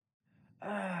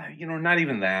Not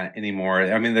even that anymore.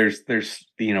 I mean, there's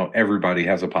everybody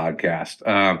has a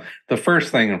podcast. The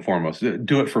first thing and foremost,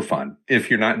 do it for fun. If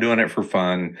you're not doing it for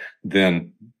fun,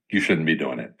 then you shouldn't be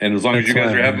doing it. And as long as you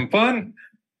guys are having fun,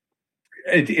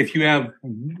 if you have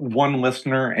one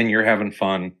listener and you're having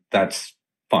fun, that's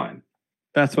fine.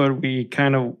 That's what we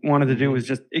kind of wanted to do, was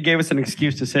just, it gave us an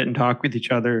excuse to sit and talk with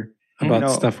each other about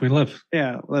stuff we love.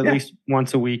 Yeah, at least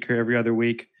once a week or every other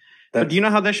week. But do you know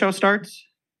how this show starts?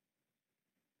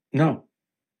 No.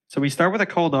 So we start with a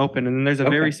cold open, and then there's a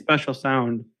very special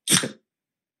sound.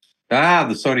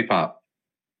 The Sody Pop.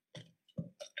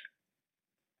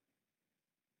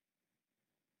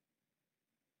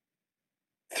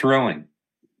 Thrilling.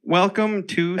 Welcome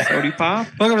to Sody Pop.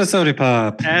 Welcome to Sody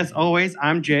Pop. As always,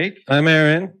 I'm Jake. I'm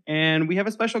Aaron. And we have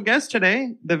a special guest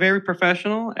today, the very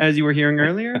professional, as you were hearing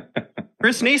earlier,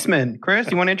 Chris Niesman. Chris,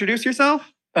 you want to introduce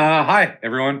yourself? Hi,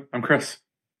 everyone. I'm Chris.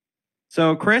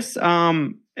 So Chris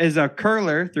is a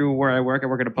curler through where I work. I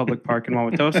work at a public park in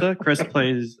Wauwatosa. Chris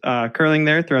plays curling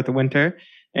there throughout the winter.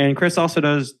 And Chris also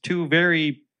does two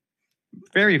very,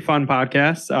 very fun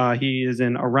podcasts. He is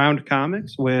in Around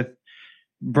Comics with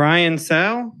Brian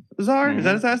Salazar. Mm-hmm. Is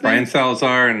that his last name? Brian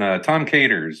Salazar and Tom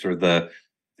Caters, or the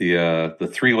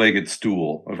three-legged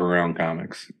stool of Around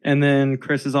Comics. And then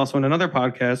Chris is also in another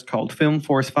podcast called Film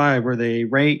Force 5, where they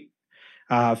rate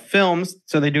films.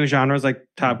 So they do genres like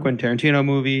top Quentin Tarantino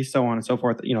movies, so on and so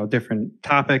forth, different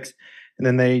topics. And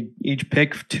then they each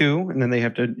pick two, and then they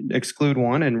have to exclude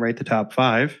one and rate the top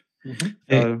five. Mm-hmm.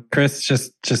 Hey, Chris,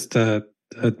 just a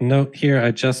note here.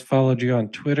 I just followed you on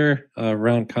Twitter,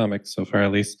 Around Comics so far,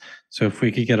 at least. So if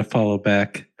we could get a follow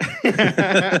back.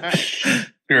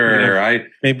 Sure. I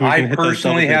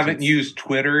personally haven't used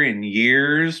Twitter in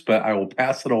years, but I will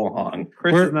pass it along.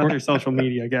 Chris is not their social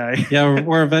media guy. Yeah,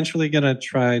 we're eventually going to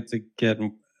try to get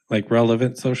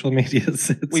relevant social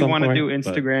medias. We want to do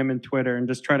Instagram and Twitter and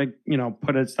just try to,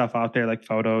 put stuff out there like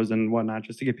photos and whatnot,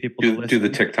 just to get people to listen. Do the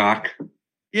TikTok.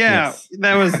 Yeah, yes.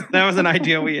 that was an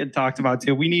idea we had talked about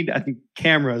too. We need, I think,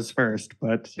 cameras first,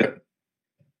 but. Yeah.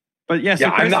 But yes,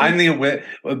 I'm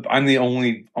the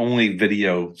only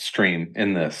video stream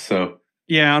in this, so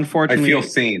yeah, unfortunately, I feel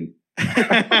seen.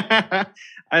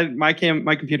 My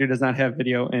computer does not have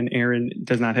video, and Aaron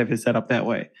does not have his set up that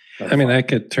way. I mean, I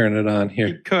could turn it on here.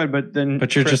 You could, but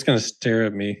you're just going to stare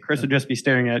at me. Chris would just be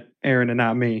staring at Aaron and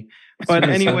not me. But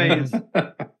anyways,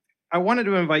 I wanted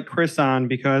to invite Chris on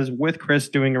because with Chris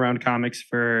doing Around Comics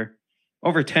for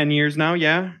over 10 years now,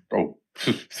 yeah. Oh.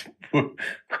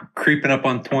 Creeping up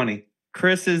on 20.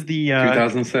 Chris is the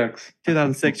 2006.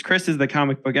 2006. Chris is the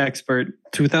comic book expert.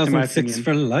 2006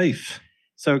 for life.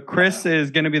 So Chris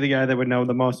is going to be the guy that would know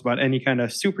the most about any kind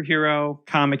of superhero,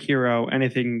 comic hero,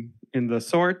 anything in the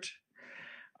sort.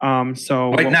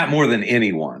 Not more than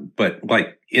anyone, but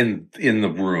like in the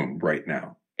room right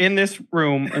now. In this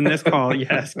room, in this call,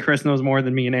 yes, Chris knows more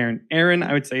than me and Aaron. Aaron,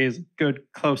 I would say, is a good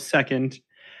close second.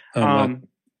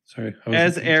 Sorry.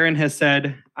 As Aaron has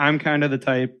said, I'm kind of the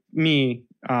type,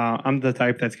 I'm the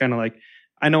type that's kind of like,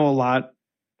 I know a lot.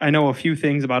 I know a few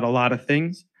things about a lot of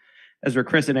things. As where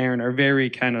Chris and Aaron are very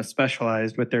kind of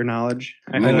specialized with their knowledge.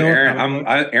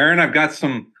 Aaron, I've got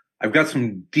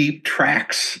some deep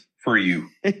tracks for you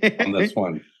on this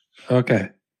one. Okay.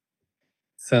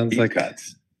 Sounds deep like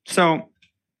cuts. So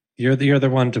you're the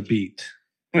one to beat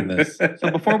in this.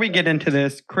 So before we get into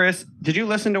this, Chris, did you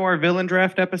listen to our villain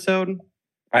draft episode?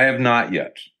 I have not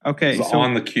yet. Okay. So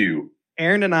on the queue.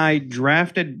 Aaron and I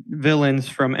drafted villains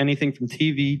from anything from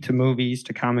TV to movies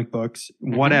to comic books,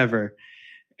 whatever.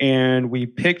 And we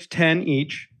picked 10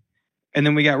 each. And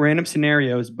then we got random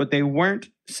scenarios, but they weren't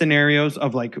scenarios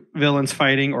of like villains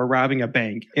fighting or robbing a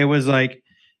bank. It was like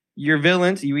your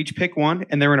villains, you each pick one,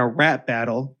 and they're in a rap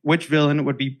battle. Which villain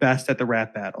would be best at the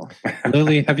rap battle?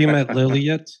 Lily, have you met Lily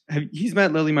yet? He's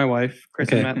met Lily, my wife. Chris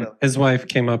has met Lily. His wife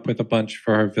came up with a bunch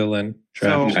for our villain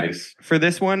draft. So nice. For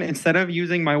this one, instead of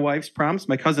using my wife's prompts,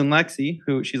 my cousin Lexi,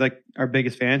 who she's like our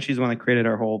biggest fan, she's the one that created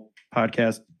our whole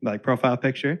podcast like profile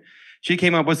picture. She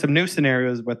came up with some new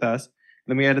scenarios with us.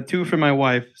 Then we added 2 for my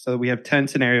wife, so we have 10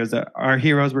 scenarios. That our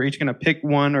heroes, we're each going to pick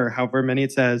one or however many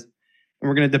it says. And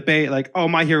we're going to debate like, oh,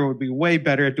 my hero would be way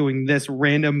better at doing this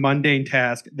random mundane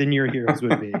task than your heroes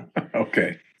would be.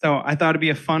 Okay. So I thought it'd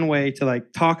be a fun way to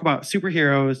like talk about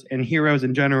superheroes and heroes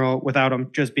in general without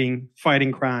them just being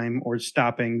fighting crime or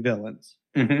stopping villains.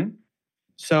 Mm-hmm.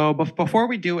 So before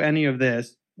we do any of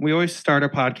this, we always start our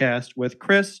podcast with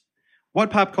Chris. What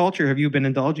pop culture have you been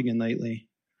indulging in lately?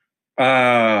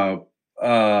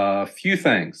 Few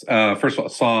things. First of all, I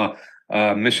saw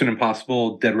Mission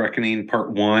Impossible: Dead Reckoning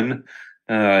Part 1.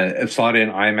 I saw it in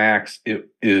IMAX. It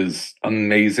is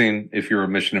amazing. If you're a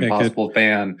Mission Yeah, good. Impossible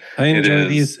fan, I enjoy is-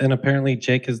 these, and apparently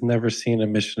Jake has never seen a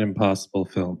Mission Impossible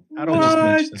film. I I don't just What?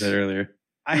 mentioned it earlier.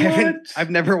 I haven't. What? I've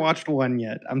never watched one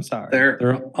yet. I'm sorry.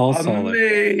 They're all solid.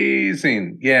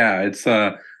 amazing. Yeah, it's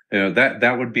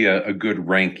that would be a good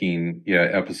ranking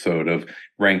episode of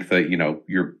rank the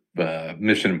your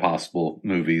Mission Impossible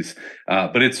movies.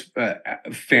 But it's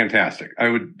fantastic.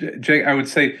 Jake, I would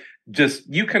say just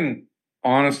you can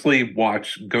honestly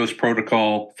watch Ghost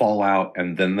Protocol, Fallout,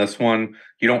 and then this one.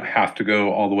 You don't have to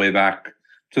go all the way back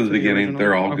to the beginning. original?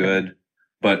 They're all Okay. good.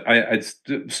 But I'd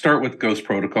start with Ghost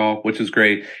Protocol, which is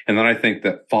great. And then I think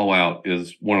that Fallout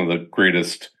is one of the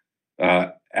greatest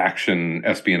action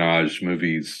espionage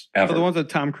movies So ever. the ones with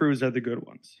Tom Cruise are the good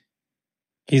ones.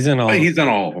 He's in all. But of he's them.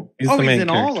 in all of them. He's Oh, the he's main in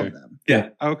character. all of them. Yeah.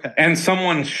 Okay. And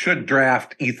someone should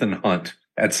draft Ethan Hunt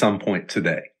at some point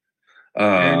today.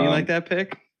 Aaron, you like that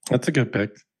pick? That's a good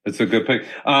pick. It's a good pick.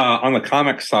 On the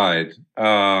comic side,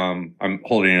 I'm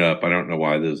holding it up. I don't know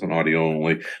why this is an audio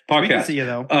only We can podcast. see you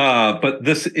though. But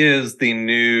this is the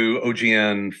new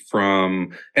OGN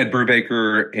from Ed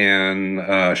Brubaker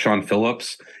and Sean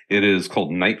Phillips. It is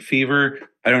called Night Fever.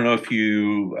 I don't know if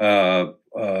you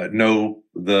know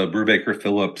the Brubaker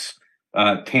Phillips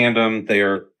tandem. They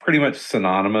are pretty much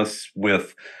synonymous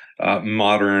with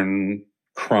modern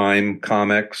crime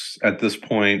comics at this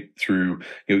point through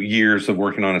years of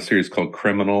working on a series called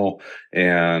Criminal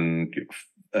and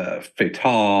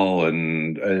Fatale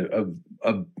and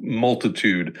a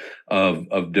multitude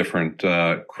of different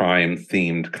crime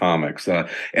themed comics. Ed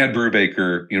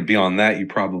Brubaker, beyond that, you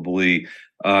probably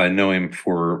know him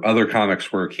for other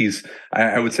comics work.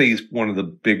 I would say he's one of the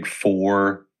big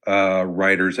four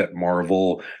writers at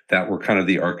Marvel that were kind of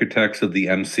the architects of the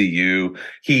MCU.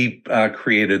 He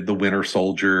created the Winter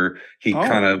Soldier. He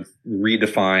kind of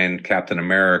redefined Captain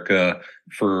America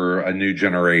for a new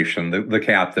generation. The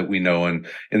Cap that we know in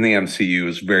the MCU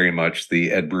is very much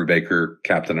the Ed Brubaker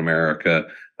Captain America.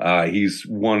 He's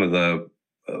one of the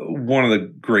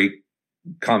great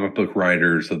comic book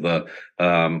writers of the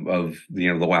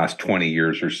last 20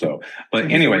 years or so. But So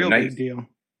he's a anyway, real big deal.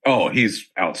 Oh, he's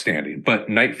outstanding. But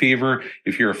Night Fever,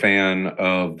 if you're a fan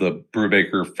of the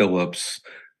Brubaker Phillips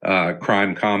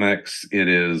crime comics,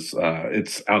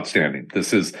 it's outstanding.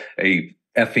 This is a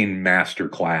effing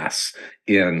masterclass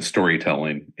in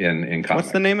storytelling in comics.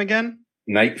 What's the name again?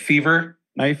 Night Fever.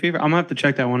 Night Fever. I'm gonna have to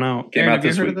check that one out. Came Aaron, out have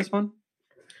you this heard of week. this one?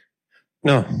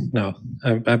 No.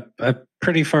 I'm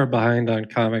pretty far behind on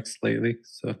comics lately.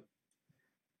 So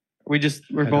We're I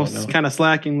don't both know. kind of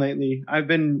slacking lately. I've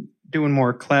been doing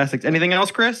more classics. Anything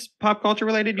else, Chris? Pop culture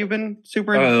related? You've been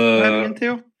super heavy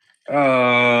into?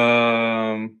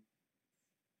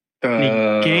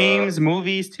 Any games,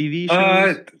 movies, TV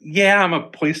shows? Yeah, I'm a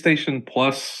PlayStation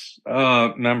Plus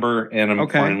member, and I'm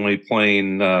Okay. finally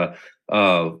playing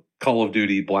Call of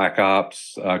Duty Black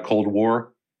Ops Cold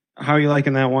War. How are you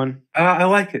liking that one? I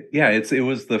like it. Yeah, it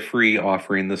was the free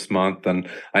offering this month, and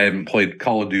I haven't played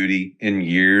Call of Duty in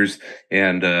years.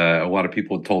 And a lot of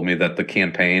people told me that the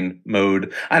campaign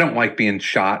mode. I don't like being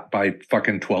shot by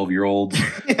fucking 12-year-olds,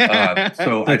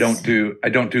 so I don't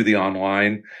do the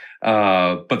online.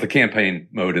 But the campaign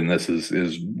mode in this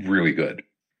is really good.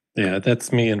 yeah,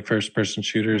 that's me in first person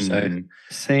shooters. Mhm.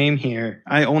 Same here.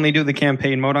 I only do the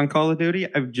campaign mode on Call of Duty.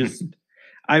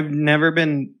 I've never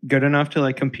been good enough to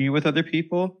like compete with other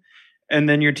people. And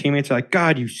then your teammates are like,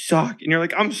 God, you suck. And you're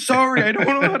like, I'm sorry, I don't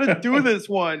know how to do this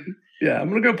one. Yeah, I'm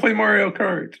gonna go play Mario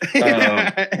Kart.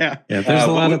 Yeah. Yeah, there's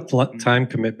a lot but of time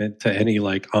commitment to any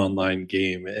like online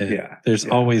game, and Yeah, there's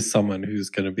yeah. always someone who's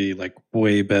going to be like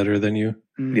way better than you.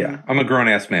 Yeah, I'm a grown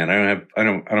ass man. I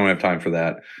don't have time for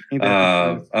that. Ain't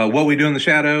that the truth? What We Do in the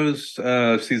Shadows,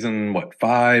 season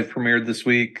 5 premiered this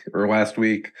week or last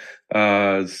week.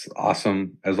 It's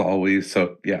awesome as always.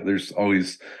 So yeah, there's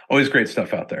always great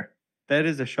stuff out there. That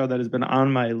is a show that has been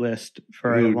on my list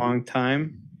for a Dude. long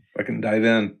time. I can dive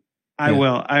in. I Yeah.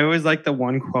 will. I always like the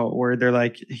one quote where they're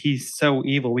like, he's so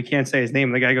evil, we can't say his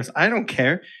name. The guy goes, I don't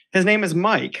care. His name is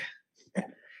Mike.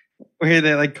 Where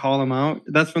they like call him out.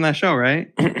 That's from that show,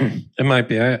 right? It might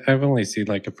be. I've only seen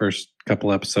like the first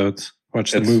couple episodes.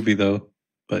 Watched the It's- movie though,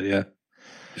 but yeah,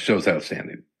 The show's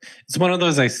outstanding. it's one of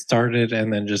those I started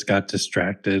and then just got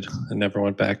distracted and never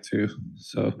went back to.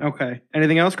 So Okay.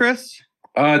 Anything else, Chris?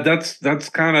 That's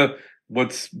kind of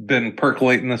what's been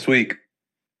percolating this week.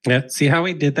 yeah, see how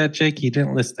he did that, Jake? He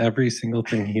didn't list every single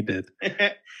thing he did.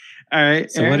 All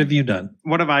right. So Aaron, what have you done?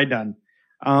 What have I done?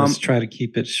 Let's try to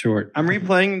keep it short. I'm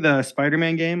replaying the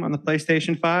Spider-Man game on the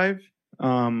PlayStation 5.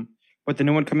 With the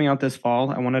new one coming out this fall,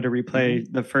 I wanted to replay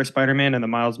the first Spider-Man and the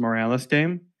Miles Morales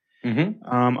game. Mm-hmm.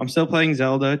 I'm still playing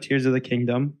Zelda Tears of the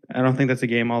Kingdom. I don't think that's a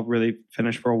game I'll really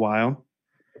finish for a while.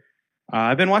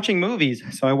 I've been watching movies.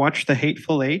 So I watched The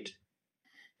Hateful Eight,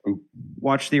 Ooh.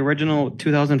 watched the original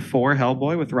 2004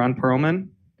 Hellboy with Ron Perlman.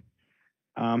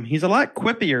 He's a lot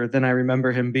quippier than I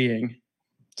remember him being.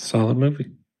 Solid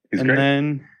movie. He's and great.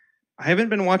 then I haven't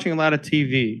been watching a lot of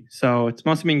TV. So it's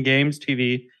mostly been games,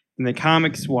 TV. And the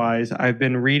comics wise, I've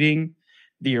been reading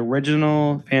the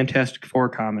original Fantastic Four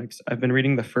comics. I've been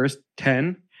reading the first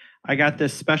 10. I got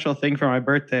this special thing for my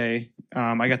birthday.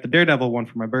 I got the Daredevil one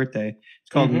for my birthday. It's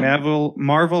called Mhm.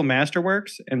 Marvel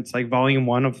Masterworks, and it's like volume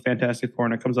 1 of Fantastic Four,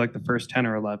 and it comes like the first 10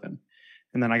 or 11.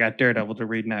 And then I got Daredevil to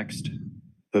read next.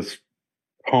 This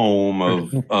poem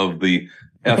of the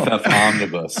FF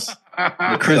Omnibus.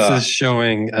 Chris is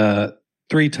showing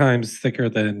 3 times thicker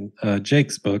than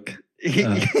Jake's book.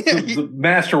 The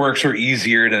Masterworks are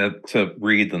easier to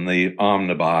read than the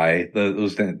Omnibuy.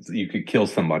 Those you could kill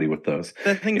somebody with those.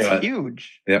 That thing's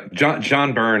huge. Yeah,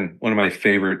 John Byrne, one of my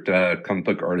favorite comic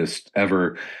book artists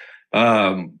ever.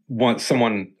 Once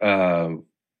someone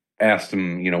asked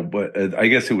him, but I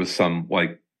guess it was some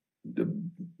like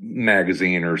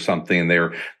magazine or something.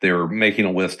 They were making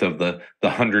a list of the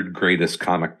 100 greatest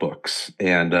comic books,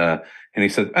 and he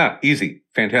said, easy,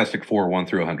 Fantastic Four 1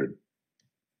 through 100.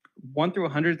 1 through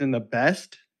 100 is the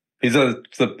best. It's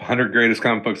the 100 greatest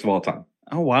comic books of all time.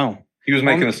 Oh wow! He was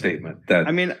making a statement that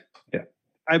yeah.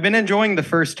 I've been enjoying the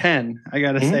first 10. I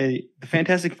gotta say, the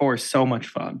Fantastic Four is so much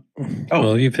fun. Oh,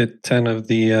 well, you've hit 10 of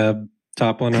the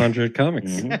top 100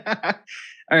 comics. All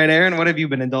right, Aaron, what have you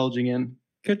been indulging in?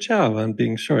 Good job on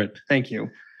being short. Thank you.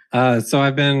 So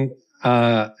I've been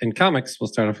in comics. We'll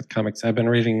start off with comics. I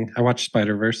watched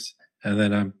Spider-Verse. And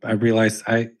then I realized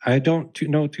I don't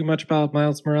know too much about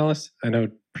Miles Morales. I know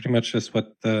pretty much just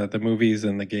what the movies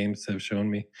and the games have shown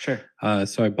me. Sure.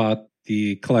 So I bought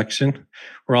the collection.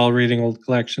 We're all reading old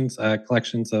collections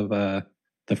of the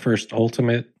first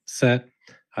Ultimate set.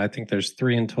 I think there's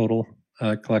 3 in total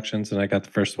collections, and I got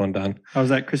the first one done. How's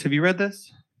that, Chris? Have you read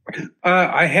this?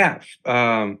 I have.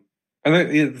 I think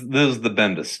this is the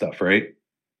Bendis stuff, right?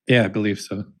 Yeah, I believe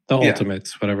so. The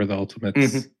Ultimates, whatever the Ultimates.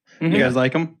 Mm-hmm. Mm-hmm. You guys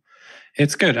like them?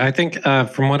 It's good. I think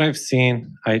from what I've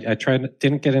seen, I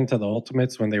didn't get into the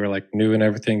Ultimates when they were like new and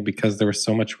everything because there was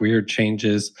so much weird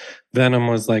changes. Venom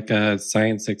was like a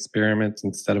science experiment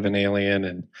instead of an alien,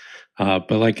 and but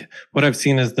like what I've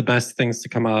seen is the best things to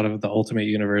come out of the Ultimate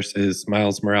Universe is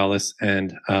Miles Morales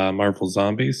and Marvel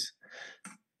Zombies.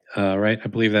 Right? I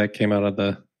believe that came out of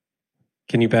the.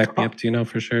 Can you back me up? Do you know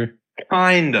for sure?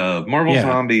 Kind of. Marvel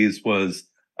Zombies was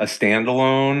a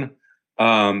standalone,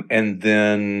 and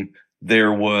then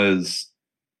there was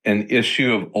an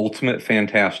issue of Ultimate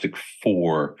Fantastic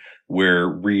Four where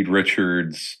Reed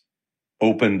Richards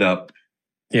opened up.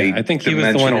 Yeah, I think he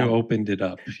was the one who opened it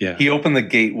up. Yeah. He opened the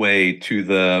gateway to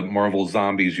the Marvel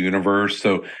Zombies universe.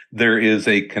 So there is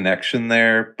a connection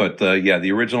there. But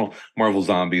the original Marvel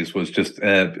Zombies was just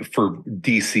for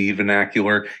DC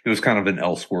vernacular. It was kind of an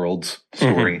Elseworlds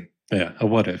story. Mm-hmm. Yeah, a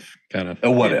what if kind of. A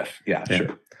what if. Yeah,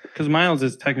 sure. Because Miles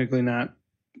is technically not,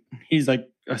 he's like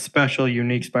a special,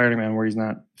 unique Spider-Man where he's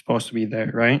not supposed to be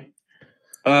there, right?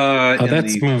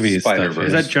 That's movies.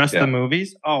 Is that just the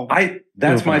movies? Oh,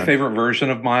 that's my favorite version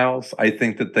of Miles. I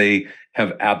think that they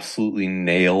have absolutely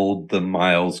nailed the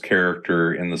Miles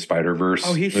character in the Spider-Verse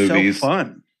movies. Oh, he's so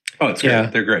fun. Oh, it's great. Yeah.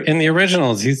 They're great. In the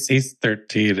originals, he's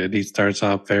 13 and he starts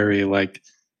off very like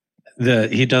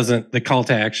the call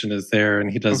to action is there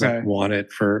and he doesn't want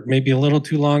it for maybe a little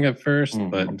too long at first,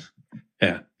 but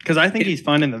yeah. Because I think he's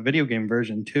fun in the video game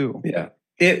version too. Yeah.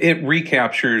 It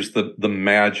recaptures the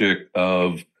magic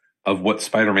of what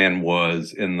Spider-Man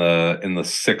was in the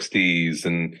 60s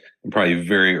and probably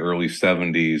very early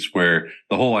 70s, where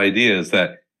the whole idea is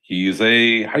that he's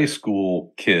a high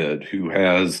school kid who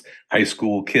has high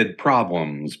school kid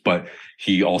problems, but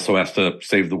he also has to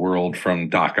save the world from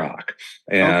Doc Ock.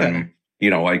 And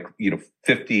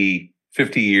 50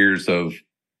 years of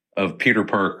Peter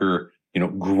Parker,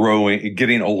 growing,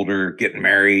 getting older, getting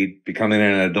married, becoming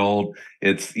an adult.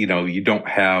 It's, you don't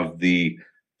have the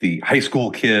high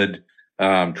school kid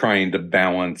trying to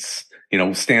balance,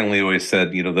 Stan Lee always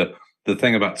said, the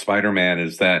thing about Spider-Man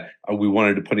is that we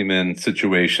wanted to put him in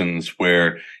situations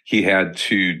where he had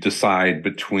to decide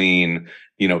between,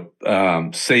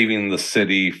 saving the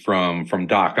city from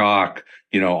Doc Ock,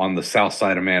 on the south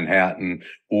side of Manhattan,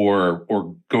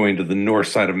 or going to the north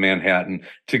side of Manhattan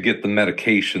to get the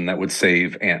medication that would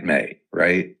save Aunt May,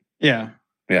 right? Yeah.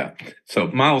 Yeah. So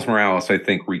Miles Morales, I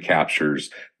think, recaptures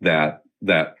that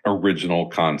original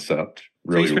concept.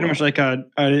 So he's pretty much like an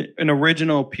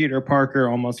original Peter Parker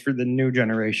almost for the new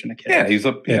generation of kids. Yeah, he's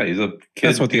a kid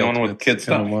That's what the dealing with Ultimates kid kinda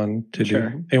stuff. wanted to Sure.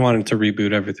 do. They wanted to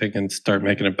reboot everything and start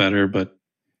making it better, but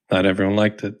not everyone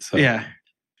liked it. So Yeah.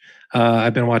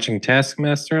 I've been watching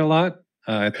Taskmaster a lot.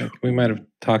 I think we might have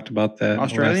talked about that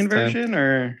Australian last time. version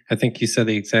or I think you said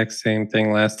the exact same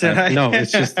thing last Did time. I? No,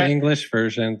 it's just the English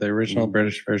version, the original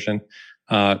British version.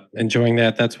 Enjoying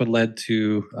that. That's what led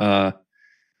to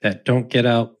that Don't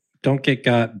Get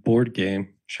Got board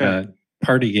game, Sure.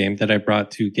 party game that I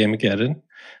brought to Gamegeddon.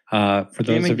 For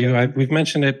those of you, we've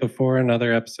mentioned it before in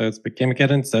other episodes, but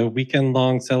Gamegeddon's a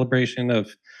weekend-long celebration of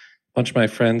a bunch of my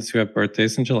friends who have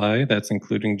birthdays in July. That's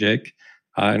including Jake.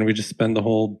 And we just spend the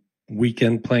whole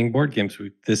weekend playing board games.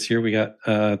 This year we got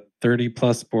 30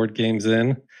 plus board games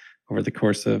in over the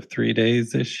course of 3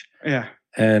 days-ish. Yeah.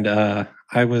 And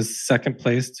I was second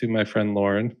place to my friend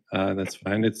Lauren. That's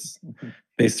fine. It's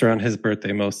based around his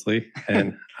birthday mostly.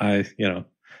 And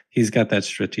he's got that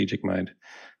strategic mind.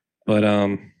 But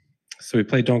so we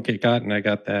played Don't Get Got, and I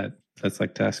got that. That's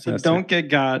like Taskmaster. So Don't Get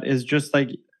Got is just like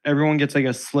everyone gets like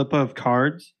a slip of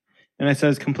cards. And it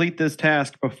says complete this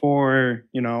task before,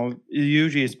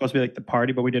 usually it's supposed to be like the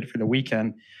party, but we did it for the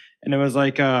weekend. And it was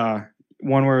like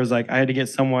one where it was like I had to get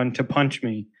someone to punch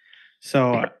me.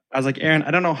 So I was like, Aaron, I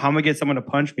don't know how I'm gonna get someone to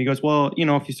punch me. He goes, well,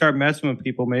 if you start messing with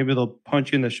people, maybe they'll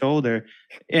punch you in the shoulder.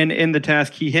 And in the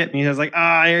task, he hit me. I was like,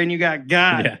 Aaron, you got.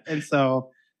 Yeah. And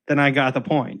so then I got the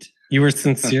point. You were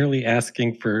sincerely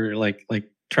asking for like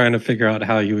trying to figure out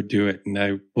how you would do it, and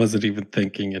I wasn't even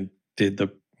thinking and did the.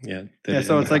 Yeah.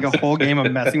 So it's like a whole game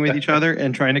of messing with each other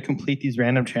and trying to complete these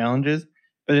random challenges.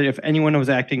 But if anyone was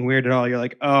acting weird at all, you're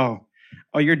like, oh,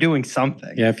 you're doing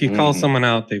something. Yeah. If you call someone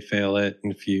out, they fail it.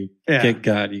 And if you get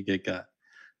got, you get got.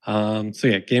 So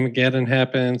yeah, Gamegeddon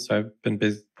happened. So I've been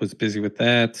was busy with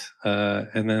that.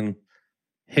 And then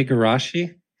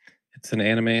Higurashi. It's an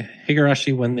anime.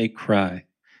 Higurashi When They Cry.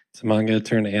 It's a manga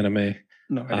turned anime.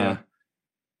 No idea.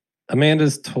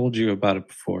 Amanda's told you about it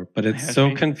before, but it's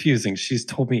so confusing. She's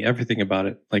told me everything about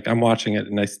it. Like I'm watching it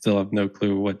and I still have no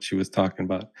clue what she was talking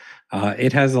about.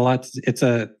 It has a lot. It's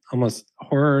a almost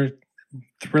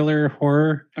thriller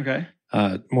horror. Okay.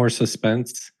 More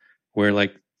suspense where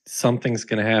like something's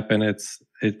going to happen.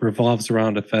 It revolves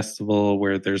around a festival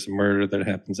where there's a murder that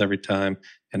happens every time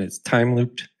and it's time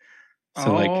looped.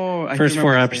 So first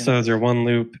 4 episodes are one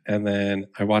loop, and then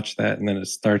I watch that, and then it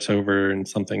starts over, and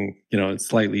something it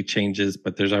slightly changes,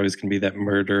 but there's always going to be that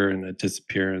murder and a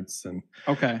disappearance. And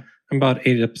okay, I'm about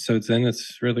 8 episodes in.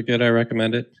 It's really good. I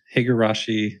recommend it.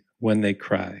 Higurashi When They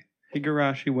Cry.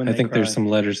 Higurashi When They Cry. I think there's some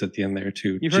letters at the end there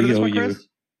too. You've heard of this one, Chris?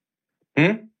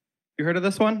 You heard of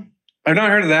this one? I've not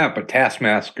heard of that, but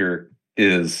Taskmaster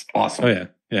is awesome. Oh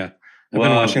yeah. I've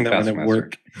been watching that one at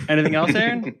work. Anything else,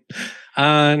 Aaron?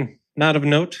 Not of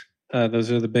note. Those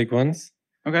are the big ones.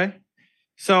 Okay.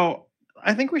 So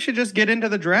I think we should just get into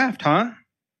the draft, huh?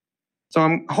 So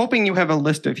I'm hoping you have a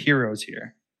list of heroes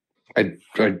here. I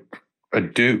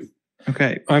do.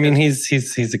 Okay. I mean,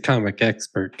 he's a comic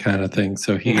expert kind of thing,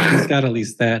 so he's got at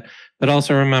least that. But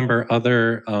also remember,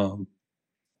 other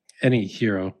any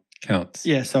hero counts.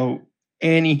 Yeah. So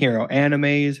any hero,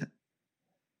 animes.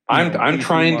 I'm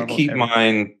trying to keep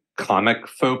mine comic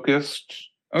focused.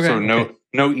 Okay. So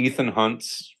no Ethan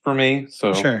Hunts for me.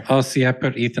 So sure. Oh, see, I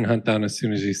put Ethan Hunt down as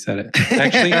soon as you said it.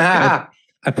 Actually,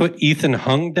 I put Ethan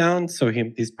Hung down, so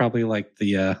he's probably like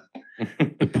the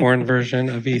porn version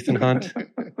of Ethan Hunt.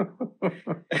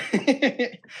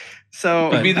 So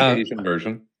it'd be the Asian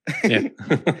version. Yeah.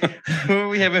 Who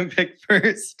we haven't picked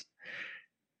first?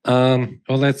 Well,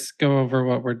 let's go over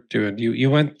what we're doing.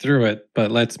 You went through it, but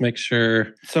let's make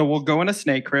sure. So we'll go into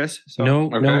Snake, Chris. So, no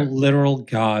literal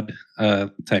god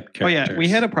type characters. Oh yeah, we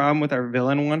had a problem with our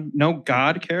villain one. No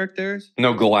god characters.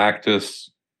 No Galactus,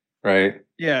 right?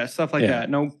 Yeah, stuff like that.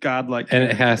 No godlike. And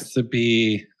it has to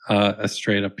be a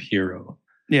straight up hero.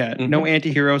 Yeah, no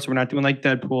anti-heroes. So we're not doing like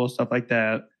Deadpool stuff like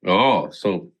that. Oh,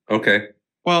 so okay.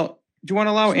 Well, do you want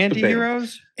to allow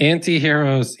anti-heroes?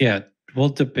 Anti-heroes, yeah. We'll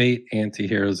debate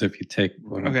anti-heroes if you take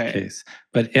one of the case.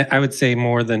 But I would say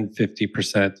more than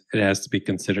 50%, it has to be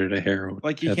considered a hero.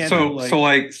 Like you can't so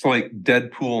like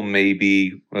Deadpool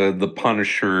maybe, the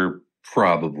Punisher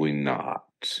probably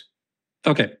not.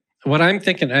 Okay. What I'm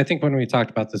thinking, I think when we talked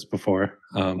about this before,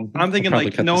 I'm thinking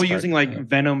like using like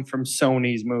Venom from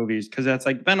Sony's movies, because that's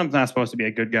like Venom's not supposed to be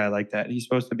a good guy like that. He's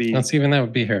supposed to be. Not even that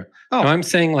would be here. Oh, no, I'm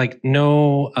saying like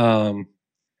no.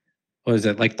 What is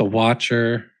it? Like the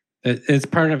Watcher. It's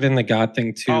part of in the God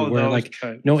thing too, where like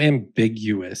no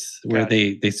ambiguous, where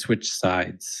they switch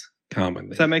sides commonly.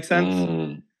 Does that make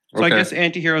sense? So I guess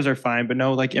anti-heroes are fine, but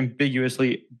no like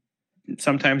ambiguously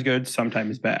sometimes good,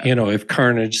 sometimes bad. You know, if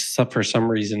Carnage for some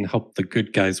reason helped the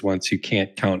good guys once, you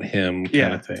can't count him kind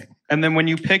Yeah. of thing. And then when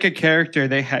you pick a character,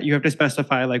 you have to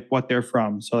specify like what they're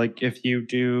from. So like if you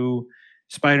do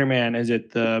Spider-Man, is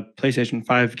it the PlayStation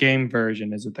 5 game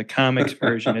version? Is it the comics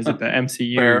version? Is it the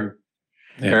MCU? Fair.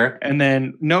 Yeah. Fair. And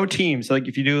then no teams. So like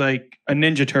if you do like a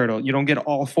Ninja Turtle, you don't get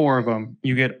all 4 of them.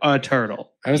 You get a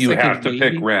turtle. I was You thinking have to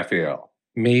maybe, pick Raphael.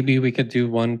 maybe we could do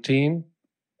one team.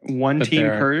 One But team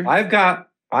there are- per.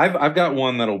 I've got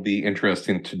one that'll be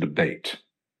interesting to debate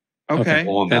Okay.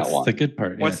 on that That's one. the good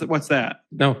part. What's that?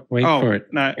 No, wait Oh, for it.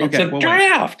 not It's okay. a we'll wait.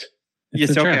 draft. It's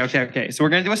Yes. a Okay. draft. Okay. So we're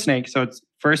gonna do a snake. So it's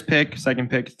first pick, second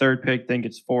pick, third pick, then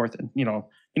gets fourth, and you know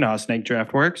how snake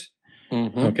draft works.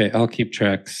 Mhm. Okay, I'll keep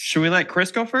tracks. Should we let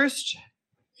Chris go first?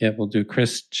 Yeah, we'll do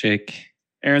Chris, Jake.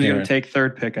 Aaron's Aaron. gonna take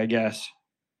third pick, I guess.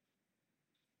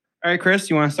 All right, Chris,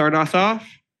 you want to start us off?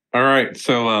 All right.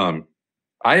 So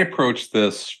I approach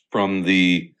this from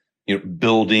the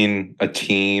building a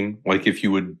team, like if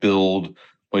you would build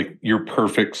like your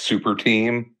perfect super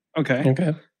team. Okay.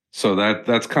 Okay. So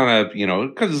that's kind of,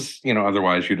 because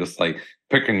otherwise you're just like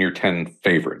picking your 10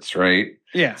 favorites, right?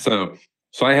 Yeah. So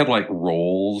I had like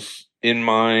roles in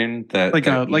mind that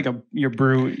Your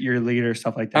brute, your leader,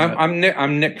 stuff like that.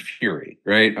 I'm Nick Fury,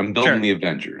 right? I'm building Sure. the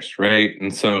Avengers, right?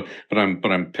 And so, but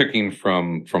I'm picking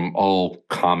from all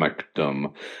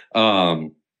comicdom.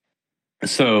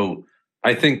 So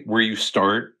I think where you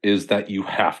start is that you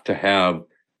have to have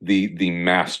the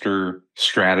master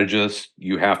strategist.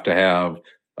 You have to have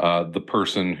the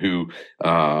person who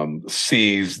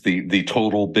sees the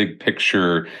total big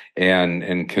picture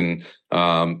and can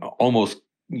almost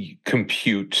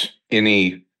compute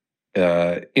any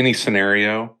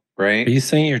scenario, right? Are you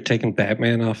saying you're taking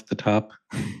Batman off the top?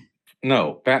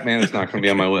 No, Batman is not going to be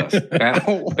on my list.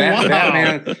 Wow.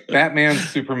 Batman,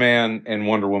 Superman, and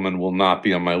Wonder Woman will not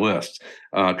be on my list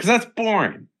because that's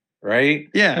boring, right?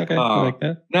 Yeah. Okay, I like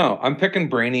that. No, I'm picking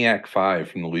Brainiac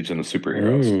 5 from the Legion of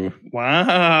Superheroes. Ooh.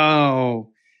 Wow.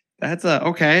 That's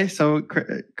okay. So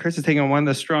Chris is taking one of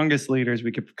the strongest leaders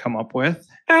we could come up with.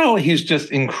 Oh, he's just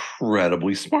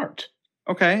incredibly smart.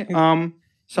 Okay.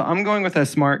 So I'm going with a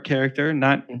smart character,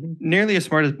 not nearly as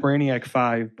smart as Brainiac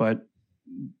 5, but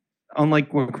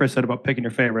unlike what Chris said about picking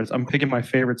your favorites, I'm picking my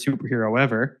favorite superhero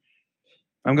ever.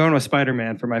 I'm going with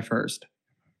Spider-Man for my first.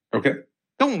 Okay.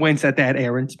 Don't wince at that,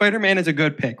 Aaron. Spider-Man is a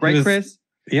good pick, right, Chris?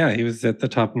 Yeah, he was at the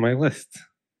top of my list.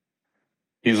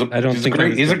 He's a I don't think I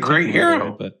was he's a gonna great take him right away,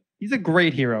 hero. but He's a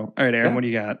great hero. All right, Aaron, Yeah. what do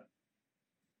you got?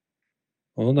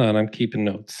 hold on, I'm keeping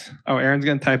notes. Oh, Aaron's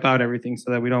going to type out everything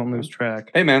so that we don't lose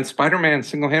track. Hey man, Spider-Man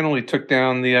single-handedly took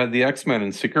down the X-Men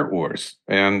in Secret Wars,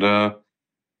 and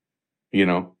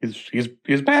he's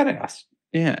badass.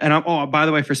 Yeah, and by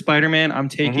the way, for Spider-Man, I'm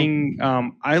taking.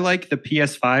 I like the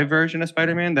PS5 version of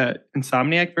Spider-Man, the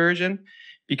Insomniac version,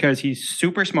 because he's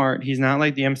super smart. He's not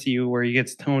like the MCU where he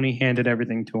gets Tony handed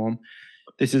everything to him.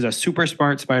 This is a super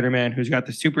smart Spider-Man who's got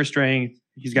the super strength.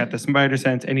 He's got the spider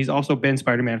sense, and he's also been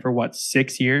Spider-Man for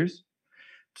 6 years.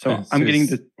 So Yeah, I'm so getting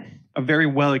he's- a very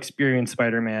well experienced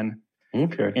Spider-Man,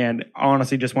 Okay. and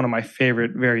honestly, just one of my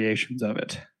favorite variations of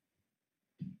it.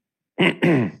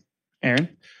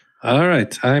 Aaron. All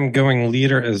right, I'm going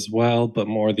leader as well, but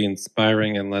more the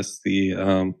inspiring and less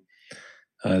the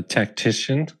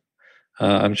tactician.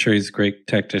 I'm sure he's a great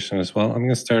tactician as well. I'm going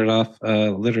to start it off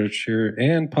literature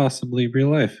and possibly real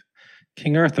life.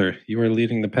 King Arthur, you are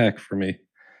leading the pack for me.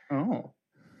 Oh,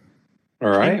 All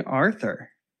right. King Arthur.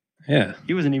 Yeah,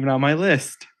 He wasn't even on my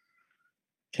list.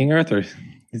 King Arthur.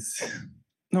 He's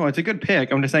No, it's a good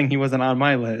pick. I'm just saying he wasn't on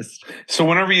my list. So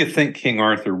whenever you think King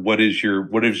Arthur, what is your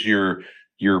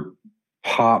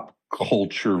pop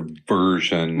culture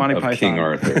version Monty of Python. King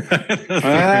Arthur?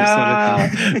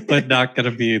 but not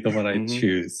going to be the one I Mhm.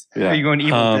 choose. Are you going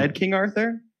Evil Um, Dead King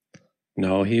Arthur?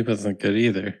 No, he wasn't good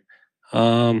either.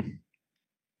 So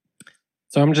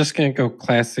I'm just going to go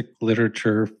classic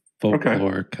literature,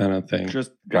 folklore kind of thing.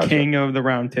 Just Gotcha. King of the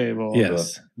Round Table.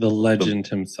 Yes, the legend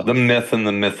himself. The myth and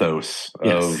the mythos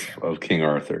Yes. of King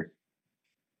Arthur.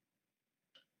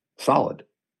 Solid.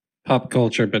 Pop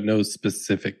culture, but no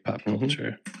specific pop Mhm.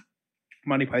 culture.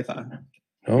 Monty Python.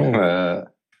 Oh, All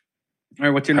right,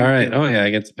 what's your all number? right. two? Oh, yeah, I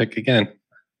get to pick again.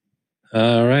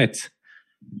 All right.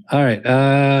 All right.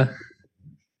 I'm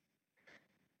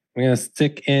going to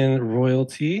stick in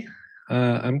royalty.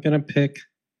 I'm going to pick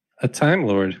a Time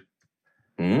Lord,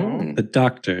 Mm. the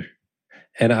Doctor.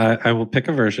 And I will pick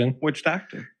a version. Which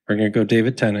Doctor? We're going to go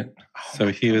David Tennant. Oh So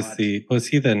my he was God. he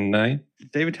the 9th?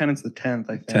 David Tennant's the 10th,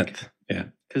 I think. 10th. Yeah.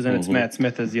 Because then it's Mhm. Matt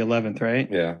Smith as the 11th, right?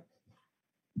 Yeah.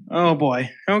 Oh boy.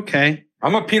 Okay.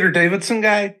 I'm a Peter Davidson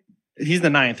guy. He's the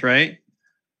 9th, right?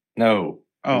 No,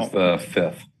 Oh, it's the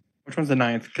fifth. which one's the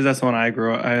ninth? Because that's the one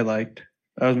I liked.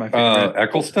 That was my favorite.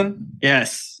 Eccleston.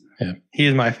 Yes. Yeah. He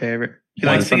is my favorite. He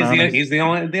Well, likes bananas. he's the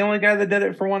only guy that did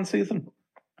it for one season.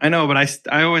 I know, but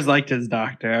I always liked his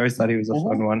doctor. I always thought he was a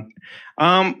fun one.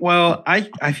 Well,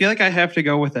 I feel like I have to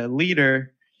go with a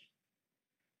leader.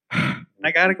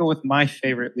 I got to go with my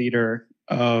favorite leader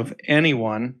of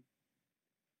anyone.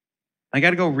 I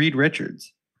got to go Reed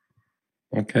Richards.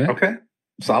 Okay. Okay,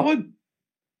 solid.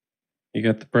 You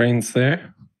got the brains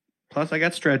there. Plus, I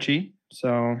got Stretchy.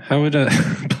 So How would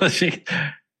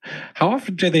how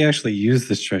often do they actually use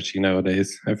the stretchy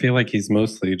nowadays? I feel like he's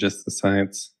mostly just the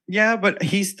science. yeah, but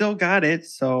he still got it.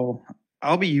 So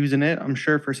I'll be using it, I'm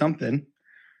sure, for something.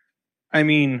 I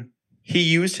mean, he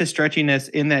used his stretchiness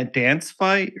in that dance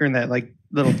fight or in that like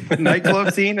little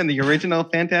nightclub scene in the original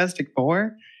Fantastic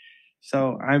Four.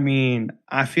 So I mean,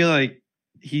 I feel like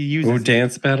he uses Oh,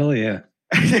 dance battle, yeah,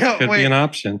 yeah, could be an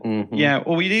option. Mhm. yeah,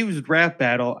 well, we used rap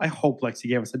battle. I hope Lexi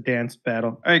gave us a dance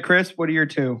battle. All right, Chris, what are your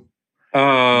two?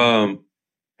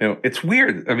 It's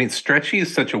weird. I mean, stretchy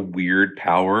is such a weird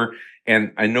power,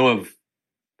 and I know of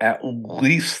at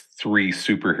least 3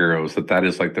 superheroes that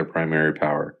is like their primary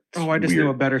power. It's Oh, I just knew a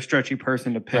weird. better stretchy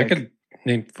person to I pick. could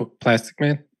name Plastic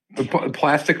Man.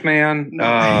 Plastic Man. No,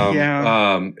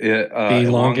 yeah. The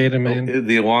elongated man.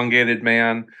 The elongated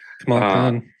man. Kamal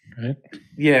Khan, right?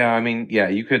 Yeah, I mean, yeah,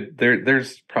 you could.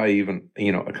 There's probably even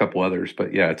a couple others,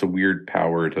 but yeah, it's a weird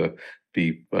power to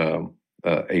be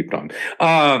aped on.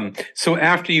 So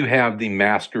after you have the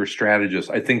master strategist,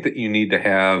 I think that you need to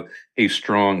have a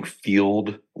strong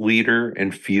field leader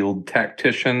and field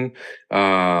tactician.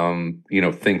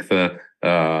 Think the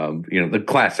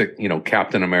classic,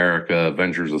 Captain America,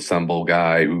 Avengers Assemble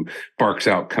guy who barks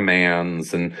out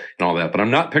commands and all that. But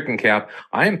I'm not picking Cap.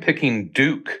 I am picking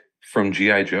Duke from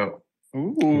G.I. Joe.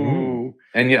 Ooh.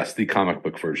 And yes, the comic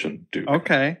book version, Duke.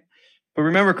 Okay. But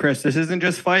remember, Chris, this isn't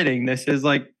just fighting. This is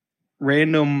like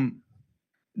random,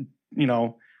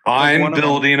 I'm one of them.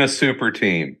 building a super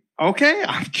team. Okay,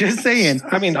 I'm just saying.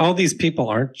 I mean, all these people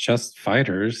aren't just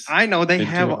fighters. I know they They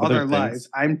have do other other lives. things.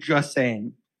 I'm just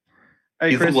saying. All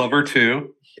right, He's Chris. a lover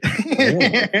too.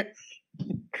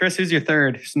 Chris, who's your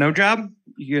third? Snow Job?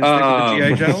 You gonna stick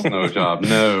with the G.I. Joe? No job.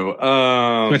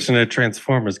 No. Switching to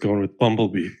Transformers, going with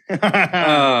Bumblebee.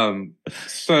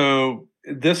 So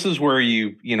this is where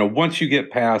once you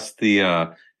get past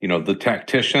the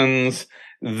tacticians,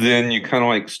 then you kind of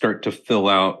like start to fill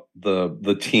out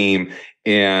the team.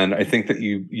 And I think that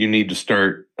you need to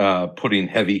start putting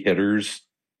heavy hitters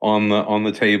on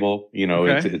the table.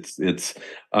 Okay. It's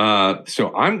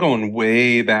so I'm going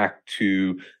way back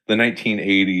to the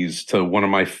 1980s to one of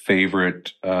my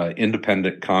favorite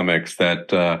independent comics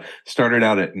that started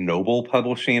out at Noble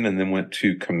Publishing and then went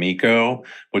to Comico,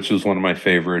 which was one of my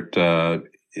favorite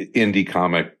indie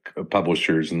comic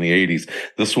publishers in the 80s.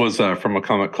 This was from a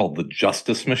comic called The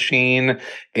Justice Machine,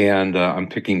 and I'm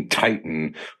picking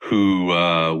Titan, who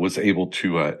was able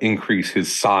to increase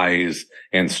his size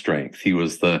and strength. He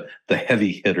was the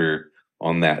heavy hitter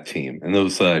on that team. And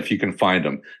those, if you can find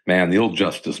them, man, the old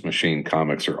Justice Machine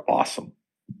comics are awesome.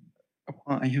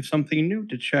 Well, I have something new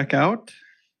to check out.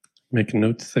 Making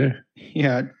notes there.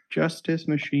 Yeah, Justice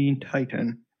Machine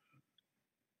Titan.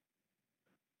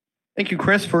 Thank you,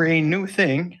 Chris, for a new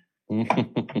thing.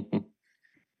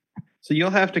 So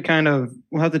you'll have to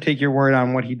we'll have to take your word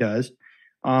on what he does.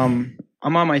 I'm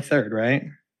on my third, right?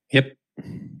 Yep.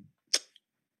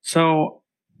 So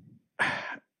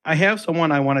I have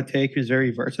someone I want to take who's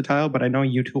very versatile, but I know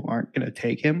you two aren't going to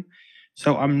take him.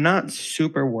 So I'm not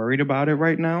super worried about it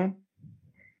right now.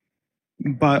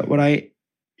 But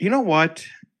you know what?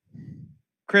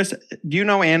 Chris, do you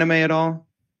know anime at all?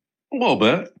 A little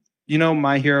bit. Do you know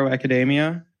My Hero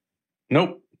Academia?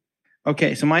 Nope.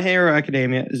 Okay, so My Hero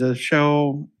Academia is a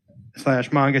show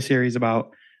 / manga series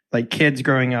about like kids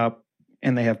growing up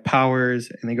and they have powers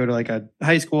and they go to like a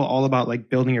high school all about like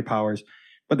building your powers.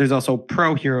 But there's also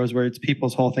pro heroes where it's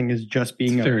people's whole thing is just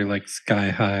being It's very like sky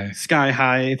high. sky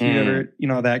high, if you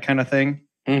ever, that kind of thing.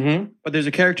 Mm-hmm. But there's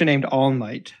a character named All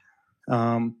Might.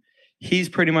 He's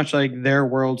pretty much like their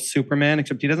world's Superman,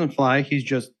 except he doesn't fly. He's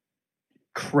just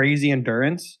crazy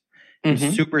endurance.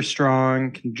 He's super strong,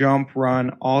 can jump,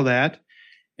 run, all that.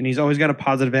 And he's always got a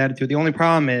positive attitude. The only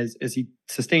problem is he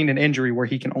sustained an injury where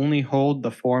he can only hold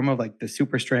the form of like the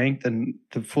super strength and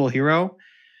the full hero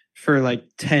for like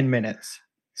 10 minutes.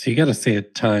 So you got to say a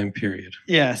time period.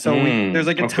 Yeah, so there's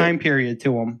like a time period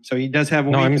to him. So he does have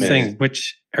a No, weakness. I'm saying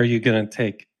which are you going to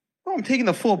take? Oh, I'm taking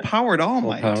the full powered All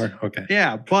Full Might. power? Okay.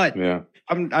 Yeah, but Yeah.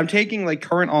 I'm taking like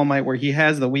current All Might where he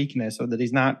has the weakness so that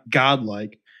he's not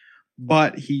godlike.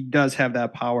 but he does have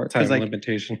that power. Time 'Cause, like,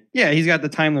 limitation. yeah, he's got the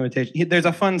time limitation. There's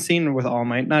a fun scene with All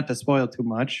Might, not to spoil too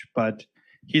much, but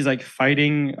he's like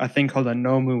fighting a thing called a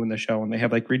Nomu in the show, and they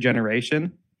have like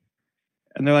regeneration.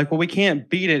 And they're like, well, we can't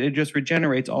beat it. It just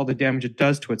regenerates all the damage it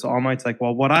does to it. So All Might's like,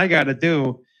 well, what I got to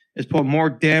do is put more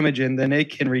damage in than it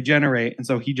can regenerate. And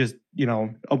so he just,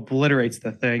 obliterates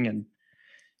the thing and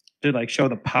to like show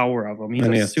the power of him. He's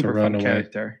And he a has to super run fun away.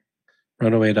 character.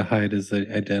 Run away to hide his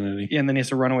identity. Yeah, and then he has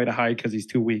to run away to hide because he's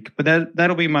too weak. But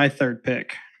that'll be my third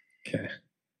pick. Okay.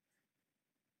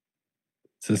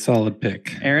 It's a solid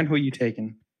pick. Aaron, who are you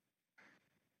taking?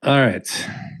 All right.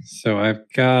 So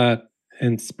I've got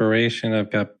inspiration.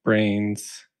 I've got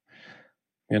brains.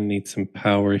 I'm going to need some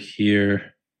power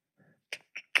here.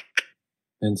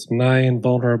 And some nigh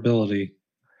invulnerability.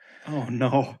 Oh,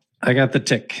 no. I got the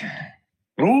tick.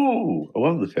 Ooh, I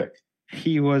love the pick.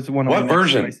 He was one of What my next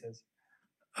version? choices.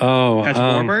 Oh, Patch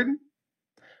Warbird?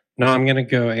 no, I'm going to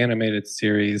go animated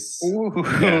series.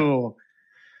 Ooh.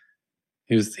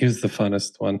 He was the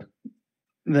funnest one.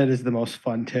 That is the most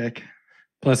fun tick.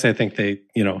 Plus, I think they,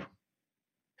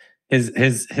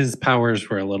 his powers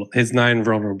were his 9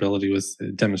 vulnerability was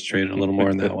demonstrated a little more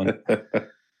in that one.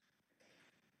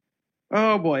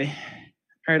 Oh, boy.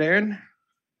 All right, Aaron.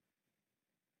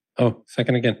 Oh,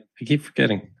 second again. I keep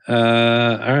forgetting. All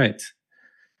right.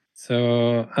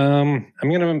 So I'm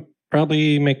gonna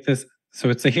probably make this. So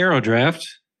it's a hero draft.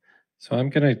 So I'm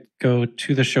gonna go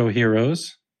to the show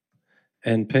Heroes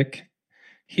and pick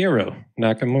Hero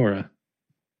Nakamura.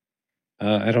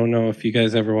 I don't know if you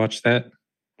guys ever watched that,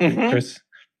 Chris.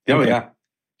 Oh, Okay. yeah.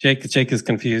 Jake is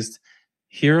confused.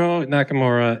 Hero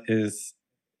Nakamura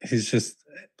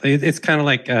it's kind of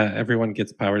like everyone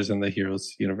gets powers in the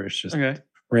Heroes universe. Just Okay.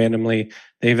 randomly,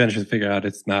 they eventually figure out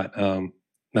it's not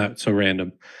so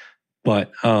random.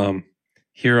 But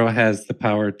Hero has the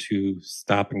power to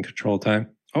stop and control time.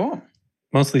 Oh.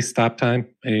 Mostly stop time.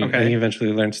 And Okay. he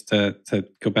eventually learns to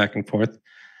go back and forth.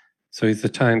 So he's the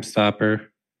time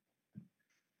stopper.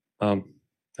 And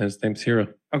his name's Hero.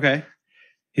 Okay.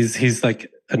 He's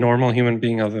like a normal human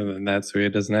being other than that, so he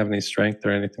doesn't have any strength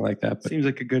or anything like that. But Seems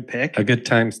like a good pick. a good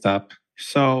time stop.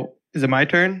 So is it my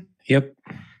turn? Yep.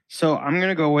 So I'm going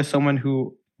to go with someone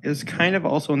who is kind of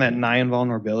also in that 9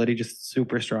 vulnerability, just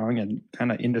super strong and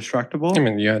kind of indestructible. I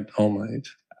mean, you had All Might.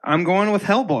 I'm going with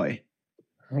Hellboy.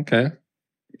 Okay.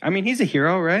 I mean, he's a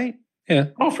hero, right?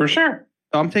 Oh, for sure.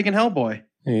 So I'm taking Hellboy.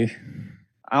 He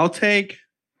I'll take,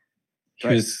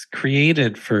 was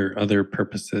created for other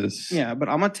purposes. yeah, but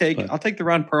I'll take the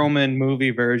Ron Perlman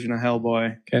movie version of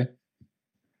Hellboy. Okay.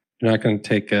 You're not going to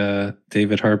take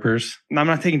David Harper's. No, I'm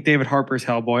not taking David Harper's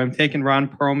Hellboy. I'm taking Ron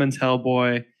Perlman's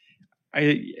Hellboy.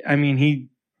 I mean,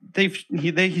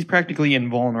 he's practically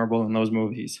invulnerable in those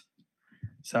movies.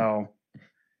 So,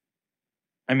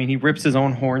 I mean, he rips his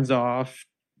own horns off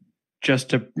just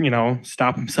to,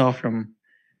 stop himself from.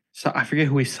 So I forget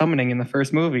who he's summoning in the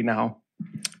first movie now.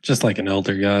 Just like an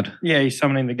elder god. Yeah, he's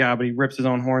summoning the god, but he rips his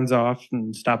own horns off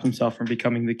and stops himself from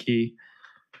becoming the key.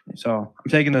 So I'm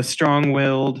taking the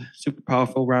strong-willed, super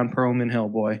powerful Ron Perlman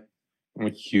Hellboy. I'm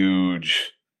a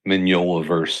huge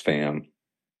Mignola-verse fan.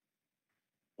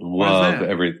 Why is Love that?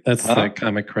 everything. That's the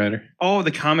comic writer. Oh,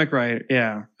 the comic writer.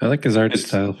 Yeah. I like his art It's-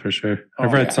 style for sure. Oh,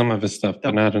 I've read yeah. some of his stuff,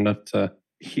 but not enough to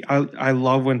I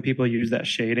love when people use that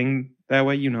shading that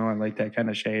way. I like that kind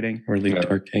of shading. really Yeah.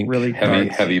 dark ink. Really dark.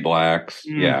 Heavy blacks.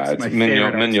 It's It's my favorite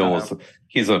art Mignola's.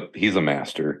 He's a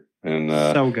master, and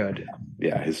So good.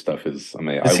 yeah, his stuff is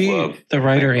amazing. Is I he love. the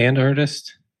writer and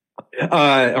artist?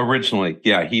 Originally,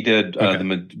 yeah, he did Okay.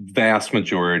 the vast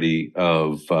majority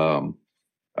of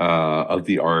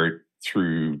the art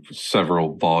through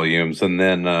several volumes, and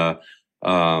then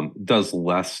does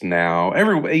less now.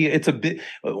 It's a bit.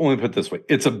 Let me put it this way: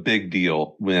 it's a big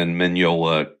deal when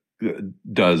Mignola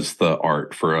does the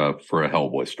art for a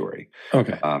Hellboy story.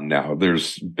 Okay. Now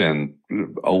there's been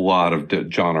a lot of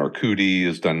John Arcudi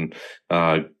has done.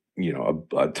 A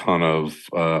ton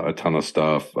of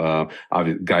stuff.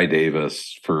 Guy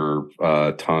Davis for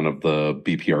a ton of the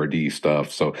BPRD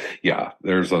stuff. So yeah,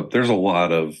 there's a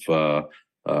lot of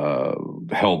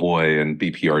Hellboy and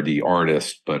BPRD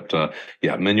artists, but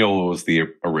yeah, Mignola was the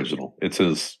original. It's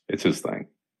his thing.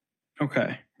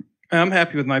 Okay. I'm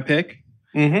happy with my pick.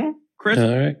 Mm-hmm. Chris,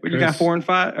 All right. what you got, Chris. 4 and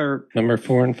 5? Or Number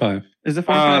 4 and 5. is it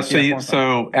 4 and 5? Yeah, 4 and 5.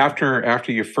 So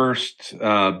after your first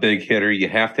big hitter, you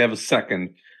have to have a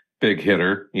second. big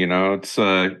hitter. It's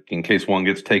in case one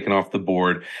gets taken off the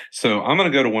board. So I'm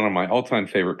going to go to one of my all-time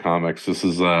favorite comics. This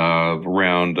is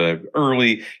around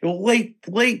late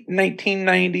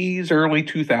 1990s, early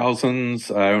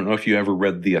 2000s. I don't know if you ever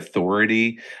read The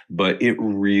Authority, but it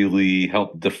really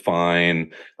helped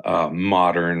define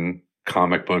modern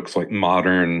comic books, like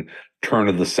modern turn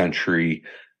of the century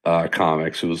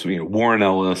comics. It was Warren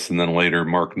Ellis, and then later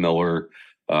Mark Miller,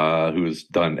 who has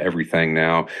done everything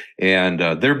now. And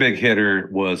their big hitter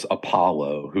was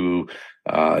Apollo, who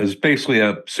is basically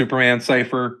a Superman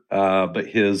cipher. But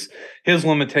his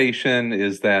limitation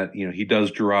is that he does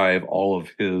derive all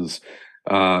of his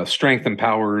strength and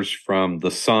powers from the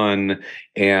sun,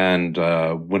 and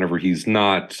whenever he's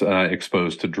not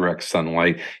exposed to direct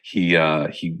sunlight, he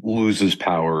loses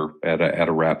power at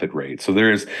a rapid rate. So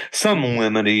there is some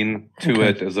limiting to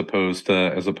it as opposed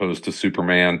to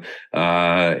Superman,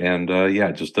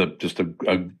 just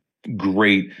a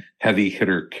great heavy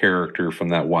hitter character from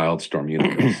that Wildstorm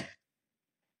universe.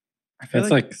 It's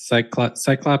like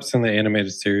Cyclops in the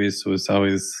animated series was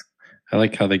always. I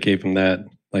like how they gave him that.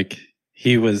 Like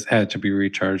he had to be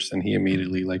recharged, and he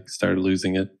immediately started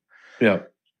losing it. Yeah,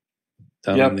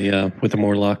 down in the with the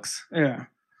Morlocks. Yeah.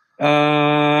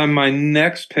 My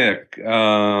next pick,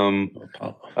 because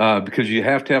you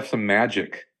have to have some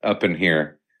magic up in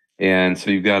here, and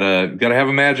so you've got to have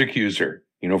a magic user.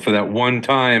 For that one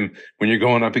time when you're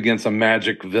going up against a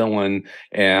magic villain,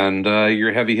 and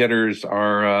your heavy hitters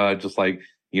are just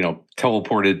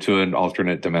teleported to an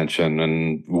alternate dimension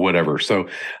and whatever. So,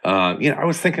 I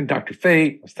was thinking Dr.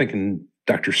 Fate, I was thinking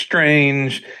Doctor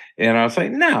Strange, and I was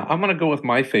like, no, I'm going to go with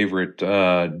my favorite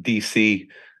DC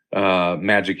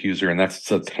magic user, and that's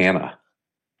Zatanna.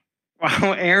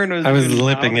 Wow, Aaron was. I was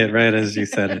lipping it right as you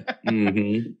said it.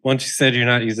 Mm-hmm. Once you said you're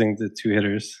not using the two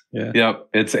hitters, yeah. Yep,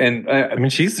 I mean,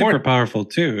 she's super powerful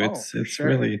too. It's sure.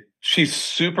 really. She's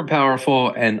super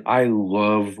powerful, and I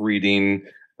love reading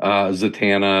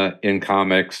Zatanna in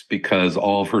comics because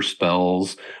all of her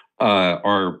spells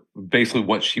are basically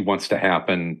what she wants to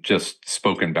happen, just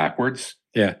spoken backwards.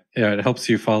 Yeah, it helps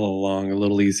you follow along a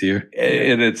little easier.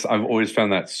 I've always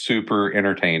found that super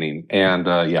entertaining, and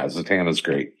Zatanna's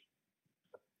great.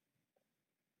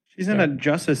 She's in a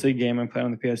Justice League game I played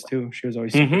on the PS2. She was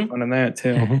always super fun in that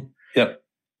too. Mm-hmm. Yep,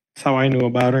 that's how I knew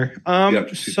about her.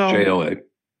 So JLA.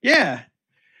 Yeah,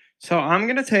 so I'm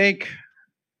gonna take.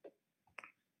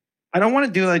 I don't want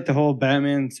to do the whole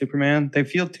Batman, Superman. They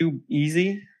feel too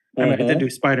easy. I mean, I did do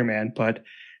Spider-Man, but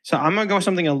so I'm gonna go with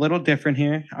something a little different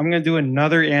here. I'm gonna do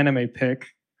another anime pick.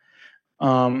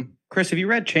 Chris, have you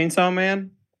read Chainsaw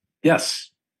Man?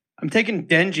 Yes. I'm taking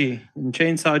Denji in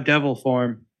Chainsaw Devil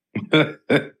form.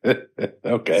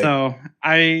 Okay. So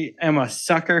I am a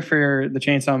sucker for the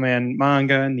Chainsaw Man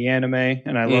manga and the anime,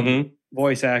 and I love the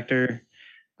voice actor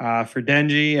for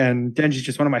Denji, and Denji's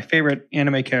just one of my favorite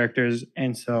anime characters,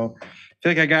 and so I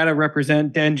feel like I gotta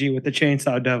represent Denji with the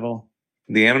Chainsaw Devil.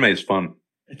 The anime is fun.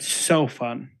 It's so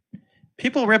fun.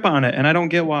 People rip on it, and I don't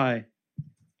get why.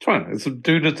 It's fun. It's a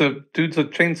dude. Dude's a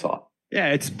chainsaw.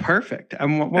 Yeah, it's perfect.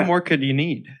 What more could you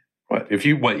need? What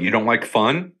you don't like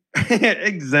fun?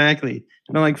 Exactly.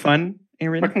 You don't like fun,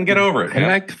 Aaron? I can get over it. I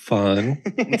like fun.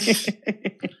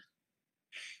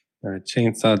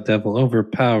 Chainsaw Devil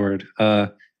overpowered.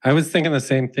 I was thinking the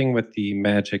same thing with the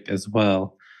magic as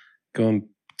well. Going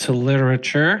to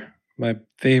literature, my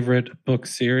favorite book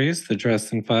series, The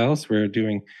Dresden Files. We're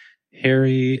doing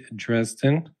Harry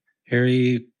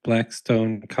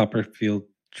Blackstone Copperfield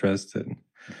Dresden.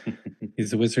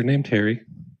 He's a wizard named Harry.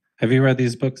 Have you read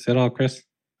these books at all, Chris?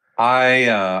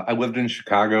 I lived in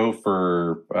Chicago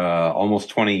for almost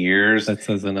 20 years. That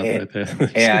says enough right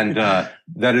there. And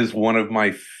that is one of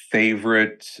my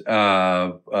favorite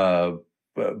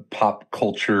pop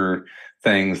culture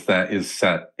things that is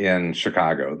set in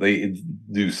Chicago. They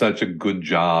do such a good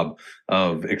job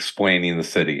of explaining the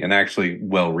city, and actually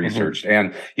well researched.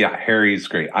 And yeah, Harry's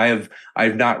great. I've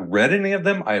not read any of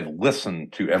them. I've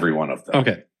listened to every one of them.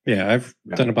 Okay. Yeah, I've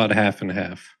done about half and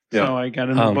half. So I got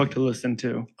a new book to listen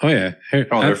to. Oh yeah. They're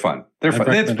fun. They're fun.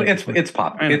 It's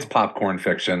pop. I know. It's popcorn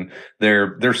fiction.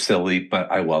 They're silly,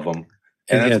 but I love them.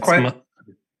 And it's quite.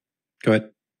 Go ahead.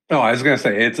 No, I was going to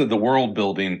say it's the world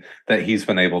building that he's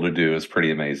been able to do is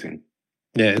pretty amazing.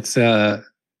 Yeah, it's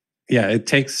it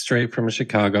takes straight from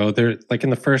Chicago. There, like in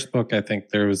the first book, I think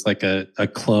there was like a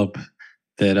club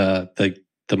that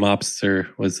the mobster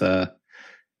was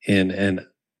in, and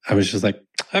I was just like,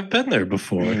 I've been there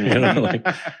before, like.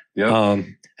 Yep.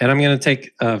 And I'm going to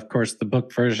take, of course, the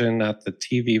book version, not the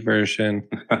TV version.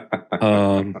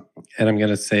 And I'm going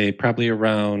to say probably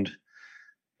around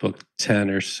book 10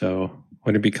 or so,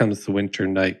 when it becomes the Winter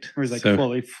Knight. Where he's like So,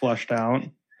 fully flushed out.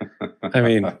 I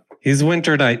mean, he's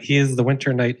Winter Knight. He is the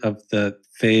Winter Knight of the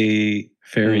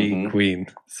Fairy Mhm. Queen.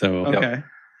 So Okay.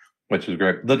 Which is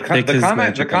great. Take his The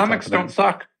magic on comics top of don't that.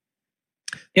 suck.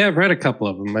 yeah, I've read a couple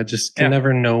of them. I just can Yeah.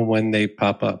 never know when they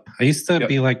pop up. I used to Yep.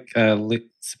 be like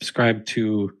subscribed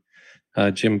to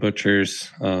Jim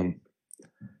Butcher's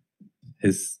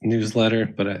his newsletter,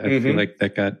 but I feel Mhm.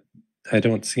 like I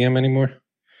don't see him anymore.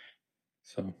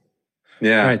 So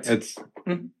Yeah, Right. it's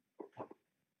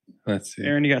let's see.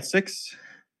 Aaron, you got 6?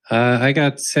 I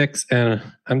got 6, and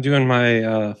I'm doing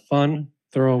my fun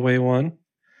throwaway one.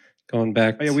 Going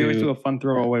back Oh, yeah, we always do a fun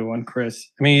throwaway one,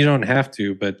 Chris. I mean, you don't have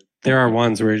to, but there are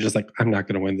ones where you're just like, I'm not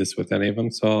going to win this with any of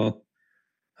them. So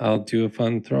I'll do a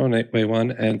fun throwing away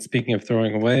one. And speaking of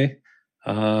throwing away,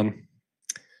 I'm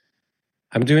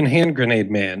doing Hand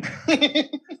Grenade Man.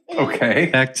 okay.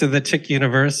 Back to the Chick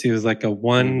universe. He was like a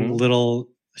one Mhm. little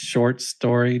short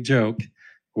story joke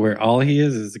where all he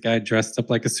is a guy dressed up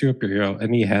like a superhero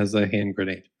and he has a hand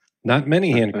grenade. Not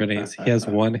many hand grenades. He has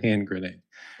one hand grenade.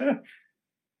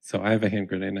 So I have a hand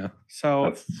grenade now. So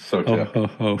That's so Ho, Chick. ho,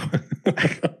 ho.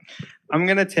 I'm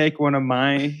gonna take one of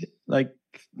my like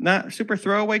not super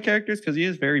throwaway characters because he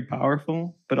is very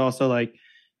powerful, but also like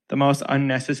the most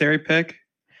unnecessary pick.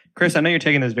 Chris, I know you're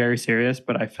taking this very serious,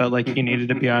 but I felt like he needed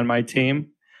to be on my team.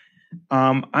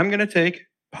 I'm gonna take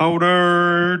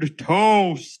Powdered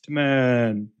Toast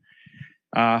Man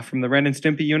from the Ren and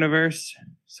Stimpy universe.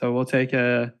 So we'll take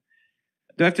a.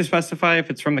 Do I have to specify if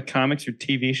it's from the comics or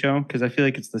TV show? Because I feel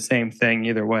like it's the same thing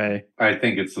either way. I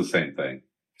think it's the same thing.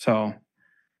 So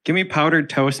give me Powdered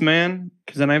Toast Man,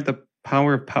 because then I have the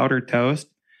power of powdered toast.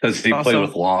 Does he play Also-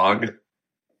 with log?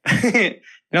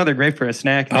 They're great for a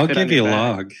snack. I'll Fit on give you a your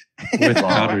back. log with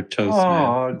powdered toast,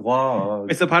 man. Log.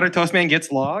 It's the Powdered Toast Man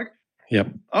gets log? Yep.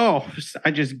 Oh,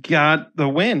 I just got the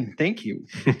win. Thank you.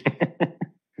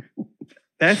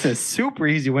 That's a super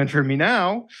easy win for me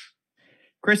now.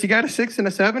 Chris, you got a 6 and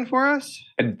a 7 for us?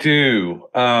 I do.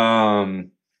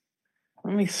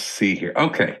 Let me see here.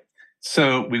 Okay.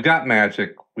 So we've got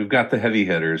magic, we've got the heavy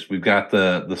hitters, we've got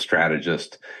the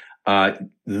strategist.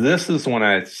 This is one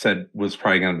I said was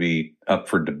probably going to be up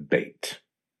for debate.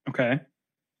 Okay.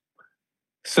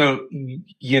 So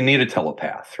you need a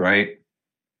telepath, right?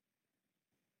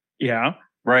 Yeah.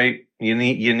 Right. You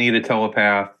need a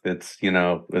telepath. It's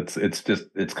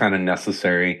it's kind of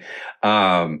necessary.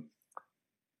 And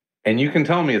you can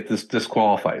tell me if this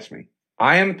disqualifies me.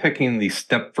 I am picking the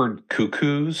Stepford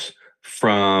Cuckoos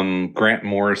from Grant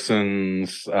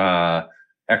Morrison's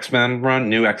X-Men run,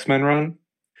 new X-Men run.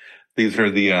 These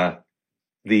are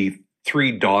the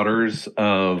 3 daughters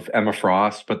of Emma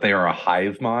Frost, but they are a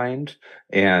hive mind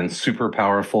and super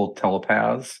powerful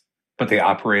telepaths, but they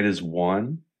operate as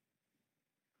one.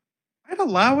 I'd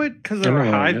allow it because they're I'm a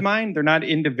allowing hive it. mind. They're not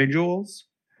individuals.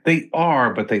 They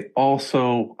are, but they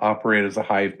also operate as a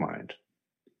hive mind.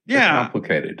 They're Yeah.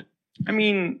 complicated. I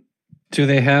mean, Do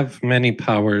they have many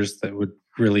powers that would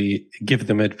really give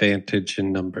them advantage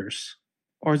in numbers?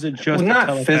 or is it just Well, a not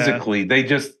telepath? physically. They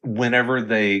just whenever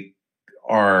they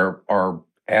are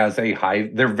as a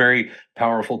hive, they're very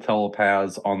powerful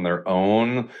telepaths on their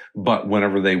own. But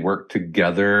whenever they work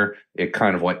together, it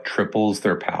kind of like triples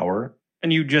their power.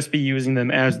 And you'd just be using them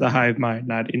as the hive mind,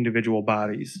 not individual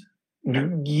bodies.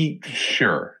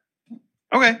 Sure.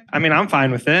 Okay. I mean, I'm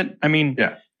fine with it. I mean,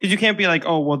 Yeah. because you can't be like,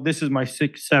 oh, well, this is my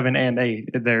 6, 7, and 8.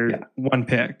 They're Yeah. one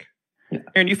pick. Yeah.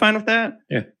 Aaron, you fine with that?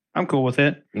 Yeah. I'm cool with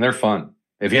it. And they're fun.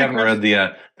 If you Yeah, haven't Chris.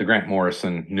 read the Grant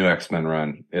Morrison new X-Men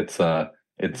run, it's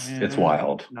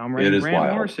wild. Now I'm It writing is Grant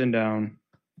wild. Morrison down.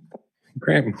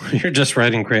 Grant, you're just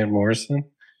writing Grant Morrison?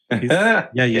 Yeah,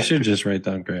 you Yeah. should just write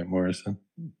down Grant Morrison.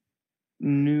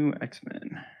 New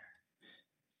X-Men.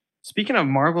 Speaking of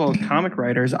Marvel comic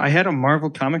writers, I had a Marvel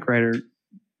comic writer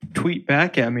tweet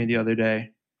back at me the other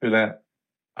day. Who that?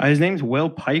 His name's Will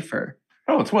Pfeiffer.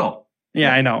 Oh, it's Will.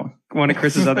 Yeah, I know. One of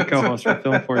Chris's other co-hosts for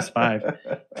Film Force 5.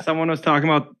 Someone was talking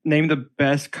about name the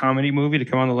best comedy movie to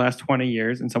come out in the last 20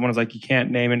 years. And someone was like, you can't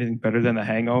name anything better than The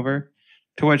Hangover.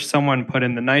 To which someone put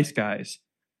in The Nice Guys.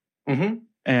 Mm-hmm.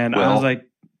 And I Will? was like,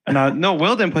 no,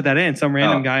 Will didn't put that in. Some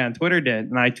random Oh. guy on Twitter did.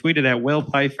 And I tweeted at Will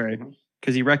Pfeiffer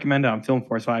because he recommended it on Film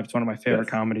Force 5. It's one of my favorite Yes.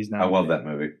 comedies now. I love that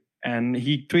movie. And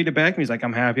he tweeted back and he's like,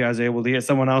 I'm happy I was able to get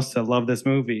someone else to love this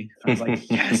movie. I was like,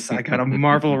 yes, I got a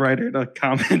Marvel writer to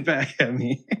comment back at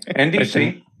me. And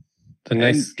DC. The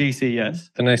nice, And DC, yes.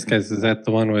 the nice guys. Is that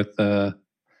the one with Ryan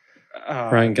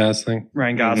Ryan, Gosling?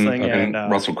 Ryan Gosling Mhm.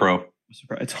 and Russell Crowe.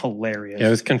 it's hilarious. Yeah, I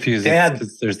was confused Dad.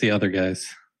 because there's the other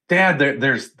guys. Dad,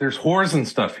 there's whores and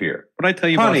stuff here. What I tell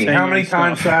you about Honey, saying how many and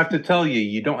times do stuff? I have to tell you?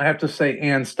 You don't have to say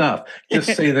and stuff.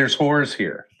 Just say there's whores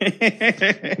here.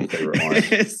 Favorite line.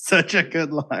 It's such a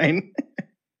good line.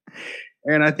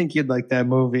 Aaron, I think you'd like that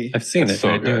movie. I've seen That's it. so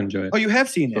I do good. enjoy it. Oh, you have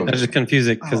seen So it? I just confuse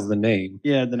it because Oh. of the name.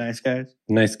 Yeah, The Nice Guys.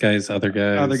 Nice guys, other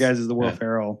guys. Other Guys is the Will Yeah.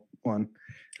 Ferrell one.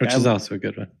 Which Yeah, is also a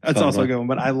good one. That's Solid also a one. good one,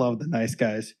 but I love The Nice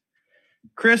Guys.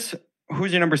 Chris,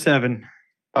 who's your number 7?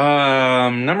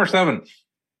 Number 7.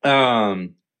 You're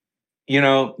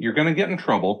going to get in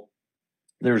trouble.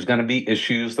 There's going to be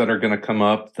issues that are going to come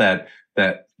up that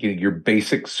your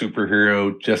basic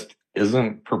superhero just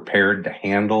isn't prepared to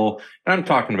handle. And I'm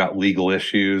talking about legal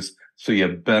issues. So you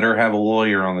better have a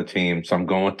lawyer on the team. So I'm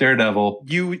going with Daredevil.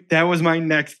 That was my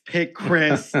next pick,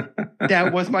 Chris.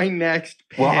 That was my next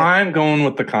pick. Well, I'm going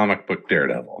with the comic book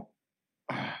Daredevil.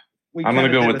 We I'm going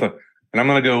to kinda go did with I'm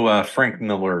going to go Frank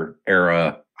Miller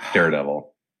era Daredevil.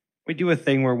 We do a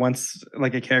thing where once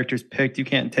like a character's picked, you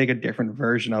can't take a different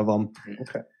version of them.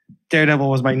 Okay. Daredevil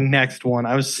was my next one.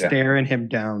 I was Yeah. staring him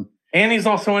down. And he's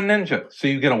also a ninja. So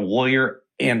you get a lawyer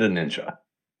and a ninja.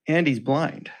 And he's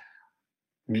blind.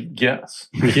 Yes.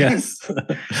 Yes.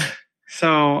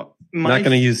 So Not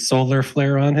going to use solar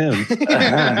flare on him.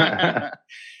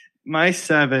 my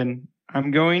 7.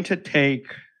 I'm going to take.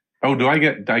 Oh, I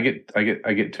get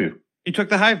 2. You took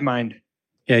the Hive Mind.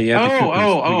 Yeah, yeah.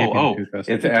 the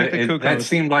Cuckoos. That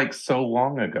seemed like so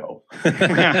long ago.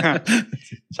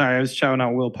 Sorry, I was shouting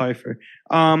out Will Pfeiffer.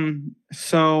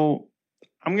 So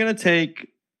I'm gonna take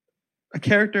a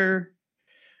character.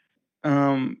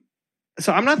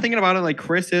 So I'm not thinking about it like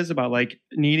Chris is about like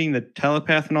needing the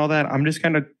telepath and all that. I'm just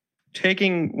kind of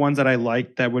taking ones that I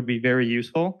like that would be very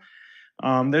useful.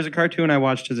 There's a cartoon I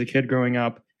watched as a kid growing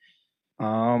up.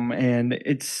 And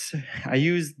I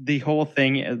use the whole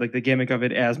thing as like the gimmick of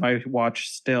it as my watch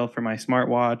still for my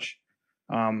smartwatch.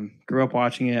 Grew up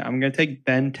watching it. I'm going to take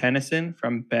Ben Tennyson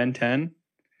from Ben 10.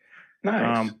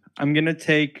 Nice. I'm going to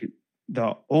take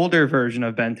the older version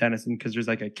of Ben Tennyson because there's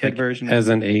like a kid version. As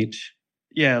an age.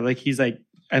 Yeah. Like I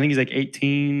think he's like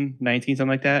 18, 19, something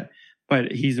like that.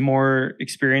 But he's more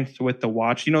experienced with the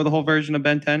watch. You know the whole version of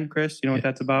Ben 10, Chris? You know what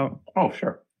that's about? Oh,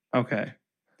 sure. Okay.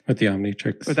 With the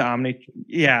Omnitrix. With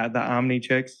the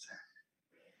Omnitrix.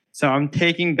 So I'm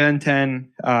taking Ben 10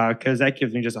 because that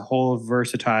gives me just a whole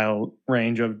versatile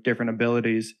range of different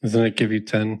abilities. Doesn't it give you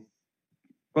 10?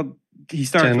 Well, he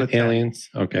starts 10 with aliens?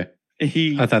 Okay.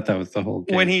 10. I thought that was the whole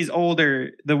game. When he's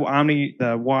older, the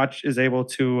watch is able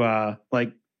to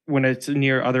like when it's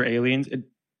near other aliens, it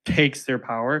takes their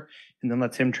power and then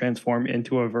lets him transform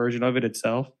into a version of it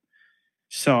itself.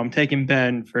 So I'm taking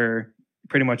Ben for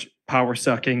pretty much power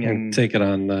sucking and take it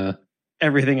on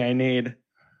everything I need.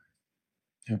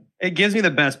 Yeah. It gives me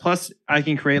the best. Plus, I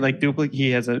can create like duplicate.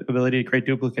 He has an ability to create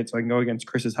duplicates, so I can go against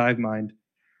Chris's Hive Mind.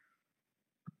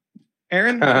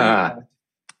 Aaron,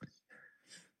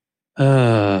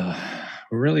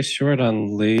 we're really short on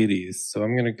ladies, so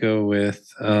I'm gonna go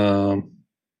with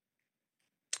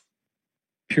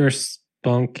pure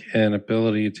spunk and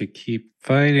ability to keep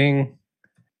fighting.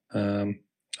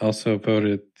 Also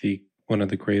voted one of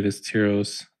the greatest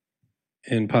heroes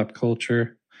in pop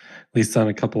culture, at least on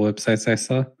a couple websites I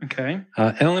saw. okay.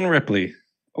 Ellen Ripley.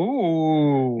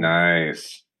 Ooh,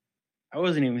 Nice. I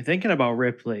wasn't even thinking about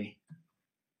Ripley.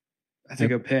 That's a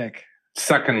good pick.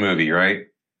 Second movie, right?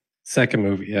 Second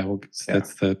movie, yeah.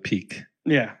 That's the peak.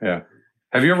 Yeah,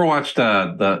 Have you ever watched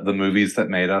the movies that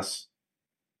made us?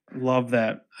 love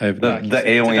that. I've The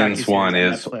Aliens docuseries one on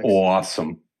is Netflix.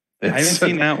 awesome. I haven't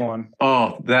seen that one.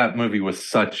 Oh, that movie was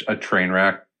such a train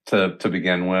wreck to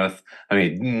begin with. I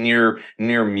mean, near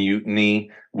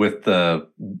mutiny with the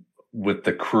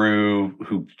crew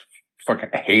who fucking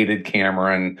hated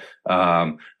Cameron.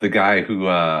 The guy who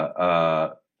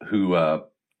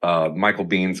Michael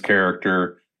Bean's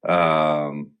character,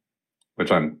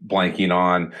 which I'm blanking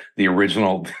on, the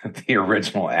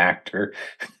original actor.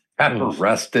 Got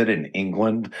arrested in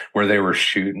England where they were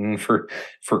shooting for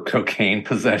cocaine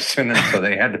possession, and so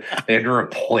they had to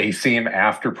replace him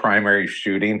after primary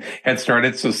shooting had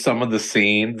started. So some of the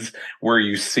scenes where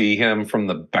you see him from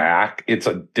the back, it's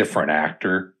a different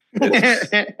actor.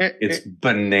 It's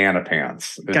banana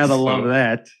pants. Gotta love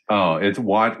that. Oh, it's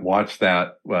watch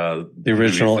that. the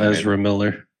original Ezra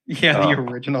Miller. Yeah, the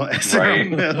original Ezra right?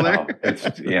 Miller. Oh,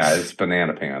 it's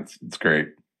banana pants. It's great.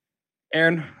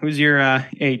 Aaron, who's your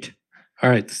 8? All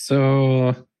right,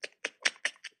 so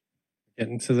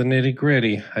getting to the nitty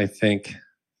gritty, I think.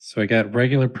 So I got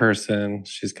regular person.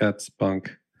 She's got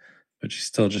spunk, but she's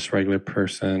still just regular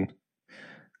person.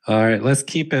 All right, let's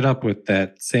keep it up with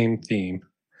that same theme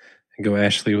and go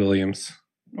Ashley Williams.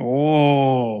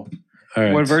 Oh, All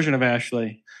right. What version of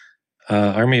Ashley?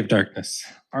 Army of Darkness.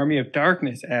 Army of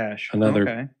Darkness, Ash. Another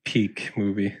Okay. peak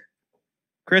movie.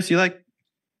 Chris, you like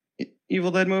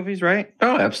Evil Dead movies, right?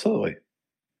 Oh, absolutely.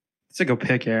 It's a good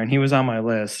pick, Aaron. He was on my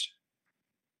list.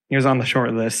 He was on the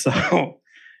short list, so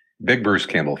Big Bruce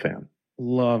Campbell fan.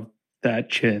 love that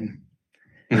chin.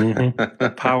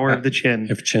 Mhm. Power of the chin.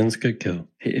 If chins could kill.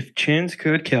 If chins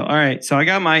could kill. All right, so I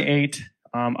got my 8.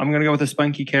 I'm gonna go with a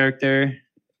spunky character.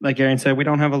 Like Aaron said, we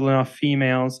don't have enough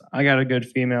females. I got a good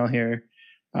female here.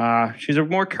 She's a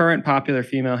more current popular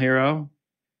female hero,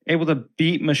 able to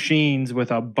beat machines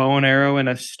with a bow and arrow and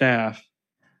a staff.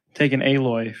 Taking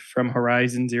Aloy from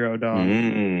Horizon Zero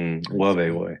Dawn. Love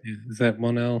Aloy. Is that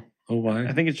one L-O-Y?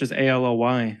 I think it's just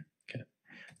Aloy. Okay.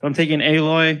 But I'm taking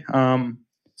Aloy.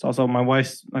 It's also my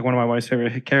wife's, like one of my wife's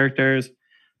favorite characters.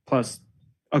 Plus,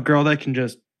 a girl that can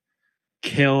just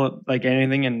kill like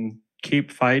anything and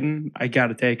keep fighting. I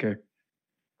gotta take her.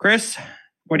 Chris,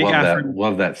 what do you Love got? that.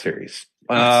 Love that series.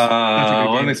 That's a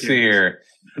good Let game me see series. here.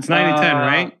 It's 9 and 10,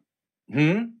 right?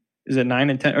 Hmm. Is it 9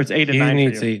 and 10, or it's 8 and He 9?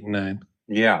 needs for you? 8 and 9.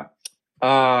 Yeah.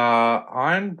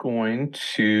 I'm going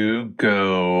to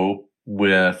go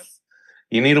with,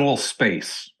 you need a little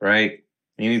space, right?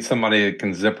 You need somebody that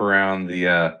can zip around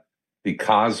the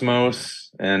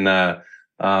cosmos and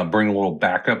bring a little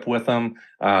backup with them.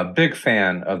 Big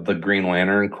fan of the Green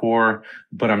Lantern Corps,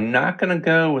 but I'm not going to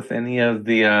go with any of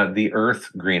the Earth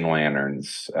Green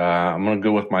Lanterns. I'm going to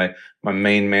go with my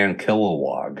main man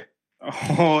Kilowog.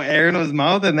 Oh, Aaron was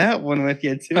mouthing that one with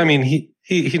you too. I mean,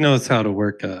 he knows how to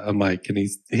work a mic, and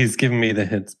he's given me the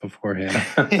hints beforehand.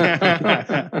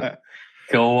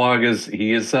 Kilowog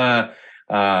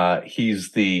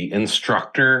he's the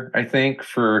instructor, I think,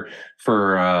 for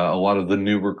a lot of the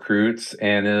new recruits,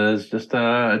 and is just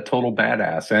a total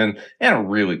badass and a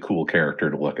really cool character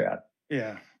to look at.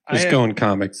 yeah. Just going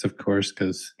comics, of course,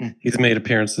 because he's made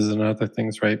appearances in other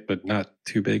things, right? But not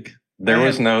too big. There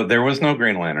was no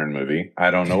Green Lantern movie.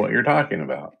 I don't know what you're talking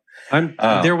about.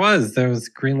 There was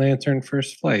Green Lantern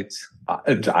First Flight.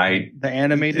 The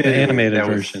animated The animated that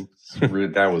version.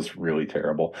 That was really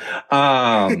terrible.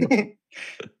 And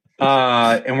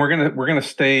we're gonna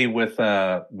stay with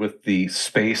the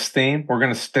space theme. We're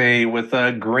gonna stay with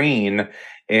green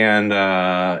and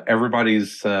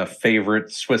everybody's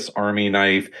favorite Swiss Army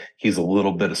knife. He's a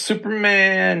little bit of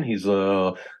Superman. He's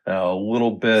a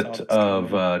little bit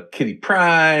of Kitty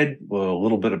Pryde. A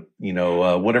little bit of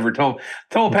whatever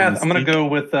telepath. I'm gonna go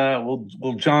with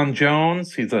little John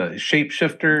Jones. He's a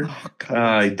shapeshifter.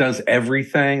 Oh, He does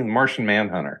everything. Martian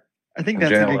Manhunter. I think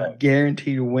that's like a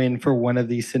guaranteed win for one of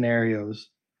these scenarios.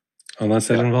 Unless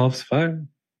it involves fire.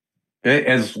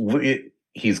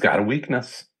 He's got a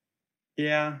weakness.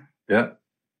 Yeah. Yeah.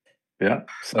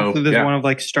 So there's one of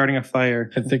like starting a fire.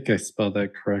 I think I spelled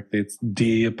that correctly. It's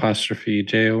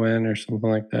D''Jon or something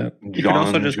like that. You could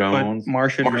also just put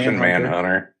Martian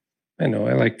Manhunter. I know.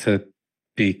 I like to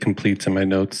be complete to my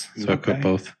notes, so I put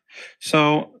both.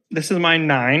 So this is my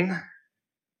 9.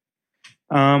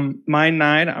 My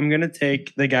 9, I'm going to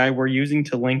take the guy we're using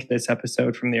to link this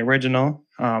episode from the original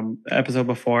episode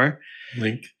before.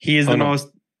 Link. He is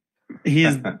he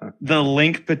is the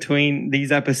link between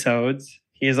these episodes.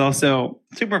 He is also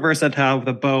super versatile with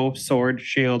a bow, sword,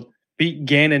 shield. Beat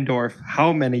Ganondorf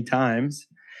how many times?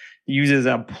 Uses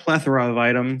a plethora of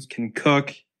items, can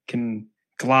cook, can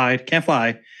glide, can't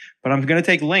fly. But I'm going to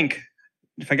take Link.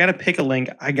 If I got to pick a Link,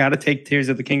 I got to take Tears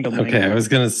of the Kingdom Link. Okay, I was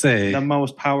going to say. The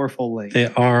most powerful Link. They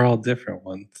are all different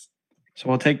ones. So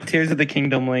we'll take Tears of the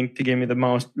Kingdom Link to give me the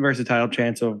most versatile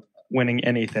chance of winning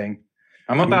anything.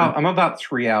 I'm about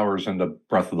 3 hours into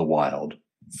Breath of the Wild.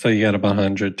 So you got about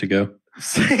 100 to go.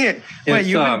 Wait,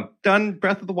 you've done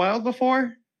Breath of the Wild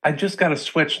before? I just got a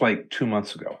Switch like 2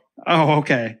 months ago. Oh,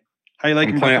 okay. How you like?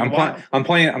 I'm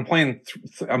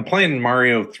playing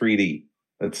Mario 3D.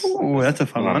 That's a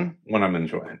fun one. One I'm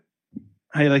enjoying.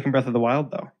 How you liking Breath of the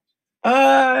Wild though?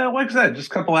 Like I said,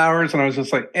 just a couple hours, and I was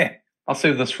just like, I'll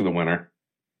save this for the winter.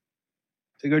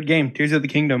 It's a good game. Tears of the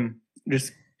Kingdom.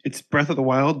 It's Breath of the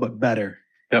Wild, but better.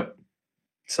 Yep.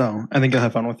 So I think you'll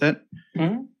have fun with it.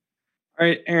 Mm-hmm. All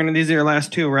right, Aaron, these are your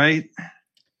last 2, right?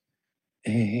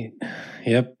 8.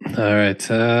 Yep. All right.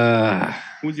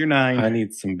 Who's your 9? I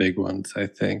need some big ones, I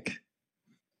think.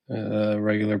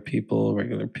 Regular people.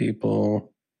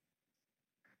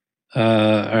 All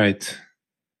right.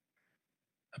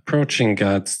 Approaching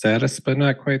God status, but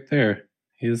not quite there.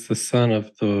 He is the son of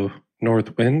the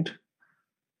North Wind.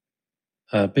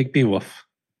 Big Beowulf.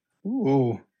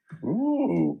 Ooh.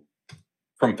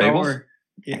 From Fables?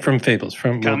 From Fables.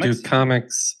 We'll do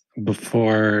comics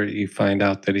before you find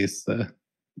out that he's the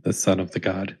son of the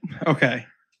god. Okay.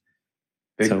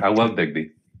 So- I love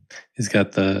Bigby. He's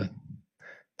got the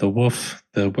wolf,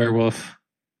 the werewolf,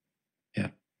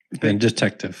 and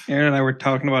detective. Aaron and I were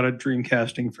talking about a dream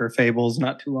casting for Fables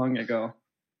not too long ago.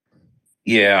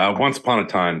 Yeah, Once Upon a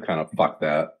Time kind of fucked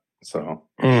that. So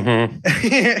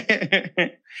Mm-hmm.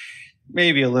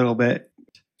 Maybe a little bit.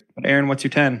 But Aaron, what's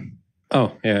your 10?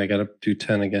 Oh, yeah, I got to do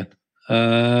 10 again.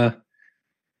 All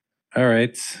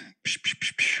right.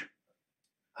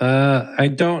 I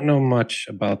don't know much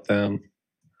about them,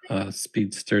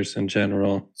 speedsters in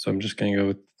general. So I'm just going to go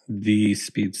with the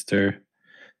speedster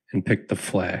and pick the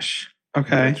Flash.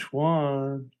 Okay. which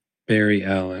one? Barry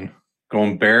Allen.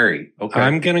 Going Barry. Okay.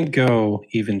 I'm going to go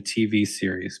even TV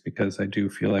series because I do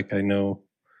feel like I know.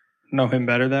 Know him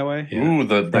better that way? Yeah. Ooh,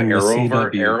 the From the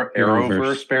CW,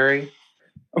 Arrowverse Barry.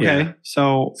 Okay. Yeah.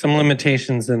 So, Some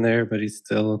limitations in there, but he's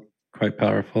still quite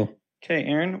powerful. okay,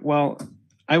 Aaron. Well,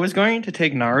 I was going to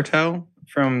take Naruto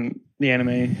from the anime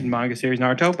and manga series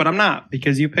Naruto, but I'm not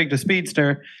because you picked a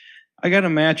speedster. I got to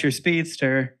match your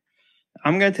speedster.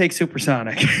 I'm going to take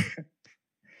Supersonic.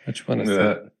 Which one is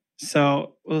that?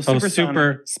 So, well, Oh, Supersonic.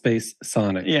 Super Space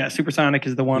Sonic. Yeah, Supersonic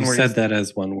is the one You where said he's that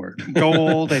as one word.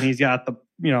 gold and he's got the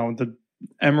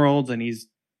emeralds and he's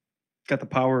got the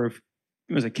power of,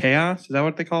 was it chaos? Is that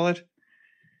what they call it?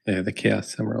 Yeah, the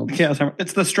Chaos Emerald. Chaos Emerald.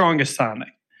 It's the strongest Sonic.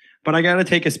 But I got to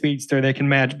take a speedster that can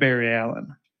match Barry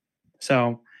Allen.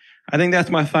 So I think that's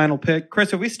my final pick.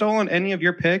 Chris, have we stolen any of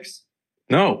your picks?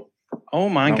 No. Oh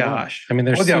my No. gosh. I mean,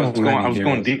 there's Oh, yeah, so I was going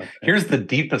heroes deep. out there. Here's the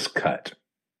deepest cut.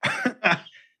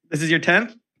 This is your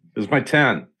 10th? This is my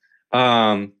 10.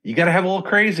 You got to have a little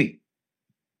crazy,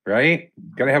 right?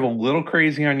 Got to have a little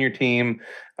crazy on your team.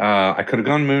 I could have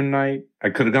gone Moon Knight. I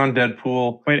could have gone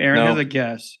Deadpool. Wait, Aaron No. has a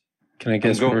guess. Can I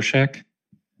guess go- Rorschach?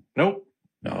 Nope.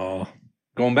 No.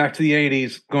 Going back to the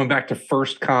 80s, going back to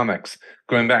First Comics,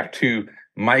 going back to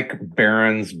Mike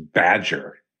Barron's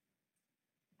Badger.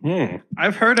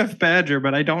 I've heard of Badger,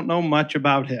 but I don't know much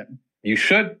about him. You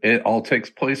should. It all takes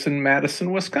place in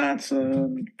Madison,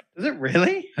 Wisconsin. Is it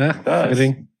really? does.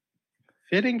 Fitting.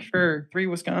 Fitting for three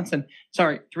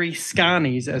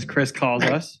Scanies, as Chris calls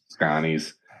us.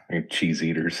 Scotties, cheese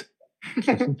eaters.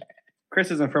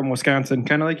 Chris isn't from Wisconsin,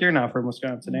 kind of like you're not from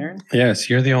Wisconsin, Aaron. Yes,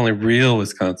 you're the only real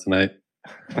Wisconsinite.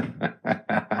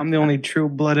 I'm the only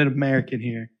true-blooded American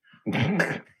here.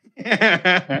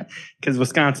 Because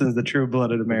Wisconsin's the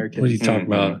true-blooded American. What are you talking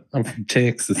about? I'm from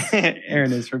Texas.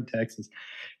 Aaron is from Texas.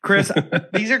 Chris,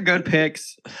 these are good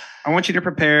picks. I want you to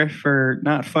prepare for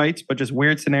not fights, but just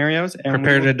weird scenarios. And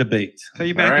Prepare we to will debate. tell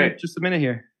you back All in right. just a minute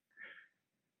here.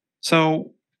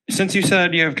 So, since you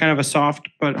said you have kind of a soft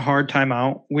but hard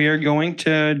timeout, we are going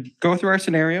to go through our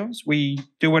scenarios. We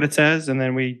do what it says, and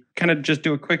then we kind of just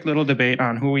do a quick little debate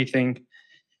on who we think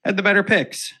had the better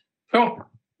picks. Oh,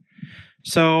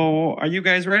 So, are you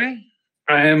guys ready?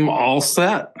 I am all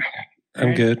set.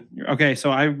 I'm good. Okay, so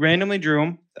I randomly drew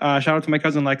them. Shout out to my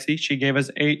cousin Lexi. She gave us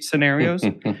 8 scenarios.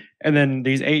 And then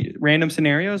these 8 random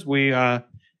scenarios we are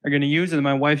going to use. And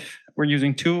my wife, we're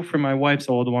using 2 from my wife's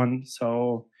old one.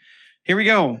 So here we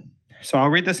go. So I'll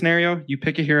read the scenario. You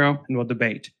pick a hero and we'll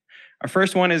debate. Our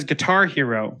first one is Guitar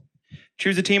Hero.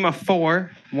 Choose a team of 4,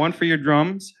 1 for your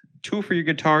drums, 2 for your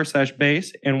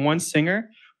guitar/bass, and 1 singer.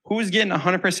 Who's getting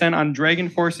 100% on Dragon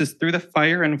Forces Through the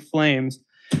Fire and Flames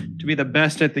to be the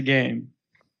best at the game?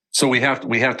 So we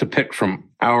have to pick from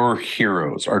our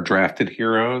heroes, our drafted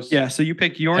heroes. Yeah, so you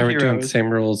pick your Are we doing the heroes. same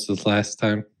rules as last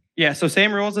time? Yeah, so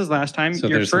same rules as last time. So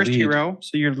Your there's a first lead. hero,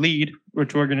 so your lead,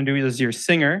 which we're going to do is your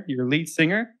singer, your lead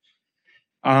singer.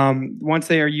 Once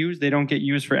they are used, they don't get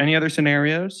used for any other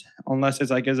scenarios unless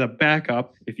it's like as a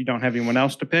backup if you don't have anyone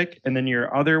else to pick. And then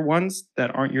your other ones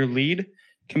that aren't your lead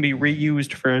can be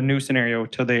reused for a new scenario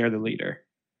till they are the leader.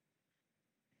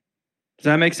 Does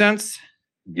that make sense?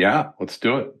 Yeah, let's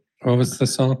do it. What was the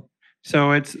song?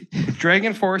 So it's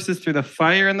Dragon Forces Through the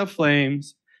Fire and the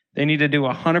Flames. They need to do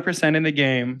 100% in the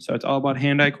game. So it's all about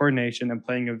hand-eye coordination and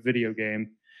playing a video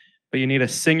game. But you need a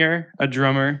singer, a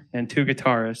drummer, and 2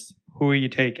 guitarists. Who are you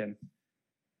taking?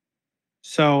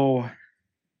 So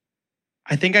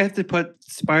I think I have to put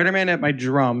Spider-Man at my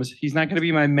drums. He's not going to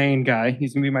be my main guy.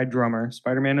 He's going to be my drummer.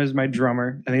 Spider-Man is my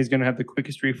drummer. I think he's going to have the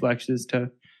quickest reflexes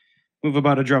to move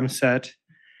about a drum set.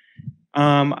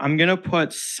 I'm going to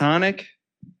put Sonic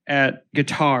at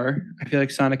guitar. I feel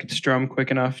like Sonic could strum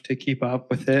quick enough to keep up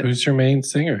with it. Who's your main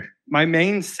singer? My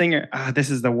main singer, this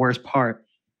is the worst part.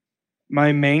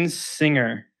 My main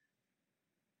singer,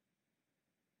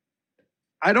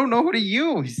 I don't know who to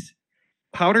use.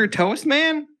 Powder Toast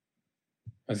Man?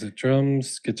 Was it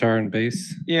drums, guitar, and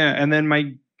bass? Yeah, and then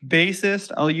my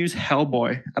bassist, I'll use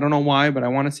Hellboy. I don't know why, but I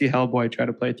want to see Hellboy try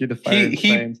to play through the fire and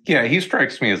flames. He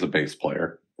strikes me as a bass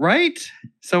player. Right?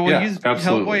 So we'll use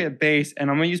absolutely. Hellboy at bass,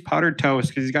 and I'm going to use Powdered Toast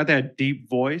because he's got that deep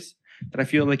voice that I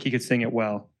feel like he could sing it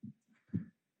well.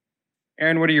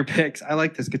 Aaron, what are your picks? I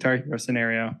like this Guitar Hero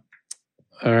scenario.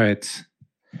 All right.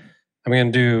 I'm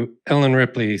going to do Ellen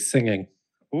Ripley singing.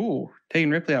 Ooh,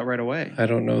 taking Ripley out right away. I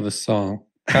don't know the song.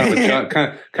 Kind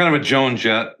of a Joan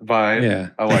Jett vibe. Yeah.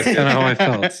 I like That's it. kind of how I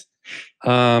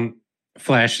felt.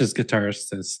 Flash's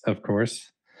guitarist is, of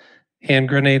course. Hand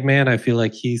Grenade Man, I feel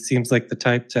like he seems like the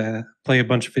type to play a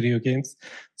bunch of video games.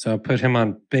 So I'll put him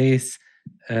on bass.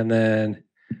 And then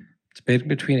debating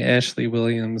between Ashley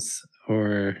Williams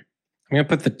or I'm going to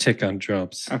put the Tick on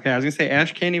drums. Okay, I was going to say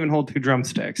Ash can't even hold 2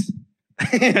 drumsticks.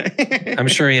 I'm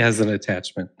sure he has an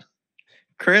attachment.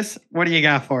 Chris, what do you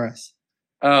got for us?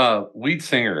 Lead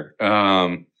singer.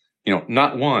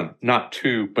 Not 1, not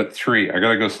 2, but 3. I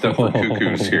gotta go Stepford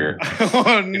Cuckoos here.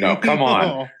 Oh, come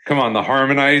on. The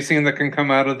harmonizing that can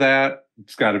come out of that,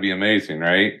 it's got to be amazing,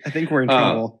 right? I think we're in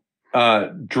trouble.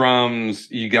 Drums,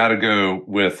 you got to go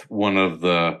with one of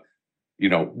the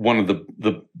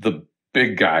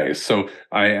big guys. So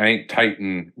I think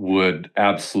Titan would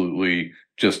absolutely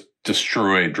just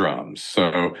destroy drums.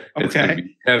 So it's going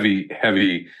to be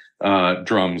heavy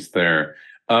drums there.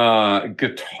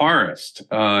 Guitarist,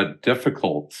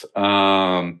 difficult.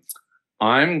 I'm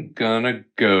gonna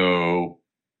go,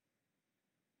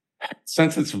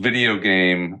 since it's video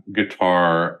game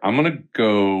guitar, I'm gonna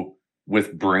go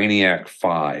with Brainiac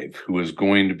 5, who is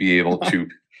going to be able to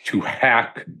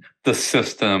hack the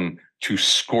system to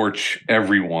scorch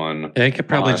everyone. Yeah, he could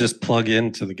probably just plug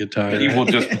into the guitar. He will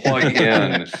just plug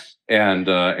in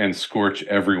and scorch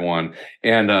everyone.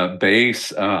 And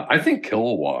bass, I think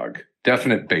Kilowog.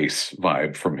 Definite bass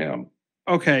vibe from him.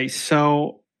 Okay,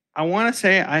 so I want to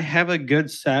say I have a good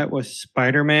set with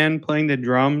Spider-Man playing the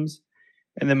drums,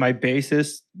 and then my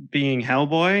bassist being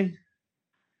Hellboy,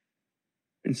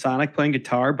 and Sonic playing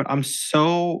guitar. But I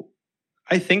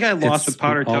think I lost with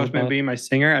Powdered Toast Man being my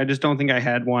singer. I just don't think I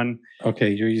had one. Okay,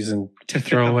 you're using to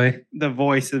throwaway the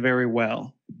voice very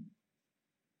well.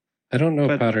 I don't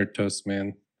know Powdered Toast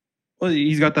Man. Well,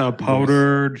 he's got the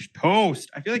powdered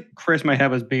toast. I feel like Chris might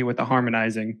have us beat with the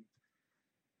harmonizing.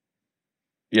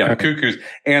 Yeah, Cuckoos,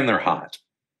 and they're hot.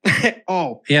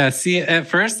 Oh. Yeah, see, at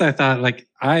first I thought like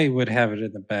I would have it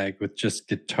in the bag with just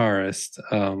guitarist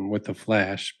with the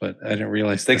Flash, but I didn't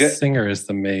realize the singer is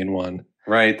the main one.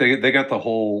 Right. They got the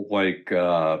whole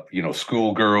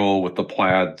schoolgirl with the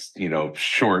plaid,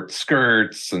 short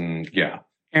skirts and yeah.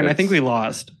 And I think we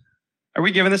lost. Are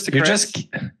we giving this to Chris?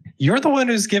 You're the one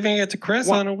who's giving it to Chris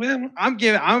on a whim. I'm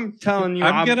telling you.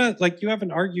 You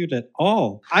haven't argued at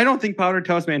all. I don't think Powdered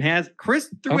Toast Man has.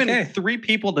 Chris threw in 3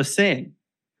 people to sing.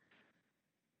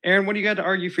 Aaron, what do you got to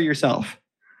argue for yourself?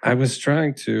 I was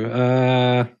trying to.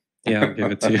 Yeah, I'll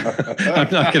give it to you. I'm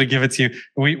not going to give it to you.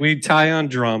 We tie on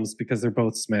drums because they're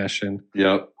both smashing.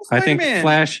 Yep. I think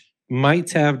Flash might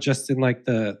have just in like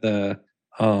the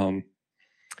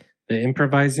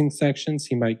improvising sections,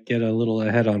 he might get a little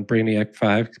ahead on Brainiac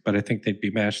 5, but I think they'd be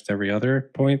matched every other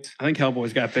point. I think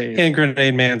Hellboy's got bass. And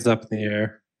Grenade Man's up in the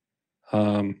air.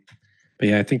 But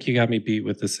yeah, I think you got me beat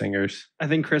with the singers. I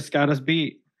think Chris got us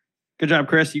beat. Good job,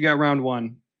 Chris. You got round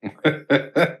 1.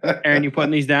 Aaron, you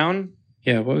putting these down?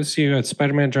 Yeah, what was you got?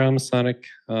 Spider-Man drums, Sonic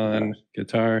on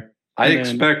guitar. I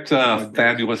expect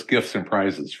fabulous gifts and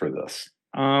prizes for this.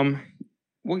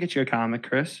 We'll get you a comic,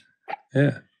 Chris.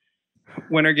 Yeah.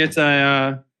 Winner gets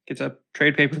a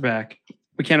trade paperback.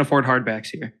 We can't afford hardbacks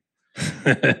here.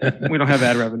 We don't have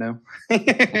ad revenue. All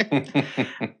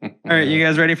right, you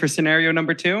guys ready for scenario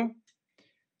number 2?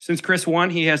 Since Chris won,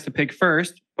 he has to pick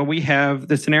first, but we have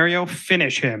the scenario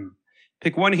finish him.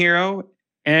 Pick one hero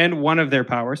and one of their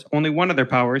powers, only one of their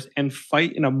powers, and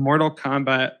fight in a Mortal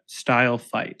Kombat style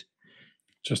fight.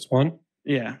 Just one?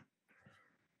 Yeah.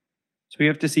 So we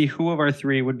have to see who of our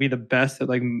 3 would be the best at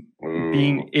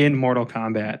being in Mortal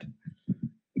Kombat.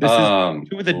 This is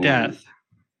to the death.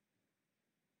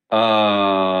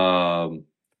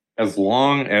 As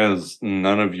long as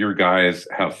none of your guys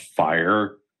have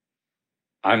fire,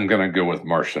 I'm gonna go with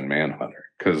Martian Manhunter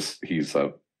because he's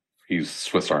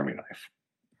Swiss Army knife.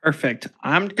 Perfect.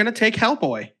 I'm gonna take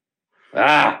Hellboy.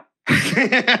 Ah.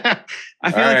 I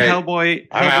feel like Hellboy.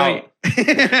 I'm out.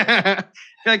 I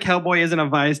feel like Hellboy isn't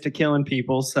avised to killing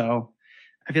people, so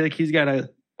I feel like he's got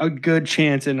a good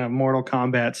chance in a Mortal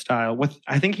Kombat style.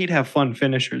 I think he'd have fun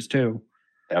finishers too.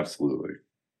 Absolutely.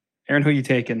 Aaron, who you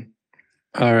taking?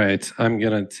 All right, I'm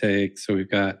gonna take. So we've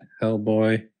got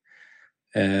Hellboy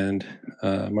and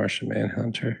Martian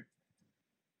Manhunter.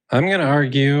 I'm gonna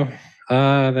argue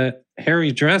that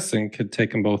Harry Dresden could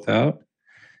take them both out.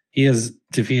 He has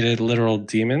defeated literal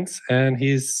demons, and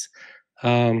he's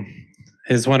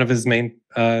one of his main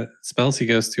spells he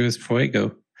goes to is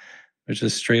Fuego, which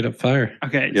is straight up fire.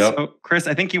 Okay, Yep. so Chris,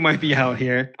 I think you might be out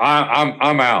here.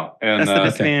 I'm out. And That's the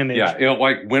disadvantage. yeah,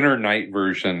 like Winter Night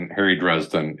version, Harry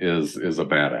Dresden is a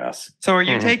badass. So are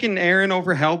you Mhm. taking Aaron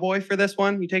over Hellboy for this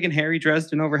one? You taking Harry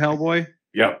Dresden over Hellboy?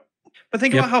 Yep. But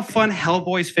think Yep. about how fun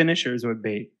Hellboy's finishers would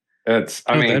be. It's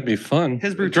I Oh, mean that'd be fun.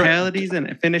 His brutalities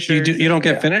and finishers. You don't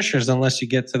get Yeah. finishers unless you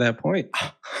get to that point.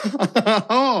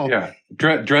 Oh, yeah.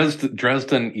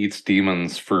 Dresden eats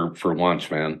demons for lunch,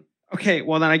 man. okay.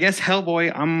 Well, then I guess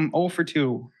Hellboy, I'm 0 for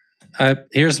 2.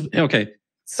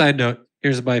 Side note,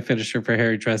 here's my finisher for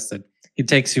Harry Dresden. He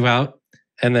takes you out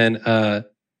and then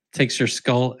takes your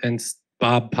skull, and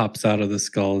Bob pops out of the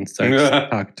skull and starts to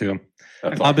talk to him.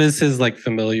 That's Bob is his like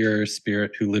familiar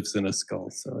spirit who lives in a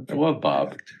skull. So I love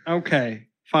Bob. Okay,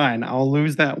 fine. I'll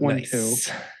lose that one too.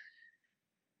 nice.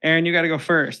 Aaron, you got to go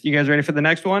first. You guys ready for the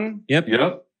next one? Yep.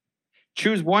 Yep.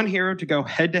 Choose one hero to go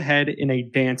head to head in a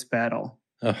dance battle.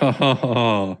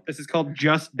 Oh, This is called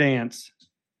Just Dance.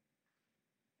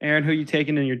 Aaron, who you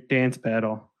taking in your dance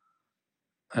battle?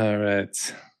 all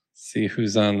right. See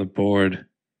who's on the board.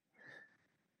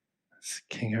 It's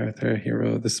King Arthur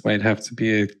hero. This might have to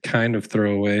be a kind of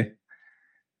throwaway.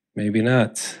 Maybe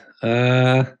not.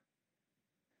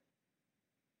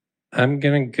 I'm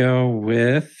gonna go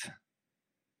with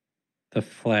the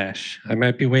Flash. I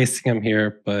might be wasting him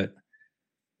here, but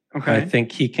Okay. I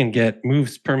think he can get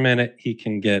moves per minute. He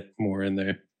can get more in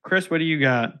there. Chris, what do you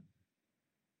got?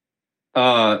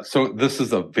 So this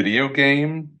is a video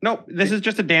game. Nope, this is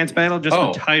just a dance battle. Just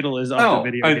Oh. the title is of Oh,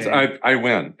 the video game. I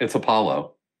win. It's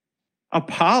Apollo.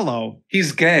 Apollo.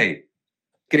 He's gay.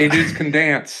 Gay dudes can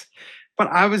dance. But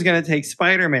I was gonna take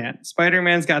Spider-Man.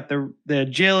 Spider-Man's got the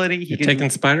agility. He You're can. taking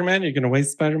Spider-Man? You're gonna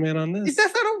waste Spider-Man on this?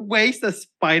 That's not a waste of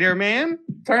Spider-Man.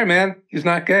 Sorry, man. He's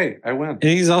not gay. I win. And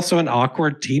he's also an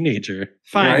awkward teenager.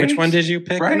 Fine. Right? Which one did you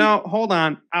pick? Right. No, hold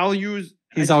on. I'll use.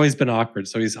 He's always been awkward,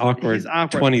 so he's awkward. He's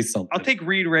awkward. 20 something. I'll take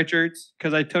Reed Richards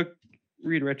because I took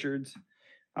Reed Richards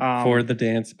for the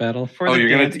dance battle. for Oh, the you're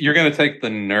dance. gonna take the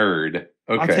nerd.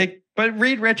 Okay. I'll take, but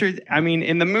Reed Richards. I mean,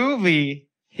 in the movie,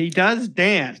 he does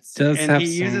dance Does and have he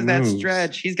some uses that moves.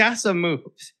 stretch. He's got some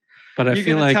moves. But I You're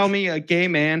feel gonna like tell me a gay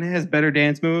man has better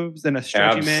dance moves than a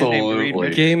stretchy man named Reed Absolutely.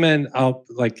 Richards? gay men out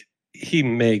like he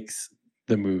makes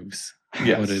the moves.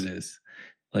 Yes. What it is.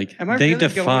 Like Am I they really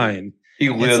going- define. He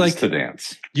lives like- to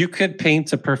dance. You could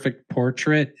paint a perfect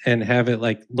portrait and have it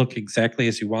like look exactly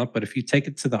as you want, but if you take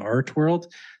it to the art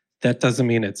world, that doesn't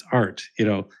mean it's art. You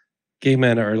know, gay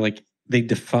men are like they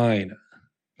define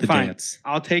the Fine. dance.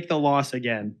 I'll take the loss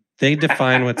again. They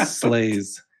define what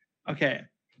slays. Okay.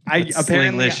 I What's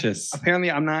apparently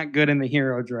slaylicious. I'm not good in the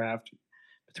hero draft.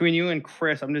 Between you and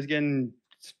Chris, I'm just getting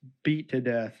beat to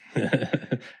death.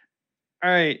 All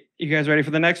right, you guys ready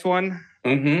for the next one?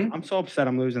 Mm-hmm. I'm so upset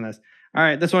I'm losing this. All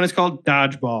right, this one is called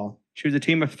Dodgeball. Choose a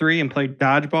team of 3 and play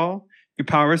Dodgeball. Your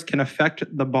powers can affect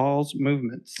the ball's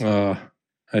movements. Oh,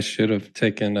 I should have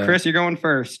taken Chris, you're going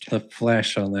first. the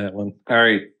flash on that one. All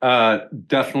right.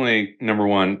 Definitely number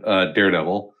one,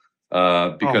 Daredevil.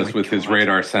 Because my with his God.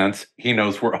 radar sense, he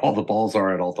knows where all the balls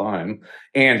are at all time,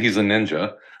 and he's a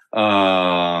ninja.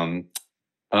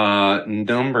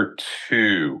 Number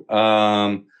 2,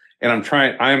 and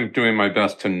I'm doing my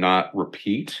best to not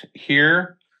repeat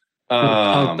here.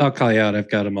 I'll call you out. I've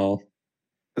got them all.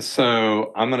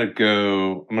 So I'm gonna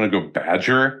go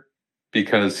Badger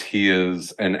because he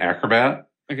is an acrobat.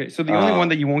 Okay, so the only Uh, one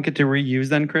that you won't get to reuse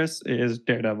then, Chris, is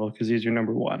Daredevil because he's your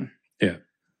number 1.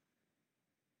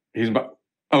 He's about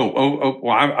well,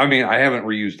 I mean, I haven't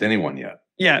reused anyone yet.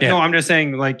 Yeah, Yeah. no, I'm just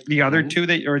saying like the other Mhm.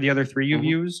 2 or the other 3 you've Mhm.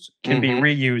 used can be Mhm.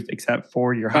 reused except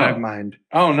for your hive Oh. mind.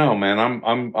 Oh no, man,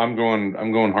 I'm going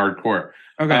hardcore.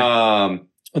 Okay. Well,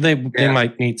 they Yeah.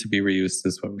 might need to be reused,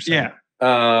 is what we're saying.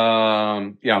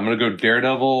 yeah. Yeah, I'm gonna go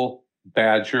Daredevil,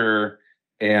 Badger,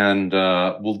 and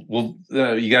we'll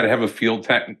you got to have a field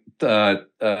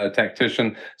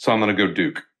tactician, so I'm gonna go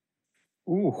Duke.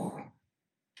 Ooh.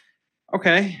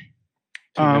 Okay.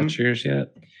 Do you got yours yet?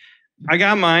 I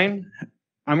got mine.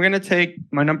 I'm gonna take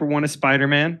my number 1 is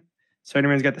Spider-Man.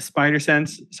 Spider-Man's got the spider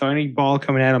sense, so any ball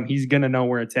coming at him, he's gonna know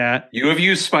where it's at. You have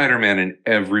used Spider-Man in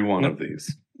every one Nope. of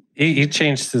these. He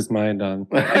changed his mind on.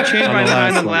 I changed On my the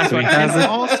mind on the last last one, one. so he And hasn't-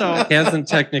 also, He hasn't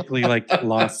technically like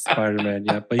lost Spider-Man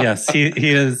yet, but yes, he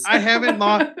is. I haven't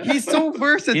lost. He's so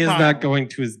versatile. He is not going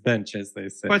to his bench, as they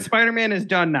say. But Spider-Man is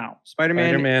done now. Spider-Man,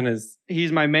 Spider-Man is.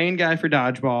 he's my main guy for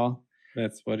dodgeball.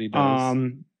 That's what he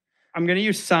does. I'm gonna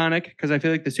use Sonic because I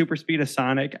feel like the super speed of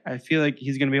Sonic. I feel like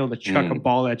he's gonna be able to chuck a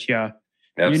ball at you.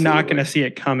 You're not gonna see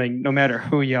it coming, no matter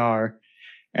who you are.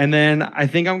 And then I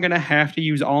think I'm gonna have to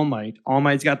use All Might. All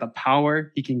Might's got the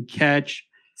power. He can catch.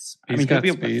 He'll be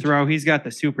able to throw. He's got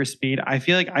the super speed. I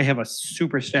feel like I have a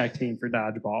super stacked team for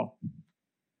dodgeball.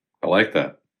 I like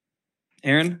that.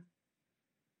 Aaron?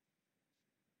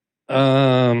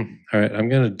 All right, I'm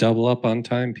gonna double up on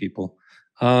time, people.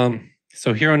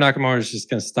 So Hiro Nakamura is just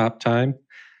gonna stop time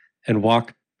and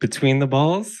walk between the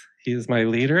balls. He is my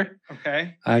leader.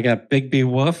 Okay. I got Big B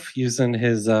Wolf using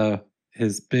his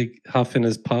big huff and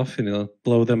his puff, and he'll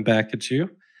blow them back at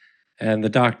you. And the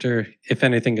doctor, if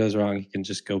anything goes wrong, he can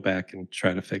just go back and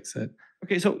try to fix it.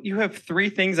 Okay, so you have 3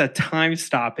 things at time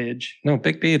stoppage. No,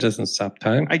 Big B doesn't stop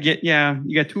time.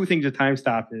 You got 2 things at time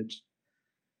stoppage.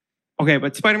 Okay,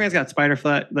 but Spider-Man's got spider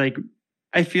flat. Like,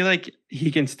 I feel like he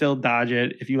can still dodge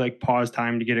it if you like pause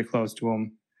time to get it close to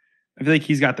him. I feel like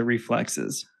he's got the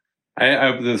reflexes.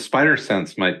 The spider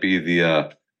sense might be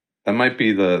the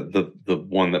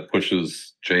one that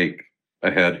pushes Jake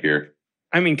ahead here.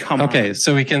 I mean, come on. Okay,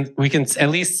 so we can at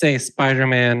least say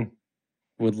Spider-Man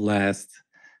would last.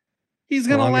 He's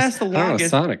gonna last the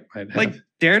longest. Sonic might have. Like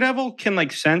Daredevil can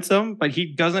like sense him, but he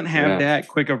doesn't have that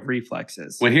quick of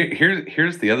reflexes. Well,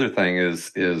 here's the other thing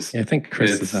is I think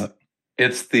Chris is up.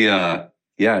 It's the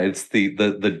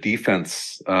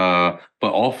defense, but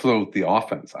also the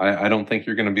offense. I don't think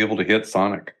you're going to be able to hit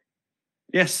Sonic.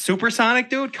 Yes, Supersonic,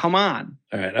 dude. Come on.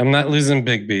 All right, I'm not losing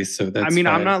Big B, so that's. I mean,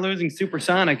 fine. I'm not losing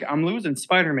Supersonic. I'm losing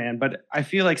Spider-Man, but I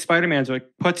feel like Spider-Man's what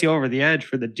puts you over the edge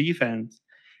for the defense,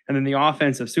 and then the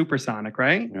offense of Supersonic,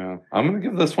 right? Yeah, I'm going to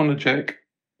give this one to Jake.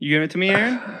 You give it to me,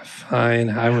 Aaron? Fine.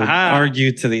 I would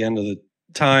argue to the end of the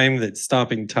time that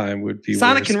stopping time would be.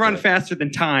 Sonic worse, can run faster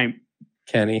than time.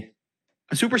 Can he?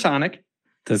 Supersonic.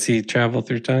 Does he travel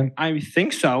through time? I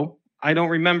think so. I don't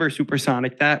remember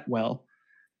Supersonic that well.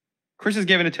 Chris is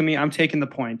giving it to me. I'm taking the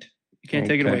point. You can't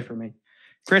take it away from me.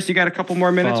 Chris, you got a couple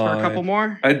more minutes for a couple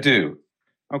more? I do.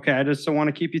 Okay, I just don't want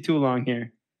to keep you too long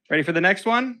here. Ready for the next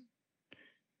one?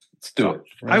 Let's do it.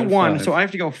 I won, so I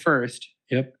have to go first.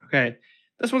 Yep. Okay.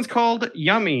 This one's called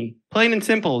Yummy. Plain and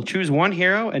simple. Choose one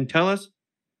hero and tell us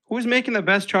who's making the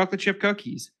best chocolate chip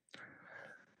cookies.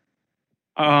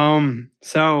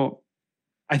 So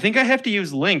I think I have to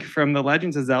use Link from The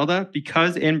Legends of Zelda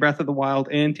because in Breath of the Wild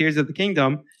and Tears of the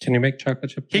Kingdom, can you make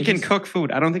chocolate chip cookies? He can cook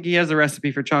food. I don't think he has a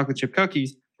recipe for chocolate chip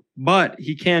cookies, but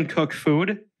he can cook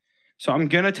food. So I'm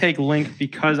going to take Link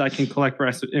because I can collect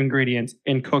ingredients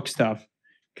and cook stuff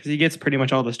because he gets pretty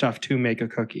much all the stuff to make a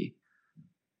cookie.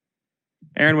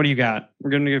 Aaron, what do you got? We're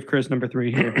going to give Chris number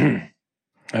 3 here.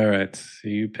 All right. So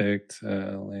you picked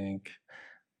Link.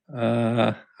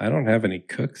 I don't have any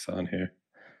cooks on here.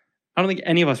 I don't think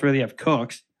any of us really have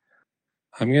cooks.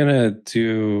 I'm going to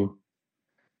do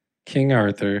King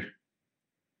Arthur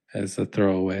as a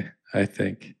throwaway, I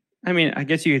think. I mean, I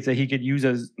guess you could say he could use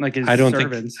as like his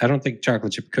servants. I don't think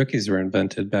chocolate chip cookies were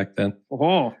invented back then.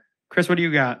 Oh, Chris, what do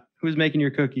you got? Who's making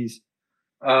your cookies?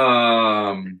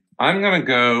 I'm gonna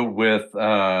go with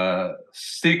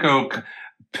Siko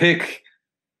Pick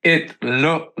It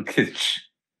Lokich.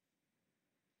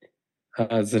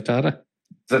 Zatanna?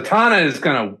 Zatanna is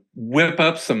gonna whip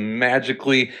up some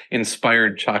magically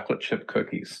inspired chocolate chip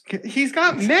cookies. He's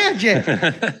got magic.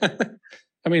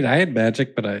 I mean, I had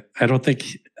magic, but I don't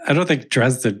think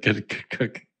Dresden could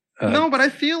cook. No, but I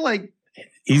feel like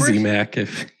Easy Mac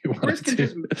if you want Chris to. can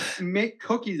just make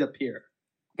cookies appear.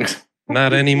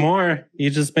 Not anymore.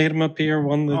 You just made them appear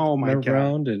one God.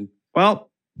 round, and well,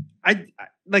 I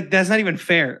like that's not even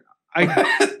fair.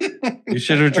 you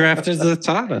should have drafted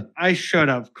Zatanna. I should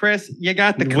have. Chris, you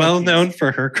got the cookies. Well known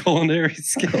for her culinary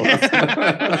skills.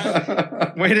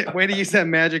 Way to use that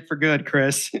magic for good,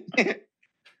 Chris. All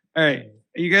right.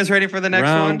 Are you guys ready for the next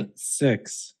Round one?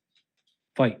 6.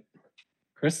 Fight.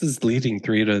 Chris is leading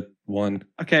 3-1.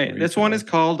 Okay, this one is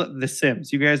called The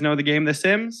Sims. You guys know the game The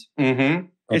Sims? Mm-hmm.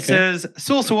 It says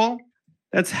Sulsul.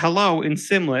 That's hello in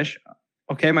Simlish.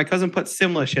 Okay, my cousin put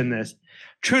Simlish in this.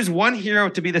 Choose one hero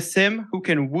to be the Sim who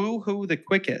can woohoo the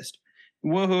quickest.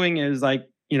 Woohooing is like,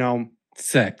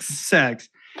 sex.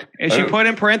 And she put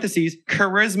in parentheses,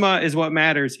 charisma is what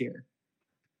matters here.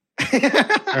 All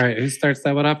right, who starts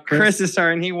that one up? Chris is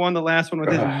starting. He won the last one with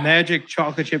his magic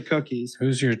chocolate chip cookies.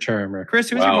 Who's your charmer? Chris,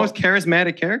 who's your most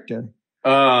charismatic character?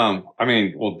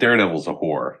 Daredevil's a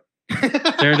whore.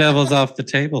 Daredevil's off the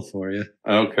table for you.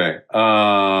 Okay.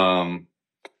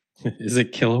 Is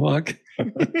it Kilowog?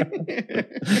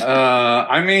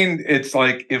 It's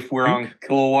like if we're on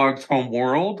Kilowog's home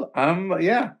world,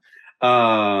 yeah.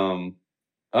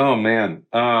 Oh man.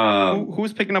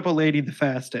 Who's picking up a lady the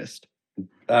fastest?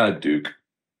 Duke.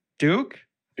 Duke?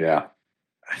 Yeah.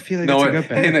 I feel like No, that's a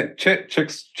good hey, bet.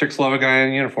 chicks love a guy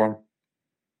in uniform.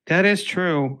 That is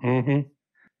true.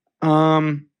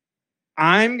 Mm-hmm.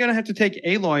 I'm gonna have to take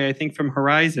Aloy, I think, from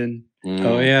Horizon.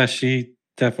 Oh yeah, she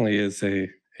definitely is a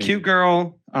Cute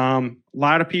girl. A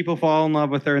lot of people fall in love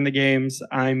with her in the games.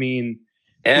 I mean,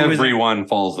 Everyone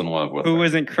falls in love with who her.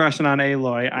 isn't crushing on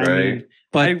Aloy? I Right. mean,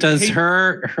 But I does hate-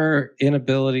 her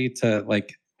inability to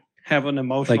like have an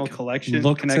emotional like connection.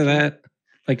 look to that,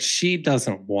 like she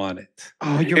doesn't want it.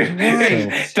 Oh, you're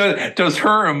right. does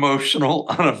her emotional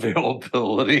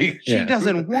unavailability? She Yeah.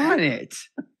 doesn't want it.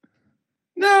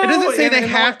 No, It doesn't say in they the-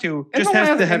 have to. in Just the has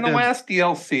last, to have in the the. last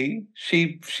DLC.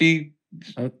 She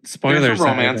Oh, there's spoilers. a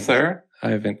romance there.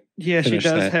 I haven't. Yeah, she finish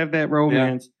does that. have that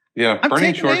romance. Yeah, I'm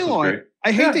Burning taking Shores is Aloy. great.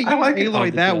 I hate Yeah, to use I like it. Aloy Oh,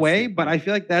 the that DLC. way, but I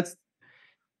feel like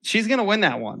she's gonna win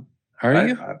that one. Are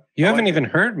you? You I haven't like even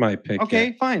heard my pick. Okay,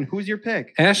 Yet. fine. Who's your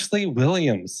pick? Ashley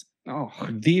Williams, Oh,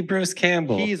 the Bruce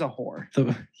Campbell. he's a whore.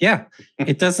 Yeah,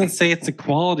 it doesn't say it's a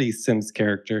quality Sims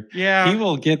character. Yeah. He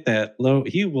will get that low.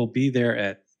 He will be there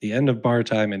at the end of bar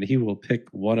time, and he will pick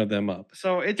one of them up.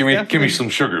 So it's Give me definitely- some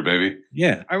sugar, baby.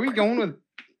 Yeah. Are we going with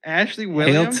Ashley Hail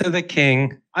Williams? to the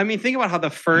king. I mean, think about how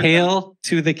the first Hail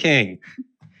to the king.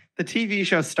 the TV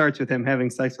show starts with him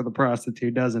having sex with a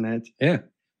prostitute, doesn't it? Yeah.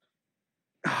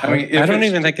 I mean, I don't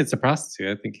even think it's a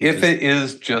prostitute. I think he if just- it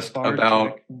is just Bar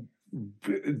about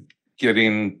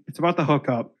getting, It's about the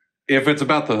hookup. if it's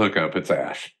about the hookup, it's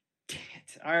Ash.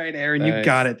 All right, Aaron, you Nice.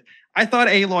 got it. I thought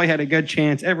Aloy had a good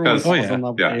chance. Everyone Because- falls Oh, yeah. in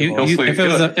love Yeah. with You- Aloy. you- sleep if it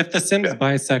was good. if the Sims Yeah.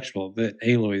 bisexual, that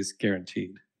Aloy's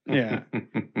guaranteed. Yeah.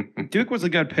 Duke was a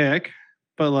good pick,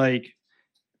 but like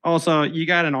also you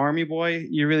got an army boy.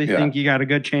 You really Yeah. think you got a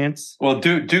good chance? Well,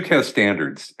 Duke has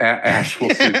standards. Ash will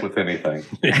sleep with anything.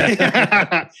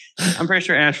 I'm pretty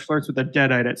sure Ash flirts with a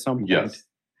deadite at some point. Yes.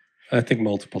 I think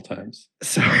multiple times.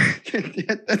 So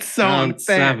that's so Round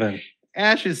unfair. 7.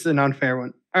 Ash is an unfair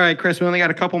one. All right, Chris, we only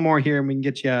got a couple more here and we can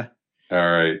get you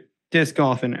All right. disc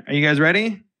golfing. Are you guys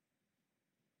ready?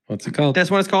 What's it called?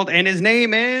 This one is called, and his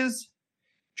name is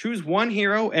Choose One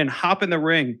Hero and Hop in the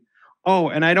Ring. Oh,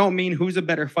 and I don't mean who's a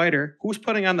better fighter, who's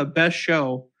putting on the best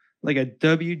show, like a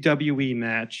WWE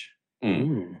match.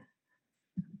 Ooh.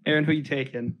 Aaron, who you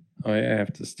taking? Oh yeah, I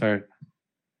have to start.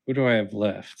 Who do I have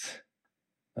left?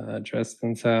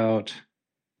 Dresden's out.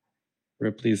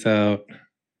 Ripley's out.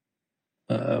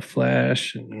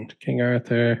 Flash and King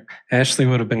Arthur. Ashley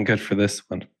would have been good for this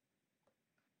one.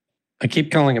 I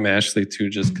keep calling him Ashley too,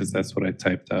 just because that's what I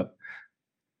typed up.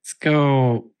 Let's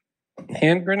go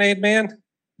Hand Grenade Man.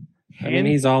 I mean,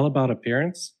 he's all about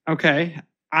appearance. Okay.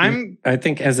 I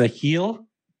think as a heel,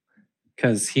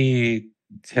 because he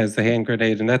has the hand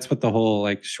grenade, and that's what the whole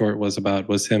like short was about,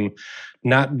 was him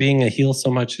not being a heel so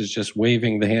much as just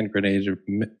waving the hand grenade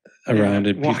around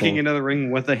and walking people. into the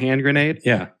ring with a hand grenade.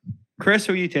 Yeah, Chris,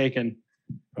 who you taking?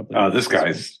 probably This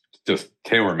guy's just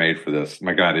tailor made for this.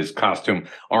 My God, his costume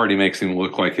already makes him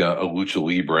look like a lucha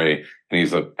libre, and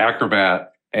he's an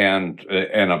acrobat and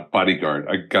a bodyguard.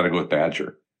 I got to go with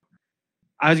Badger.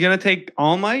 I was gonna take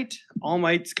All Might. All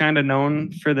Might's kind of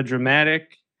known for the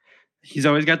dramatic. He's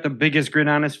always got the biggest grin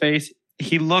on his face.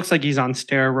 He looks like he's on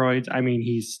steroids. I mean,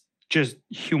 he's just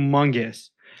humongous.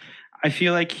 I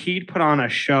feel like he'd put on a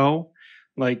show,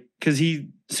 like because he's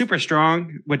super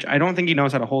strong, which I don't think he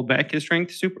knows how to hold back his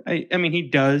strength. I mean, he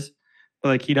does, but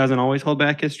like he doesn't always hold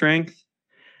back his strength.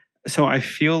 So I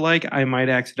feel like I might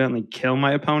accidentally kill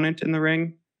my opponent in the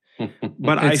ring.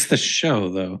 But it's the show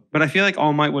though. But I feel like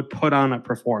All Might would put on a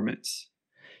performance.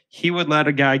 He would let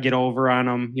a guy get over on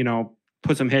him,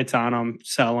 put some hits on him,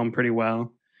 sell him pretty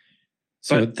well.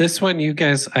 So But- this one, you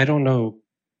guys, I don't know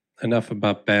enough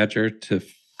about Badger to.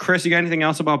 Chris, you got anything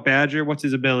else about Badger? What's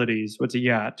his abilities? What's he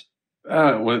got?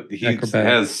 Well, he Acrobat.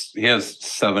 has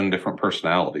 7 different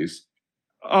personalities.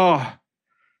 Oh,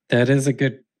 That is a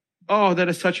good that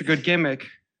is such a good gimmick.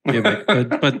 gimmick,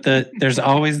 but there's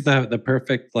always the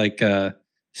perfect like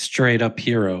straight up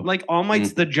hero. Like All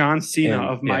Might's the John Cena And-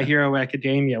 of My yeah. Hero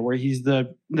Academia, where he's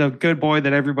the good boy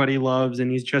that everybody loves,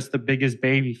 and he's just the biggest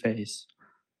baby face.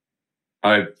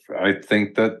 I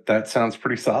think that sounds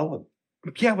pretty solid.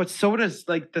 Yeah, but so does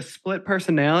like the split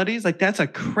personalities. Like that's a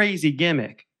crazy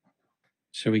gimmick.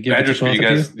 Should we give Badger's it to for both you of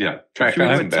guys. you? Yeah, track Should we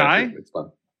fans have and a tie? Badger. It's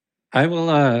fun. I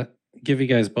will give you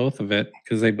guys both of it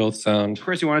because they both sound.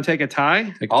 Chris, you want to take a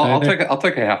tie? Like I'll either.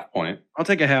 take a half point. I'll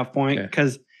take a half point Okay.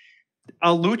 because a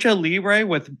lucha libre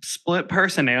with split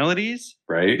personalities.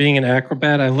 Right? Being an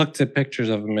acrobat. I looked at pictures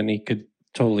of him and he could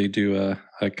totally do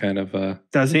a kind of a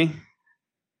Does he?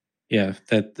 Yeah,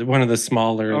 that one of the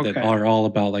smaller that Okay. are all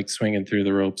about like swinging through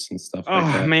the ropes and stuff Oh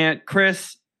like that. man,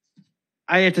 Chris,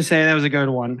 I have to say that was a good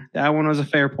one. That one was a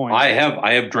fair point. I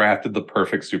have drafted the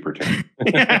perfect super team.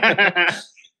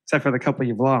 Except for the couple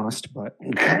you've lost, but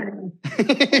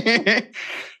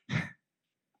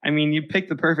I mean, you picked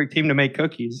the perfect team to make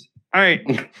cookies. All right.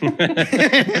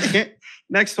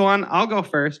 Next one, I'll go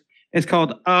first. It's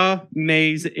called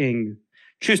Amazing.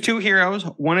 Choose two heroes.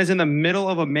 One is in the middle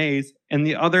of a maze, and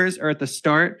the others are at the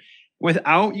start.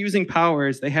 Without using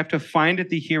powers, they have to find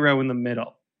the hero in the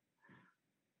middle.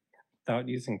 Without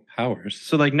using powers.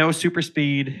 So, like, no super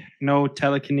speed, no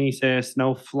telekinesis,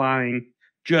 no flying,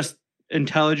 just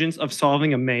intelligence of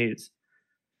solving a maze.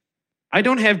 I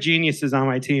don't have geniuses on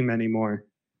my team anymore.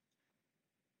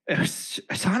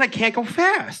 Sonic can't go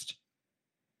fast.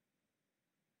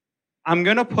 I'm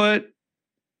gonna put.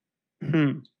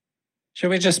 Should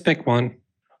we just pick one?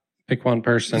 Pick one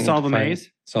person. Solve a find-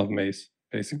 maze? Solve a maze,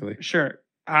 basically. Sure.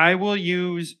 I will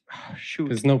use. Shoot.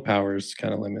 Because no powers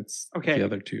kind of limits Okay. the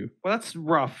other two. Well, that's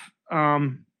rough.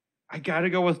 I gotta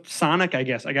go with Sonic. I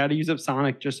guess I gotta use up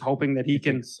Sonic, just hoping that he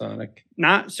can Sonic.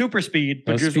 not super speed,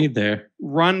 but No just speed there.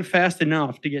 run fast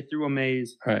enough to get through a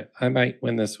maze All right, I might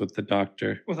win this with the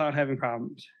doctor. without having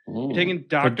problems. You're Ooh. taking The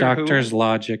Doctor Who, doctor's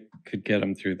logic could get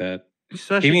him through that.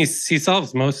 especially- He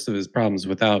solves most of his problems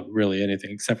without really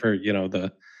anything, except for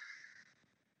the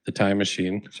time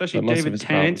machine. especially But most of David his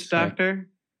Tennant's problems, Doctor.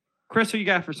 Chris, who you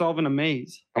got for solving a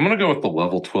maze? I'm gonna go with the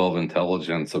level 12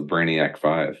 intelligence of Brainiac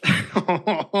 5.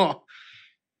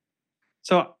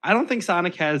 So I don't think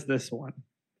Sonic has this one.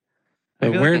 I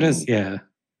But feel where like- does With no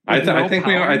I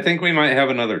power? think we might have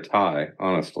another tie,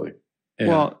 honestly. yeah.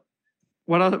 Well,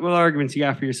 what arguments you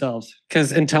got for yourselves?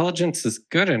 Because intelligence is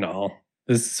good and all.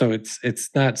 So it's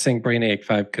not saying Brainiac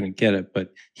 5 couldn't get it,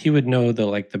 but he would know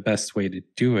the best way to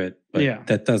do it. But Yeah.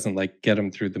 that doesn't get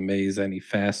him through the maze any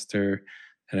faster.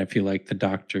 And I feel like the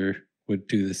doctor would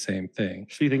do the same thing.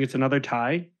 So you think it's another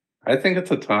tie? I think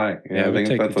it's a tie. Yeah, Yeah, I we'll think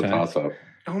take that's the a tie. toss up.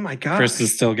 Oh my god. Chris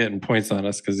is still getting points on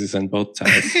us because he's in both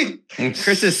ties.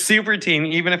 Chris is super team.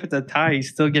 Even if it's a tie, he's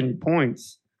still getting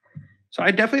points. So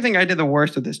I definitely think I did the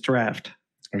worst of this draft.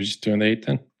 Are we just doing the 8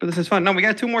 then? But this is fun. No, we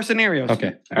got two more scenarios. Okay.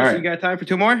 All right. So right. you got time for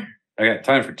two more? I got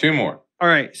time for two more. All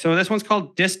right. So this one's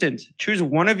called Distance. Choose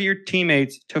one of your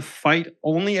teammates to fight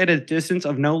only at a distance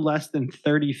of no less than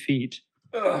 30 feet.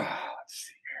 Let's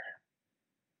see.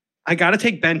 I got to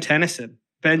take Ben Tennyson.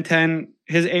 Ben 10,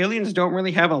 his aliens don't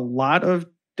really have a lot of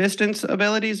distance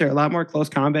abilities. They're a lot more close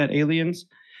combat aliens.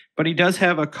 But he does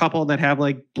have a couple that have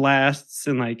blasts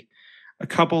and a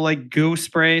couple goo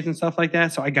sprays and stuff like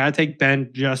that. So I got to take Ben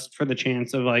just for the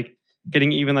chance of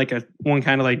getting even a one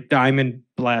kind of diamond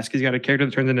blast, because you got a character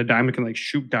that turns into diamond, can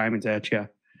shoot diamonds at you.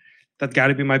 That's got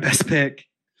to be my best pick.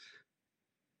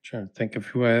 Trying to think of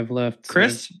who I have left.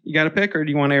 Chris, you got a pick, or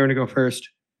do you want Aaron to go first?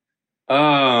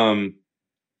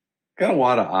 Got a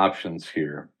lot of options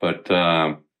here, but You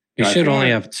I should feel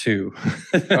only like- have two.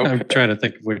 Okay. I'm trying to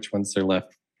think of which ones are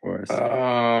left for us.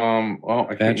 well, I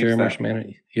can't Badger, use that.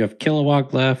 Marshman. You have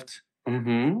Kilowog left.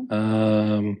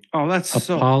 Mm-hmm. Oh, that's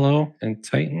so. Apollo and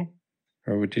Titan.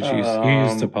 Or did you use? You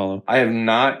used Um, Apollo. I have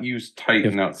not used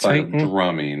Titan You have outside Titan? of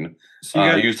drumming. So you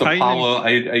I got used Titan and Apollo. I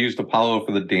used Apollo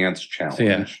for the dance challenge. So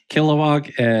yeah,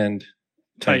 Kilowog and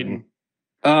Titan.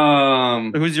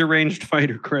 Um. Who's your ranged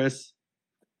fighter, Chris?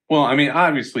 Well, I mean,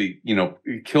 obviously,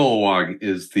 Kilowog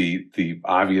is the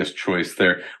obvious choice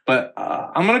there, but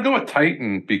I'm gonna go with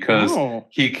Titan because Oh.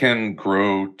 he can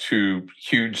grow to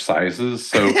huge sizes.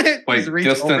 So Just reach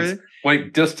over.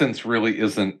 distance really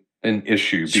isn't an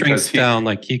issue because shrinks he, down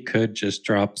like he could just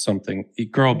drop something. He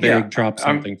grow big, Yeah, drop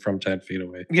something from 10 feet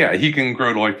away. yeah, he can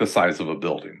grow to the size of a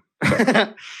building.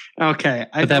 Okay.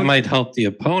 But that might help the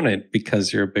opponent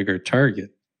because you're a bigger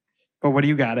target. But what do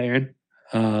you got, Aaron?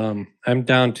 I'm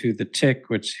down to the Tick,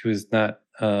 which was not.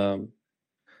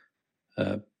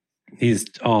 He's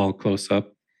all close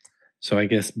up, so I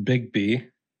guess Big B.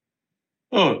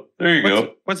 Oh, there you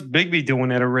go. What's Bigby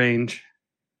doing at a range?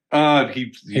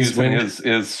 He's using wind.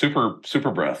 his super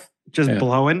breath. Just Yeah.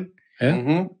 blowing? Yeah,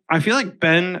 Mm-hmm. I feel like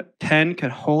Ben 10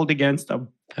 could hold against a.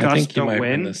 I think Gust you of might win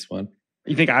wind? this one.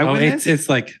 You think I Oh, win it's this? it's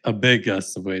like a big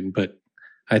gust of wind, but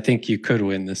I think you could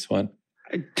win this one.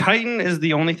 Titan is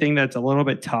the only thing that's a little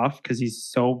bit tough because he's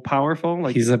so powerful.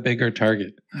 He's a bigger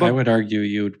target. I But- would argue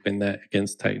you would win that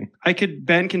against Titan.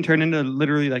 Ben can turn into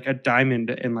literally a diamond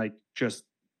and just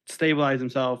stabilize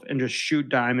himself and just shoot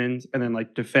diamonds and then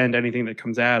defend anything that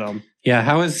comes at him. Yeah,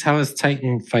 how is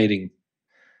Titan fighting?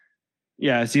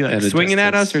 Yeah, is he At a swinging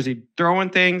at us, distance. or is he throwing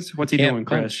things? What's he Can't doing,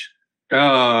 Chris?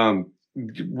 punch.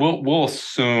 We'll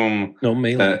assume No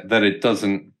melee. that it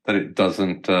but it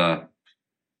doesn't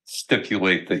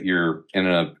stipulate that you're in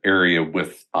an area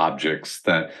with objects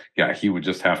that, yeah, he would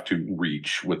just have to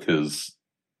reach with his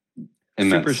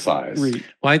immense size. reach.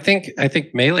 Well, I think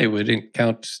melee wouldn't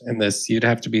count in this. You'd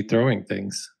have to be throwing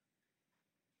things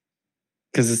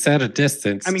because it's at a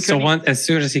distance. I mean, so could he- as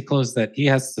soon as he closed that, he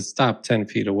has to stop 10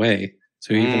 feet away.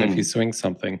 So even if he swings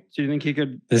something, Do you think he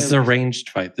could? this is a ranged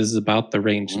fight. This is about the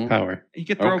ranged Mm. power. He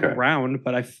could throw Okay. around,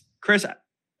 but Chris,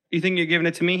 you think you're giving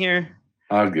it to me here?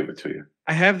 I'll give it to you.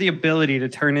 I have the ability to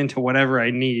turn into whatever I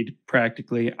need.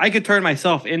 Practically, I could turn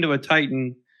myself into a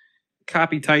Titan,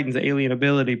 copy Titan's alien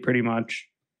ability, pretty much.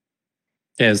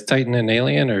 Yeah, is Titan an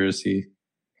alien or is he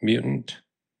mutant?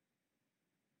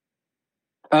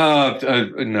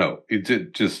 No,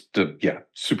 it's just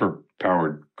super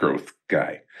powered growth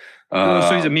guy.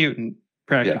 So he's a mutant,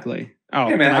 practically. Oh,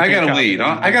 Hey man, then I can't got a copy lead. him.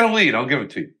 I got a lead. I'll give it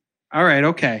to you. All right,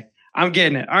 okay. I'm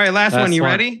getting it. All right, last one. Last You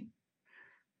one. ready?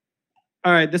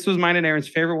 All right, this was mine and Aaron's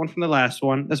favorite one from the last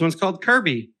one. This one's called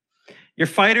Kirby. Your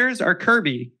fighters are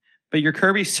Kirby, but your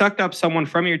Kirby sucked up someone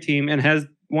from your team and has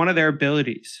one of their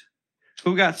abilities.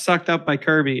 Who got sucked up by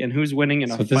Kirby and who's winning in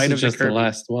So a this fight is of just the the Kirby?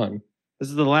 last one. This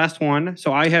is the last one.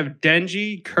 So I have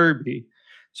Denji Kirby.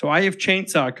 So I have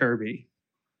Chainsaw Kirby.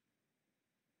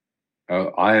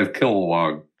 I have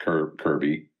Kilowog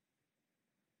Kirby.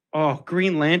 Oh,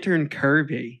 Green Lantern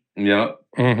Kirby. Yep.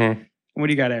 Mm-hmm. What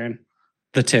do you got, Aaron?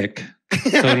 The tick.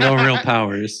 So no real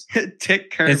powers.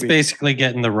 Tick Kirby. It's basically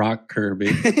getting the rock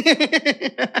Kirby.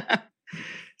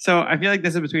 So I feel like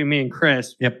this is between me and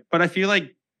Chris. Yep. But I feel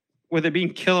like with it being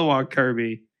Kilowog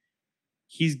Kirby,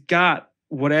 he's got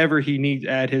whatever he needs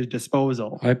at his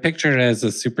disposal. I pictured it as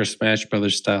a Super Smash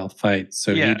Brothers style fight.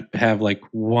 So Yeah. he'd have like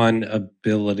one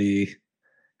ability.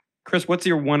 Chris, what's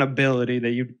your one ability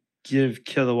that you give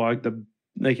Kilowog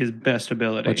his best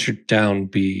ability? What's your down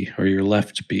B or your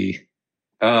left B?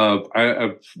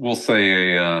 I will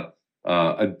say a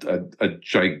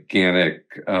gigantic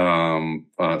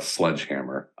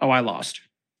sledgehammer. Oh, I lost.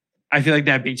 I feel like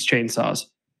that beats chainsaws.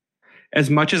 As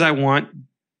much as I want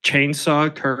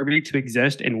Chainsaw Kirby to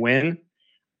exist and win,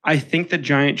 I think the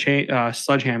giant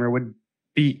sledgehammer would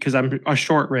beat because I'm a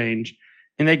short range,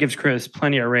 and that gives Chris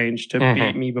plenty of range to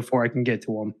beat me before I can get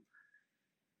to him.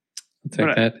 I'll take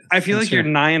But that. I feel That's like your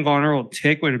nigh invulnerable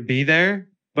tick would be there,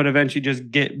 but eventually just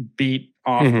get beat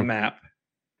off the map.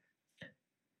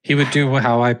 He would do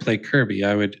how I play Kirby.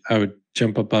 I would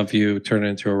jump above you, turn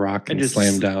into a rock, and just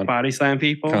slam down body slam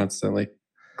people. constantly.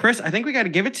 Chris, I think we got to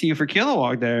give it to you for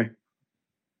Kilowog there.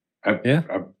 I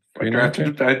Green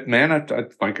drafted,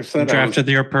 like I said, You drafted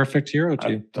your perfect hero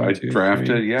team. I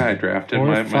drafted. I drafted 4,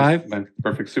 my 5. my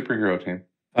perfect superhero team.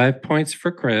 5 points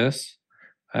for Chris.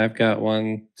 I've got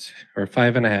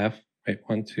 5.5. Wait,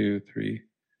 1, 2, 3,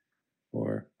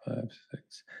 4, 5,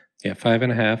 6. Yeah,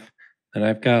 5.5. And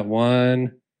I've got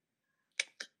 1.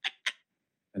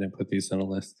 I didn't put these on a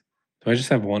list. Do I just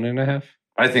have 1.5?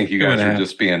 I think you guys 2.5. are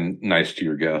just being nice to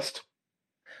your guest.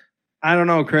 I don't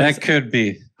know, Chris. That could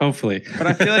be, hopefully. But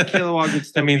I feel like Kilowog would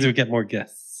still that means be- we get more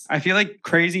guests. I feel like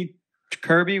Crazy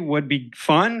Kirby would be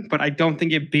fun, but I don't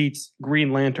think it beats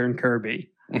Green Lantern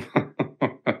Kirby.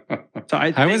 So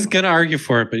I was gonna argue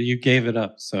for it, but you gave it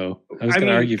up. So I was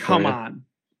gonna argue for it. come on.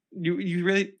 You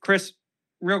really, Chris,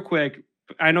 real quick,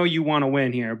 I know you want to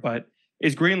win here, but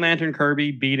is Green Lantern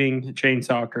Kirby beating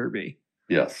Chainsaw Kirby?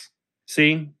 Yes.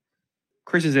 See?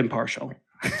 Chris is impartial.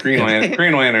 Green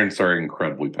Lanterns are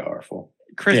incredibly powerful.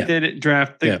 Chris Yeah. did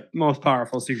draft the Yeah. most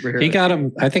powerful superhero. He got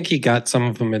him. I think he got some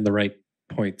of them in the right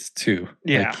points too.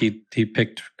 Yeah. Like he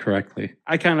picked correctly.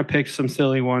 I kind of picked some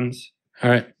silly ones. All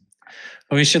right.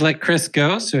 Well, we should let Chris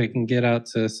go so he can get out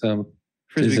to some.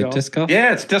 Frisbee is it golf. disc golf?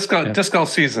 Yeah, it's disc Yeah. golf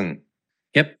season.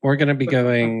 Yep. We're going to be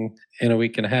going in a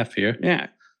week and a half here. Yeah.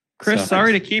 Chris, So-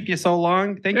 sorry to keep you so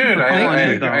long. Thank you Dude, for calling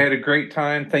in, though. I had a great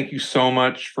time. Thank you so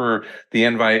much for the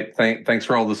invite. Thanks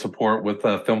for all the support with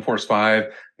Film Force 5.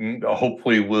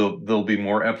 Hopefully there'll be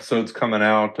more episodes coming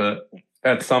out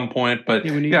at some point. But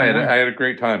Yeah, we need yeah, more. I had a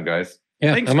great time, guys.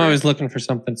 Yeah. Thanks, I'm Chris. always looking for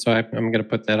something. So I'm going to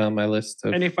put that on my list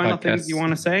of Any final things you podcasts.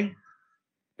 want to say?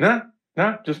 No,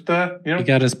 just He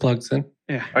got his plugs in.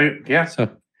 yeah. So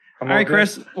I'm All right, good.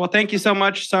 Chris. Well, thank you so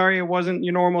much. Sorry it wasn't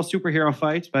your normal superhero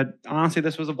fight, but honestly,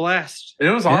 this was a blast. It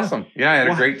was Yeah. awesome. Yeah, I had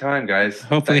Well, a great time, guys.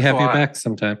 hopefully Thanks a have you lot. back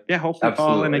sometime. Yeah, hopefully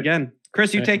call in Absolutely. again.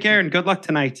 Chris, you Right. take care and good luck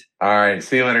tonight. All right.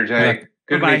 See you later, Jay. Yeah.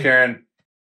 Good to Bye-bye. meet you, Aaron.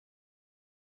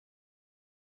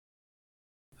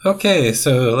 Okay,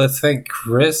 so let's thank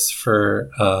Chris for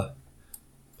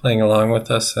playing along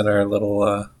with us in our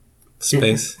little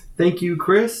space. Thank you,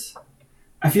 Chris.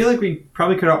 I feel like we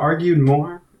probably could have argued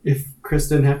more if Chris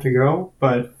didn't have to go,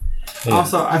 but Yeah.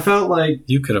 Also, I felt like,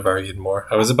 You could have argued more.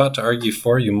 I was about to argue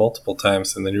for you multiple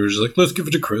times, and then you were just like, let's give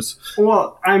it to Chris.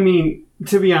 well, I mean,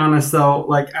 to be honest though,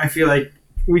 like I feel like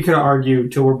we could argue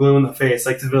till we're blue in the face,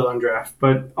 like the villain draft,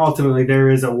 but ultimately there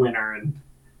is a winner, and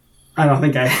I don't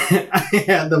think I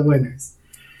had the winners.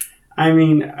 I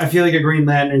mean, I feel like a Green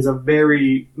Lantern is a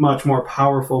very much more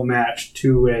powerful match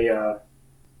to a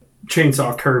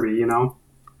Chainsaw Kirby, you know?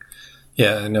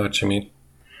 Yeah, I know what you mean.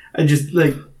 I just,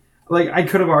 like I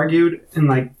could have argued, and,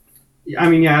 like, I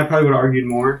mean, yeah, I probably would have argued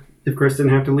more if Chris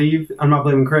didn't have to leave. I'm not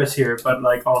blaming Chris here, but,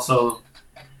 like, also,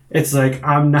 it's like,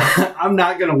 I'm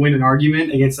not going to win an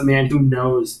argument against a man who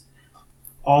knows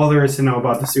all there is to know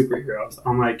about the superheroes.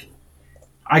 I'm like,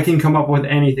 I can come up with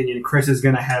anything, and Chris is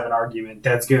going to have an argument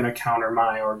that's going to counter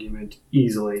my argument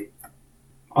easily.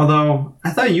 Although, I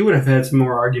thought you would have had some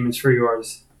more arguments for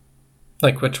yours.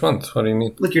 Like, which ones? What do you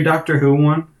mean? Like your Doctor Who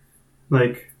one.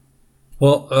 Like,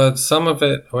 Well, some of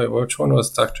it... Wait, which one was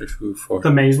Doctor Who for?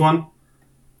 the Maze one.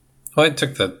 Oh, I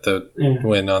took the Yeah.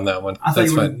 win on that one. I thought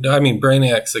That's you fine. I mean,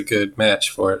 Brainiac's a good match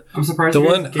for it. I'm surprised The you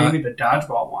guys one gave me the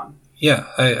dodgeball one. Yeah,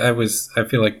 I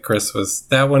feel like Chris was...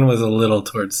 That one was a little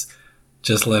towards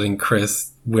just letting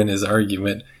Chris win his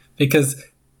argument. Because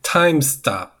time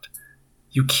stopped.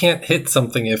 You can't hit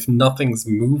something if nothing's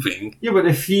moving. Yeah, but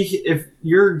if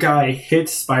your guy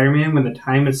hits Spider-Man when the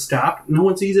time is stopped, no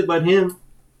one sees it but him.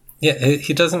 Yeah,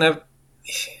 he doesn't have...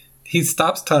 He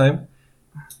stops time,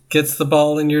 gets the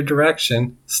ball in your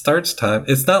direction, starts time.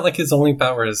 It's not like his only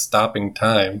power is stopping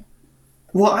time.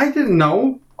 Well, I didn't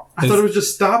know. I thought it was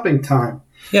just stopping time.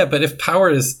 Yeah, but if power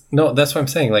is... No, that's what I'm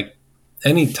saying. Like,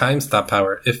 any time stop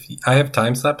power. If I have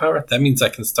time stop power, that means I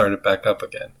can start it back up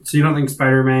again. So you don't think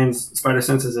Spider-Man's spider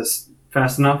sense is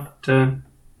fast enough to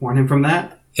warn him from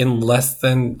that? In less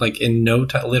than, like, in no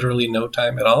time, literally no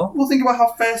time at all? Well, think about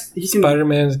how fast he can...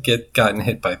 Spider-Man's gotten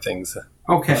hit by things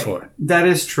Okay, before. that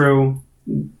is true.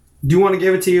 Do you want to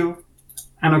give it to you?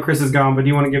 I know Chris is gone, but do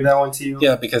you want to give that one to you?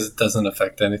 Yeah, because it doesn't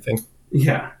affect anything.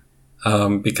 Yeah.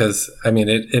 Because, I mean,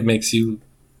 it makes you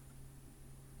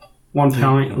 1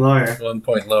 point lower. 1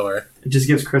 point lower. It just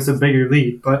gives Chris a bigger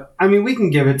lead. But, I mean, we can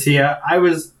give it to you. I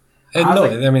was And I no,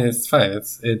 was like- I mean, it's fine.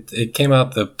 It came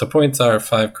out, the points are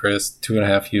 5 Chris,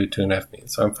 2.5 you, 2.5 me.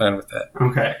 So I'm fine with that.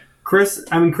 Okay. Chris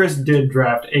did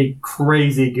draft a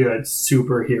crazy good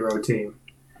superhero team.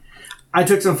 I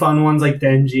took some fun ones like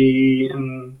Denji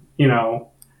and,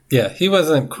 Yeah, he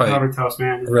wasn't quite Powder Toast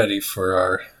Man. ready for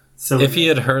our... So If he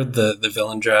had heard the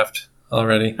villain draft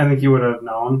already, I think you would have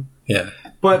known. yeah.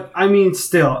 But,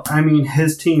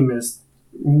 his team is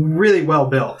really well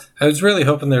built. I was really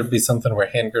hoping there would be something where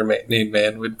Hand Grenade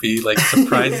Man would be, like,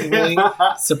 surprisingly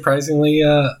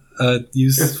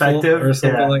useful Effective, or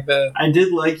something yeah. like that. I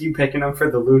did like you picking him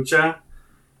for the Lucha.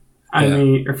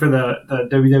 Yeah. Or for the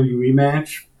WWE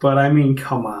match. But,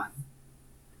 come on.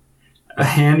 A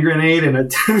hand grenade in a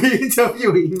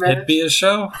WWE match? It'd be a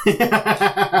show.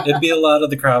 It'd be a lot of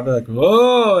the crowd be like,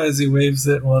 whoa, as he waves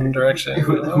it one direction.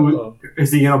 Oh.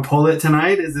 Is he going to pull it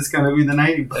tonight? Is this going to be the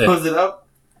night he blows it up?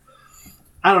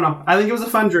 I don't know. I think it was a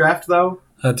fun draft, though.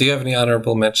 Do you have any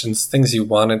honorable mentions? Things you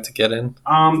wanted to get in?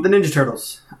 The Ninja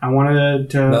Turtles. I wanted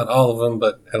to... Not all of them,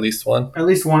 but at least one. At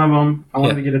least one of them. I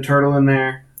wanted to get a turtle in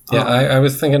there. Yeah, I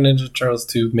was thinking Ninja Turtles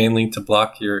too, mainly to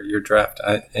block your draft.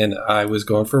 I was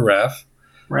going for Raph.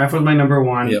 Raph was my number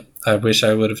one. Yep. I wish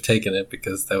I would have taken it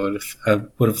because I would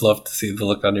have loved to see the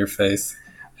look on your face.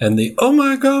 And the, oh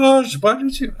my gosh, why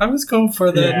did you... I was going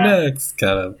for that next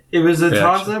kind of... It was a reaction.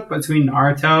 toss-up between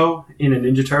Naruto and a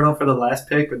Ninja Turtle for the last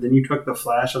pick, but then you took the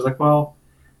Flash. I was like, well,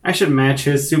 I should match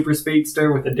his Super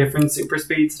Speedster with a different Super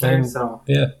Speedster. And- So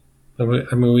Yeah. I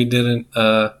mean, we didn't...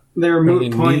 they were moot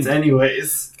really points need-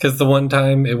 anyways. Because the one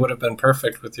time it would have been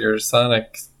perfect with your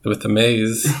Sonic, with the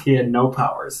maze. He had no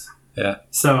powers. Yeah.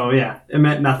 So, yeah, it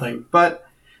meant nothing. But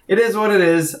it is what it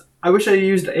is. I wish I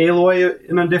used Aloy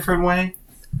in a different way.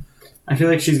 I feel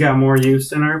like she's got more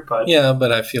use in her, but... Yeah,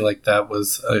 but I feel like that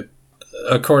was,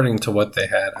 according to what they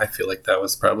had, I feel like that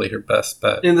was probably her best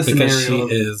bet. In the because scenario.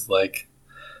 she is like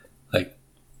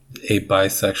a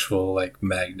bisexual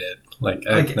magnet.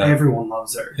 Everyone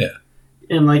loves her. Yeah.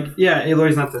 And,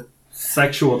 Aloy's not the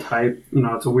sexual type.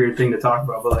 It's a weird thing to talk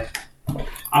about, but,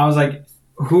 I was like,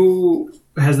 who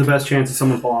has the best chance of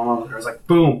someone falling in love with her? I was like,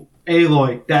 boom,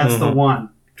 Aloy, that's the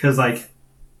one. Because,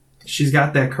 she's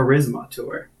got that charisma to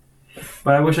her.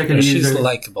 But I wish I could use She's her.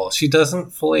 likable. She doesn't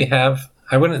fully have,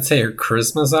 I wouldn't say her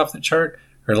charisma's off the chart.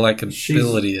 Her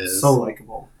likability is. So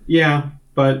likable. Yeah,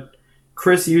 but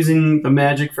Chris using the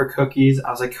magic for cookies, I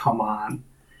was like, come on.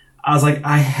 I was like,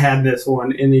 I had this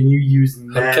one, and then you used I'm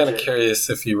magic. kind of curious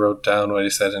if you wrote down what he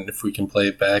said and if we can play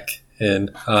it back in.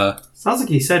 Sounds like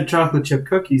he said chocolate chip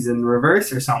cookies in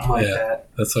reverse or something like Yeah. that.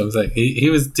 That's what I was like. He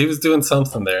was doing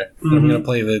something there. I'm Mhm. gonna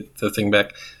play the thing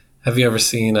back. Have you ever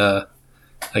seen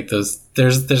like those?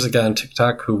 There's a guy on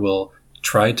TikTok who will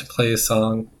try to play a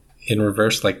song in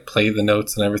reverse, like play the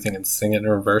notes and everything and sing it in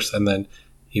reverse, and then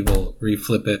he will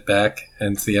reflip it back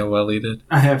and see how well he did.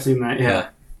 I have seen that, yeah. Yeah.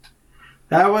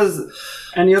 That was...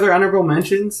 Any other honorable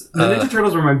mentions? The Ninja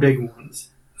Turtles were my big ones.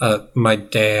 My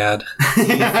dad, he's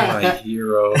my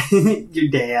hero. Your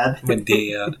dad. My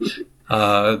dad.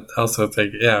 Also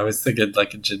think, I was thinking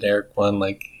like a generic one,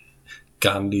 like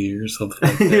Gandhi or something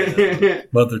like that.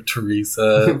 Mother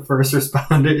Teresa. First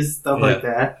responders, stuff Yeah. like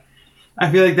that.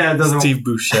 I feel like that doesn't... Steve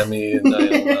Buscemi in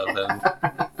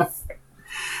 9/11.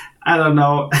 I don't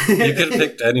know. You could have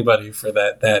picked anybody for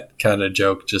that kind of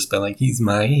joke. Just been like, he's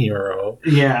my hero.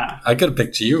 Yeah. I could have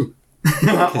picked you because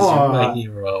you're my Aw,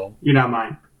 hero. you're not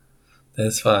mine.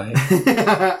 That's fine.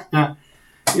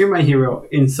 You're my hero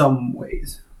in some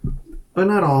ways, but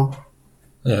not all.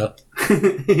 Yeah.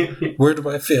 Where do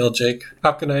I fail, Jake?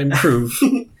 How can I improve?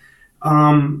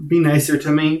 Be nicer to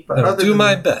me, but I'll other do than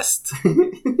my that- best.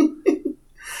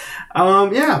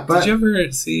 Yeah, but Did you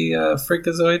ever see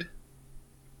Freakazoid?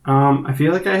 I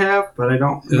feel like I have, but I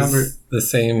don't remember. It's the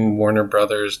same Warner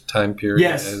Brothers time period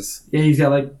Yes. as. Yeah, he's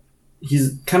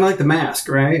kind of like the Mask,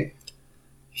 right?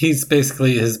 He's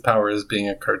basically, his power is being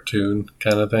a cartoon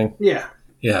kind of thing. Yeah.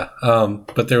 Yeah.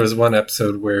 But there was one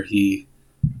episode where he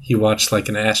watched like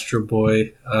an Astro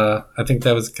Boy. I think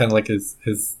that was kind of like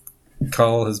his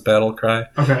call, his battle cry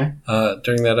Okay.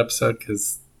 during that episode,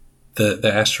 because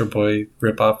the Astro Boy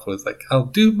ripoff was like, I'll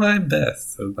do my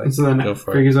best. So, like, And so then go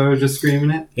for it. figures I was just screaming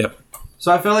it. Yep.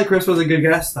 So I felt like Chris was a good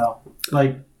guest, though.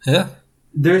 Like, Yeah.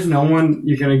 there's no one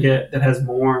you're gonna get that has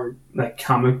more like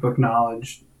comic book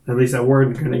knowledge, at least that we're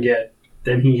gonna get,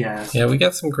 than he has. Yeah, we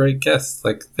got some great guests.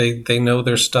 Like they know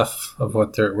their stuff of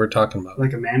what we're talking about.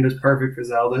 Like Amanda's perfect for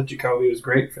Zelda. Jacoby was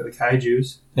great for the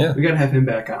kaijus. Yeah. We gotta have him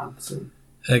back on soon.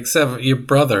 Except your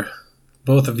brother.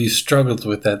 Both of you struggled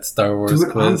with that Star Wars Dude,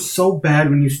 I'm quiz. so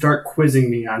bad when you start quizzing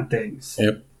me on things.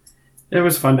 Yep. It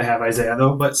was fun to have Isaiah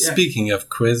though, but yeah, Speaking of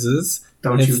quizzes,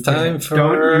 don't it's you dare. time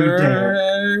Don't you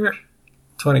dare. for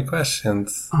 20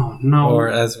 questions. Oh no. Or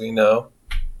as we know,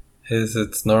 as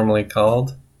it's normally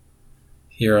called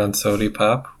here on Sody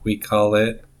Pop, we call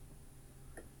it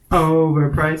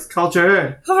Overpriced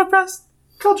culture. Overpriced.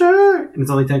 Culture. And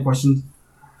it's only 10 questions.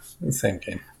 The same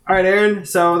game. Alright, Aaron,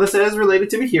 so this is related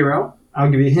to a hero. I'll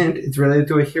give you a hint. It's related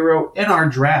to a hero in our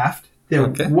draft that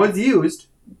Okay. was used.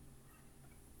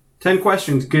 10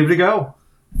 questions. Give it a go.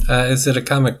 Is it a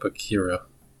comic book hero?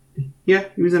 Yeah,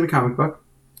 he was in a comic book.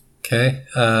 Okay.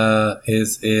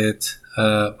 Is it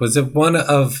was it one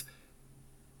of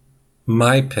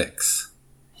my picks?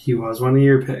 He was one of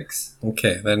your picks.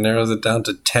 Okay, that narrows it down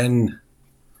to 10.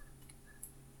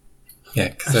 Yeah, I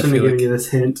because I shouldn't have feel given like you this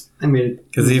hint. I made it.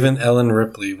 because even Ellen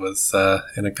Ripley was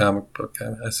in a comic book.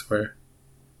 I swear,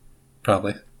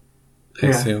 probably. I Yeah.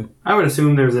 assume. I would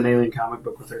assume there's an alien comic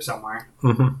book with her somewhere.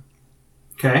 hmm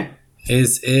Okay.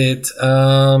 Is it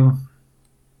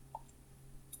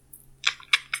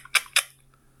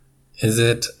Is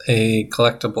it a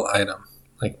collectible item,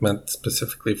 like meant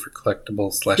specifically for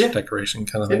collectible / Yeah. decoration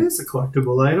kind of It thing? is a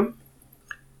collectible item.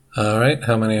 All right,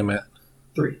 how many am I at?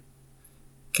 3.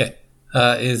 Okay.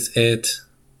 Is it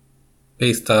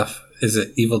based off? Is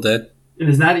it Evil Dead? It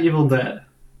is not Evil Dead.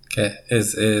 Okay.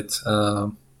 Is it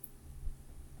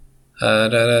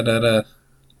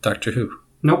Doctor Who?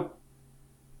 Nope.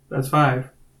 That's 5.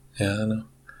 Yeah, I know.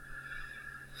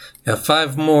 Got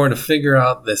 5 more to figure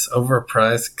out this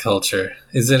overpriced culture.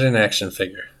 Is it an action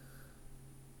figure?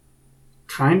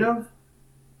 Kind of.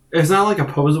 It's not like a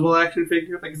posable action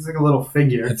figure. Like it's like a little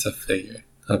figure. It's a figure.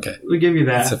 Okay. We'll give you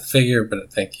that. It's a figure,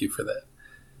 but thank you for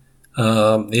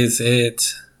that. Is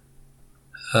it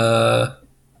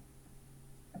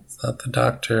it's not the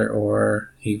Doctor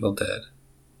or Evil Dead.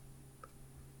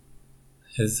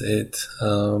 Is it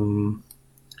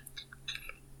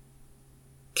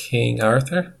King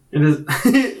Arthur? It is.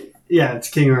 Yeah, it's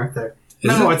King Arthur. Is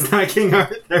No, it? it's not King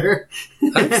Arthur.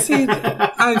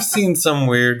 I've seen some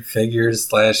weird figures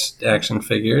 / action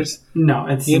figures. No,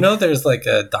 it's. You know, there's like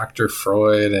a Dr.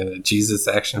 Freud and a Jesus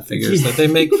action figures that they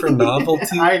make for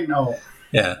novelty. I know.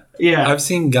 Yeah, Yeah. I've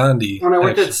seen Gandhi. When I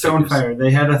worked at action figures. Stonefire,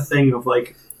 they had a thing of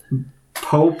like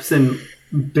popes and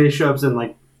bishops and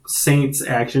like saints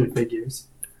action figures.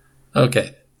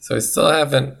 Okay, so I still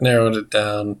haven't narrowed it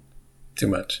down too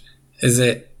much. Is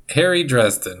it Harry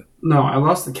Dresden? No, I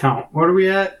lost the count. What are we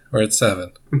at? We're at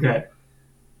 7. Okay.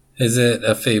 Is it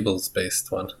a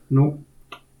Fables-based one? Nope.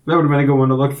 That would have been a good one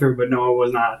to look through, but no, it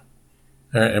was not.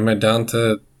 All right, am I down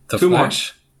to the Two more.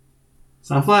 Flash? It's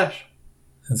not Flash.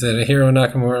 Is it a Hiro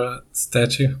Nakamura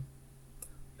statue?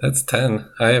 That's 10.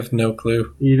 I have no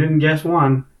clue. You didn't guess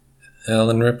one.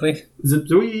 Alan Ripley? Zip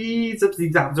zooey, zip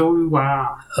zee zap zooey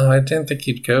wah. Oh, I didn't think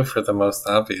you'd go for the most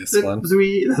obvious Zip one.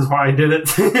 zooey. That's why I did it.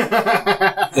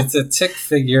 It's a tick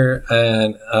figure,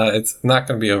 and it's not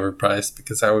going to be overpriced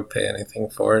because I would pay anything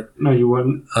for it. No, you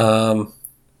wouldn't.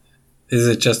 Is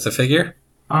it just a figure?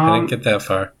 I didn't get that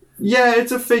far. Yeah,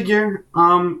 it's a figure.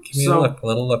 Give me a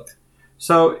little look.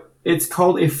 So it's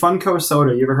called a Funko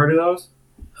soda. You ever heard of those?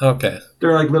 Okay.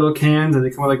 They're like little cans, and they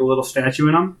come with like a little statue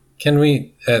in them. Can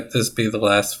we, at this be the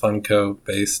last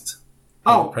Funko-based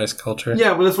price culture?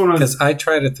 Yeah, well, this one was. Because I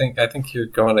think you're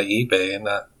going to eBay and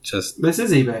not just... This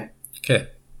is eBay. Okay.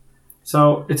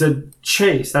 So it's a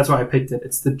chase. That's why I picked it.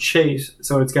 It's the chase.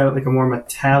 So it's got like a more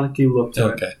metallic-y look to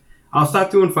it. Okay. I'll stop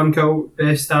doing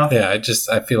Funko-based stuff. Yeah,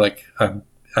 I feel like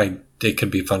it could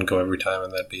be Funko every time,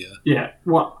 and that'd be a... Yeah.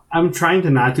 Well, I'm trying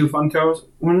to not do Funkos.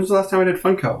 When was the last time I did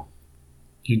Funko?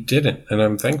 You didn't, and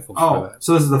I'm thankful for that.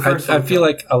 So this is the first I Funko. feel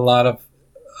like a lot of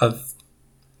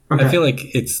Okay. I feel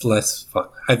like it's less fun.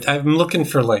 I'm looking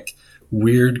for like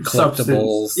weird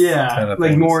collectibles, Substance. Yeah, kind of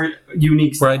like things, more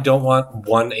unique where I stuff. don't want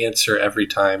one answer every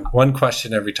time, one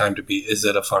question every time to be, is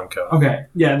it a Funko? Okay.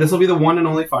 Yeah, this will be the one and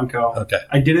only Funko. Okay.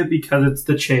 I did it because it's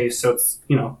the chase, so it's,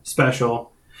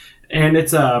 special. And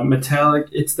it's a metallic,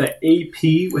 it's the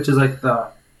AP, which is like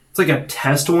it's like a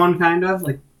test one kind of,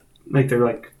 like they're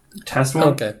like test one.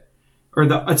 Okay. Or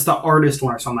it's the artist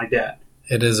one or something like that.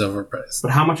 It is overpriced.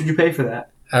 But how much would you pay for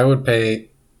that? I would pay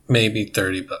maybe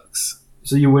 $30.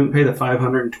 So you wouldn't pay the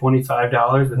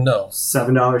 $525 with No.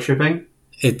 $7 shipping?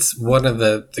 It's one of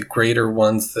the greater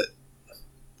ones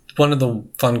one of the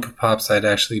Funko Pops I'd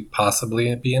actually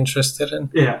possibly be interested in.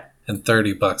 Yeah. And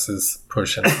 $30 is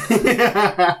pushing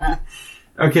it.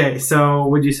 Okay, so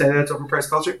would you say that's overpriced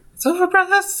culture? It's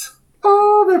overpriced.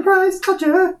 Overpriced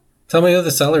culture. Tell me who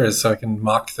the seller is so I can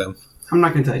mock them. I'm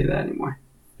not going to tell you that anymore.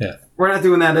 Yeah. We're not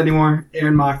doing that anymore.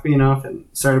 Aaron mocked me enough and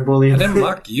started bullying. I didn't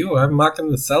mock you. I'm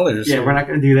mocking the sellers. Yeah, we're not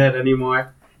going to do that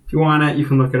anymore. If you want it, you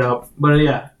can look it up. But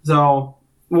yeah, so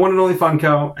one and only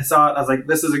Funko. I saw it. I was like,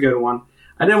 this is a good one.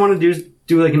 I didn't want to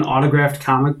do like an autographed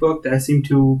comic book. That seemed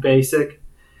too basic.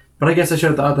 But I guess I should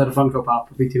have thought that a Funko Pop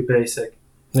would be too basic.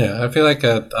 Yeah, I feel like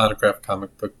an autographed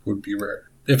comic book would be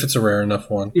rare. If it's a rare enough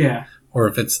one. Yeah. Or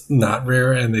if it's not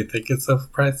rare and they think it's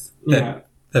overpriced. Yeah.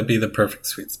 That'd be the perfect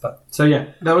sweet spot. So yeah,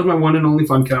 that was my one and only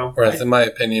Funko. Whereas in my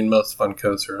opinion, most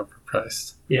Funkos are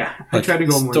overpriced. Yeah, I Like tried to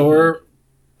go more. store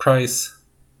price,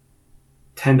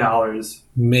 $10.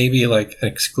 maybe like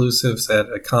exclusives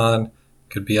at a con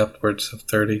could be upwards of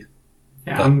 30.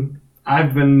 Yeah,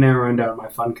 I've been narrowing down my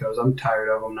Funkos. I'm tired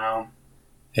of them now.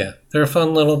 Yeah, they're a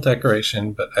fun little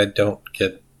decoration, but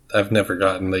I've never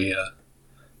gotten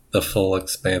the full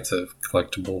expansive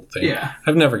collectible thing. Yeah.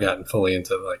 I've never gotten fully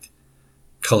into like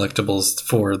collectibles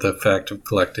for the fact of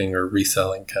collecting or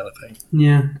reselling kind of thing.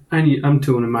 Yeah, I'm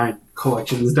tuning my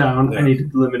collections down. Yeah. I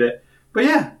need to limit it. But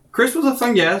yeah, Chris was a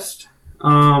fun guest.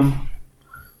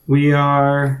 We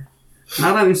are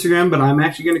not on Instagram, but I'm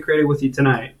actually going to create it with you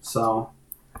tonight. So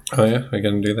Oh yeah, we're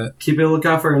gonna do that. keep a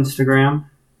lookout for Instagram.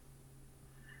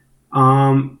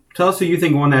 Tell us who you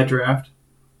think won that draft.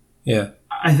 Yeah.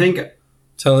 I think,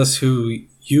 Tell us who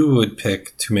you would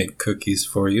pick to make cookies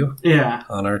for you yeah.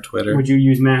 on our Twitter. Would you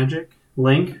use Magic?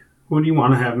 Link? Who do you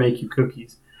want to have make you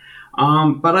cookies?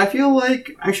 But I feel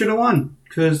like I should have won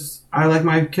because I like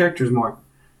my characters more.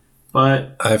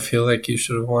 But I feel like you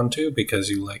should have won too because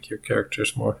you like your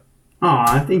characters more.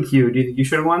 I think you. Do you think you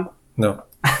should have won? No.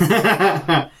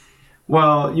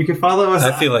 Well, you can follow us.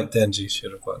 I feel like Denji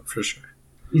should have won for sure.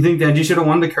 You think Denji should have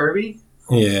won the Kirby?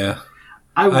 Yeah.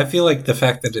 I feel like the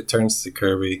fact that it turns to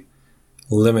Kirby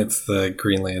limits the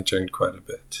Green Lantern quite a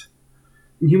bit.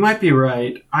 You might be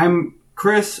right.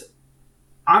 Chris,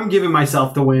 I'm giving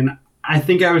myself the win. I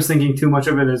think I was thinking too much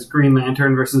of it as Green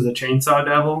Lantern versus a Chainsaw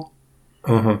Devil.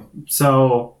 Mm-hmm.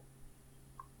 So,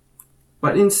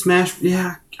 but in Smash,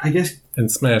 yeah, I guess. In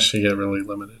Smash, you get really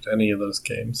limited. Any of those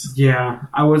games. Yeah,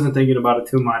 I wasn't thinking about it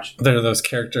too much. There are those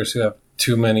characters who have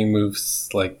too many moves,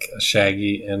 like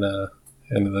Shaggy in the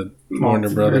Warner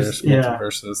Multiverse, Brothers yeah.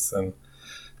 multiverses, and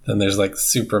then there's like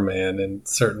Superman and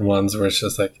certain ones where it's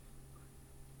just like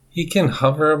he can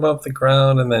hover above the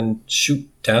ground and then shoot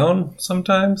down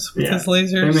sometimes with his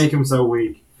lasers. They make him so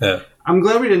weak. Yeah. I'm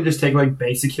glad we didn't just take like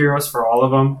basic heroes for all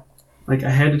of them. Like I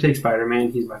had to take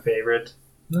Spider-Man. He's my favorite.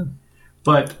 Yeah.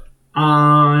 But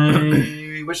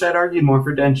I wish I'd argued more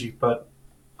for Denji. But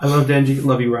I love Denji.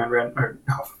 Love you, Ryan.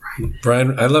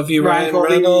 Brian, I love you, Ryan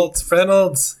Ryan Colby.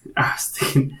 Reynolds. I was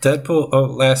thinking, Deadpool. Oh,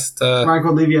 last.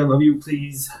 Michael Levy, I love you.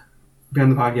 Please be on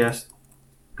the podcast.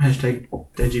 Hashtag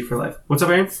Deadgy for life. What's up,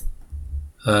 Aaron?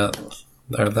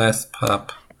 Our last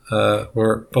pop.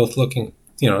 We're both looking.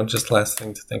 Just last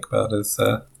thing to think about is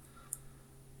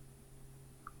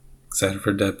excited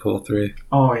for Deadpool 3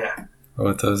 Oh, yeah.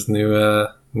 with those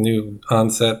new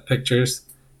onset pictures.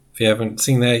 If you haven't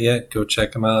seen that yet, go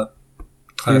check them out.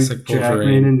 Classic Hugh Jackman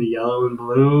Wolverine. in the yellow and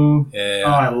blue. Yeah.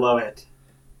 Oh, I love it.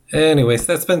 Anyways,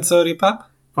 that's been Sody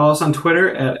Pop. Follow us on Twitter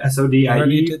at I already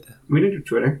SODIE. did that. We didn't do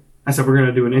Twitter. I said we're going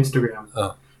to do an Instagram.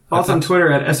 Oh. Follow us on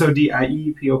Twitter at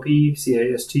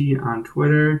SODIEPOPCAST on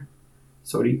Twitter.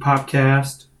 Sody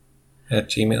Popcast. At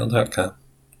gmail.com.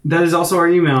 That is also our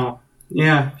email.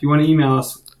 Yeah, if you want to email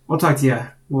us, we'll talk to you.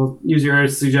 We'll use your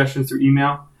suggestions through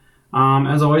email.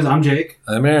 As always, I'm Jake.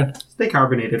 I'm Aaron. Stay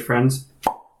carbonated, friends.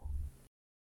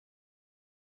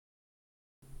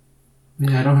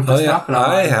 Yeah, I don't have to stop it.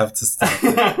 I have to stop.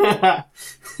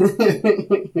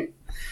 it.